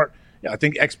look smart. Yeah, I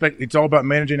think it's all about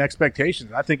managing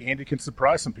expectations. I think Andy can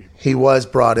surprise some people. He was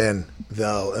brought in,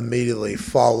 though, immediately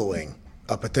following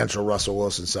a potential Russell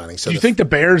Wilson signing. So do you think did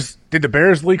the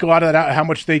Bears leak a lot of that out, how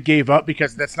much they gave up?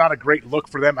 Because that's not a great look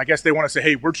for them. I guess they want to say,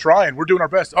 hey, we're trying. We're doing our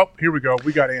best. Oh, here we go.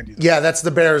 We got Andy. Yeah, that's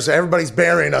the Bears. Everybody's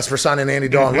burying us for signing Andy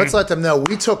Dalton. Let's let them know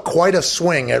we took quite a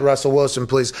swing at Russell Wilson,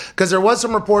 please. Because there was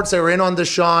some reports they were in on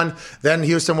Deshaun. Then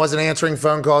Houston wasn't answering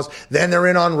phone calls. Then they're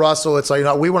in on Russell. It's like,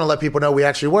 we want to let people know we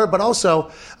actually were. But also,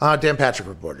 Dan Patrick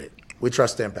reported it. We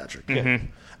trust Dan Patrick.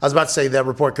 I was about to say that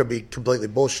report could be completely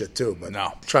bullshit too, but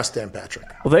no, trust Dan Patrick.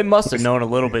 Well, they must have known a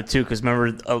little bit too, because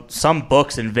remember, some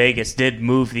books in Vegas did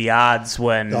move the odds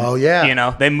when.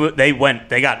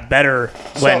 They got better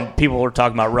when people were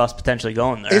talking about Russ potentially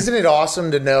going there. Isn't it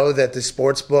awesome to know that the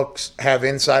sports books have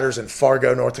insiders in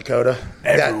Fargo, North Dakota,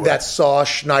 that saw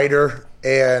Schneider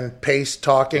and Pace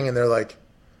talking, and they're like,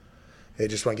 "Hey,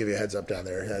 just want to give you a heads up down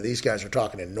there. These guys are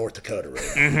talking in North Dakota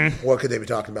right now. What could they be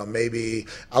talking about? Maybe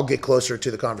I'll get closer to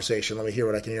the conversation. Let me hear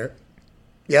what I can hear."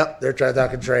 Yep, they're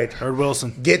talking trade. Heard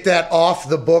Wilson. Get that off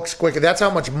the books quicker. That's how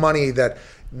much money that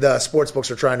the sports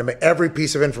books are trying to make. Every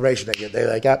piece of information they get, they're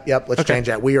like, yep, let's change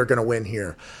that. We are going to win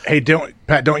here. Hey,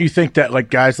 don't you think that like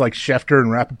guys like Schefter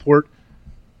and Rappaport,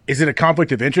 is it a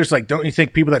conflict of interest? Like, don't you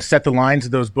think people that set the lines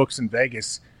of those books in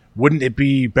Vegas, wouldn't it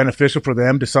be beneficial for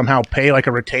them to somehow pay like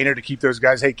a retainer to keep those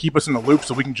guys, hey, keep us in the loop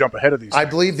so we can jump ahead of these? I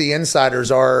believe the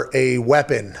insiders are a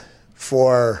weapon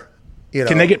for,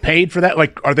 Can they get paid for that?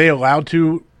 Like, are they allowed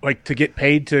to get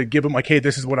paid to give them like, hey,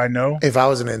 this is what I know? If I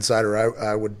was an insider,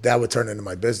 I would. That would turn into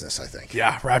my business, I think.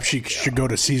 Yeah, Rap Sheik should go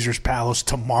to Caesar's Palace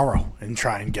tomorrow and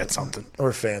try and get something. Or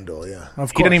FanDuel, yeah. Of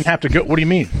course. He doesn't even have to go. What do you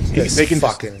mean? They can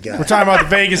fucking guy. We're talking about the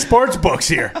Vegas sports books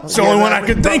here. It's the only one I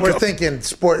could think We're of. thinking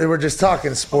sport. We're just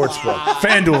talking sports book.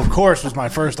 FanDuel, of course, was my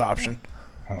first option.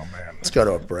 Oh, man. Let's go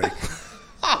to a break.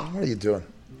 What are you doing?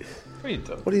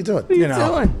 What are you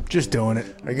doing? Just doing it.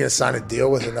 Are you going to sign a deal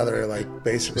with another, like,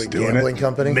 basically gambling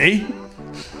company? Me?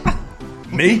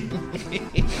 Me?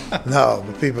 No,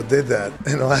 but people did that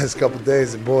in the last couple of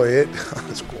days, and boy, it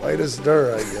was quite a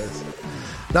stir, I guess.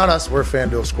 Not us. We're a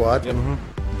FanDuel squad. Mm-hmm.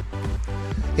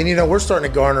 And, we're starting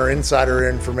to garner insider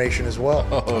information as well.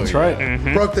 That's right.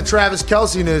 Mm-hmm. Broke the Travis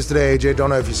Kelce news today, AJ. Don't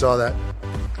know if you saw that.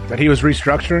 That he was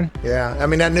restructuring? Yeah. I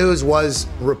mean, that news was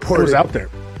reported. It was out there.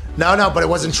 No, but it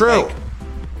wasn't true.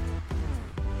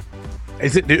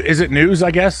 Is it news, I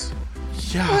guess?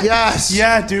 Yeah. Yes.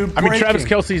 Yeah, dude. I mean, Travis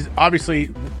Kelce's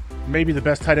obviously maybe the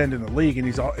best tight end in the league, and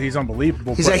he's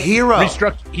unbelievable. He's a hero.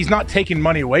 He's not taking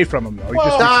money away from him, though.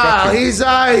 He's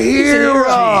a hero.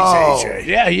 Jeez, AJ.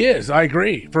 Yeah, he is. I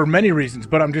agree for many reasons,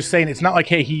 but I'm just saying it's not like,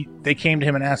 hey, they came to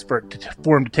him and asked for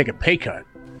him to take a pay cut.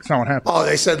 That's not what happened. Oh,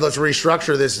 they said let's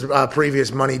restructure this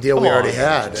previous money deal we already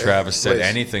had. Travis said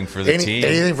anything for the team.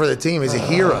 Anything for the team. He's a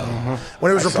hero.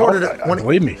 When it was reported,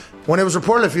 believe me. When it was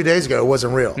reported a few days ago, it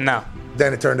wasn't real. No.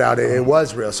 Then it turned out it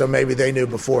was real. So maybe they knew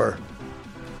before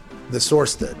the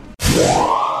source did.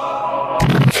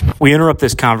 We interrupt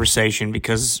this conversation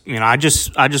because, I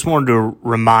just wanted to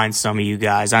remind some of you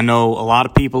guys. I know a lot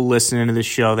of people listening to this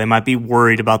show, they might be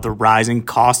worried about the rising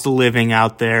cost of living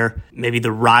out there, maybe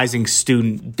the rising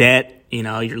student debt.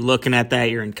 You're looking at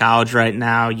that. You're in college right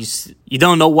now. You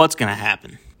don't know what's going to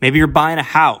happen. Maybe you're buying a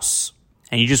house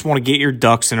and you just want to get your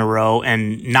ducks in a row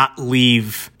and not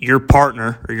leave your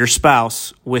partner or your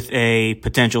spouse with a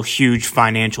potential huge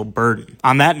financial burden.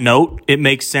 On that note, it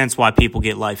makes sense why people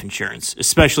get life insurance,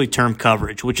 especially term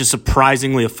coverage, which is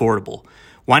surprisingly affordable.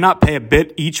 Why not pay a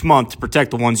bit each month to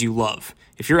protect the ones you love?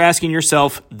 If you're asking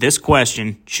yourself this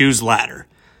question, choose Ladder.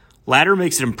 Ladder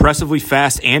makes it impressively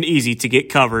fast and easy to get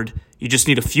covered. You just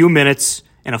need a few minutes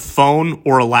and a phone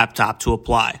or a laptop to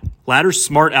apply. Ladder's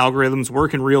smart algorithms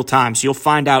work in real time, so you'll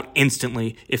find out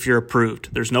instantly if you're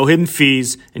approved. There's no hidden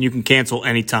fees, and you can cancel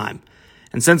anytime.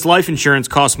 And since life insurance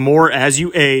costs more as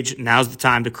you age, now's the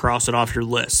time to cross it off your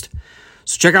list.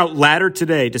 So check out Ladder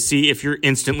today to see if you're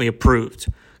instantly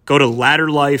approved. Go to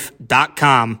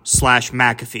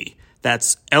ladderlife.com/McAfee.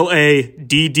 That's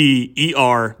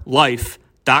LADDER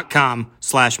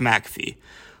life.com/McAfee.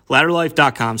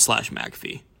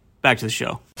 Ladderlife.com/McAfee. Back to the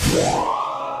show.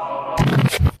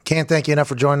 Can't thank you enough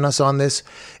for joining us on this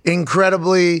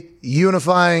incredibly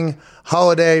unifying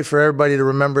holiday for everybody to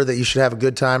remember that you should have a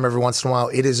good time every once in a while.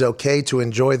 It is okay to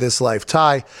enjoy this life.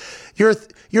 Ty,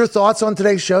 your thoughts on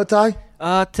today's show, Ty?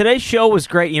 Today's show was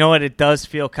great. You know what? It does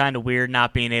feel kind of weird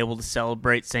not being able to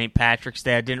celebrate St. Patrick's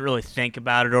Day. I didn't really think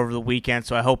about it over the weekend,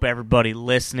 so I hope everybody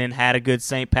listening had a good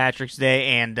St. Patrick's Day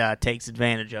and takes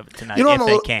advantage of it tonight if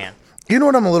they can. You know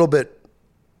what I'm a little bit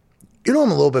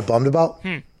bummed about?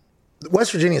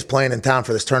 West Virginia is playing in town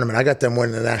for this tournament. I got them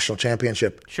winning the national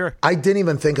championship. Sure. I didn't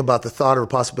even think about the thought or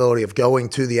possibility of going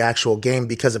to the actual game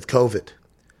because of COVID.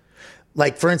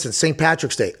 Like, for instance, St.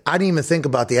 Patrick's Day. I didn't even think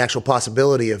about the actual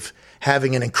possibility of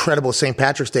having an incredible St.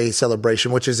 Patrick's Day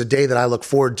celebration, which is a day that I look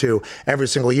forward to every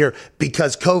single year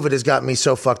because COVID has got me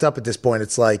so fucked up at this point.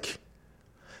 It's like,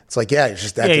 yeah, it's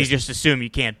just that. Yeah, you just assume you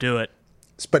can't do it.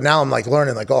 But now I'm like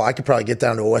learning, like, oh, I could probably get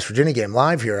down to a West Virginia game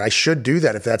live here. I should do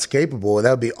that if that's capable. That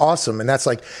would be awesome. And that's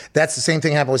the same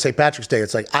thing happened with St. Patrick's Day.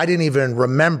 It's like I didn't even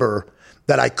remember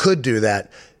that I could do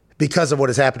that because of what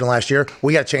has happened last year.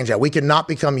 We got to change that. We cannot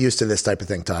become used to this type of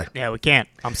thing, Ty. Yeah, we can't.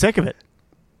 I'm sick of it.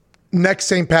 Next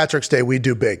St. Patrick's Day, we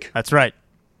do big. That's right.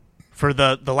 For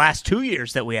the last 2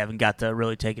 years that we haven't got to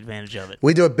really take advantage of it.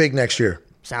 We do it big next year.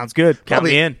 Sounds good. Count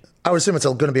me in. I would assume it's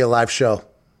going to be a live show.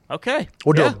 Okay.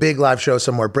 We'll do a big live show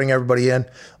somewhere. Bring everybody in.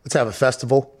 Let's have a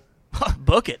festival.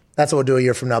 Book it. That's what we'll do a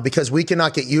year from now because we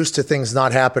cannot get used to things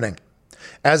not happening.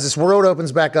 As this world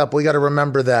opens back up, we got to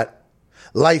remember that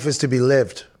life is to be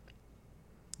lived.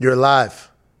 You're alive.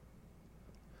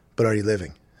 but are you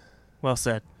living? Well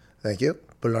said. Thank you.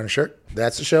 Put it on a shirt.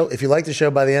 That's the show. If you like the show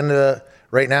by the end of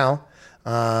right now,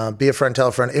 be a friend, tell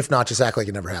a friend. If not, just act like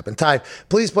it never happened. Ty,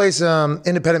 please play some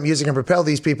independent music and propel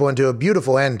these people into a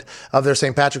beautiful end of their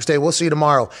St. Patrick's Day. We'll see you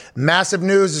tomorrow. Massive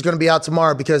news is going to be out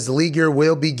tomorrow because the league year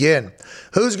will begin.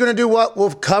 Who's going to do what?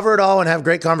 We'll cover it all and have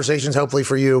great conversations, hopefully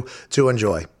for you to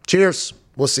enjoy. Cheers.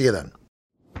 We'll see you then.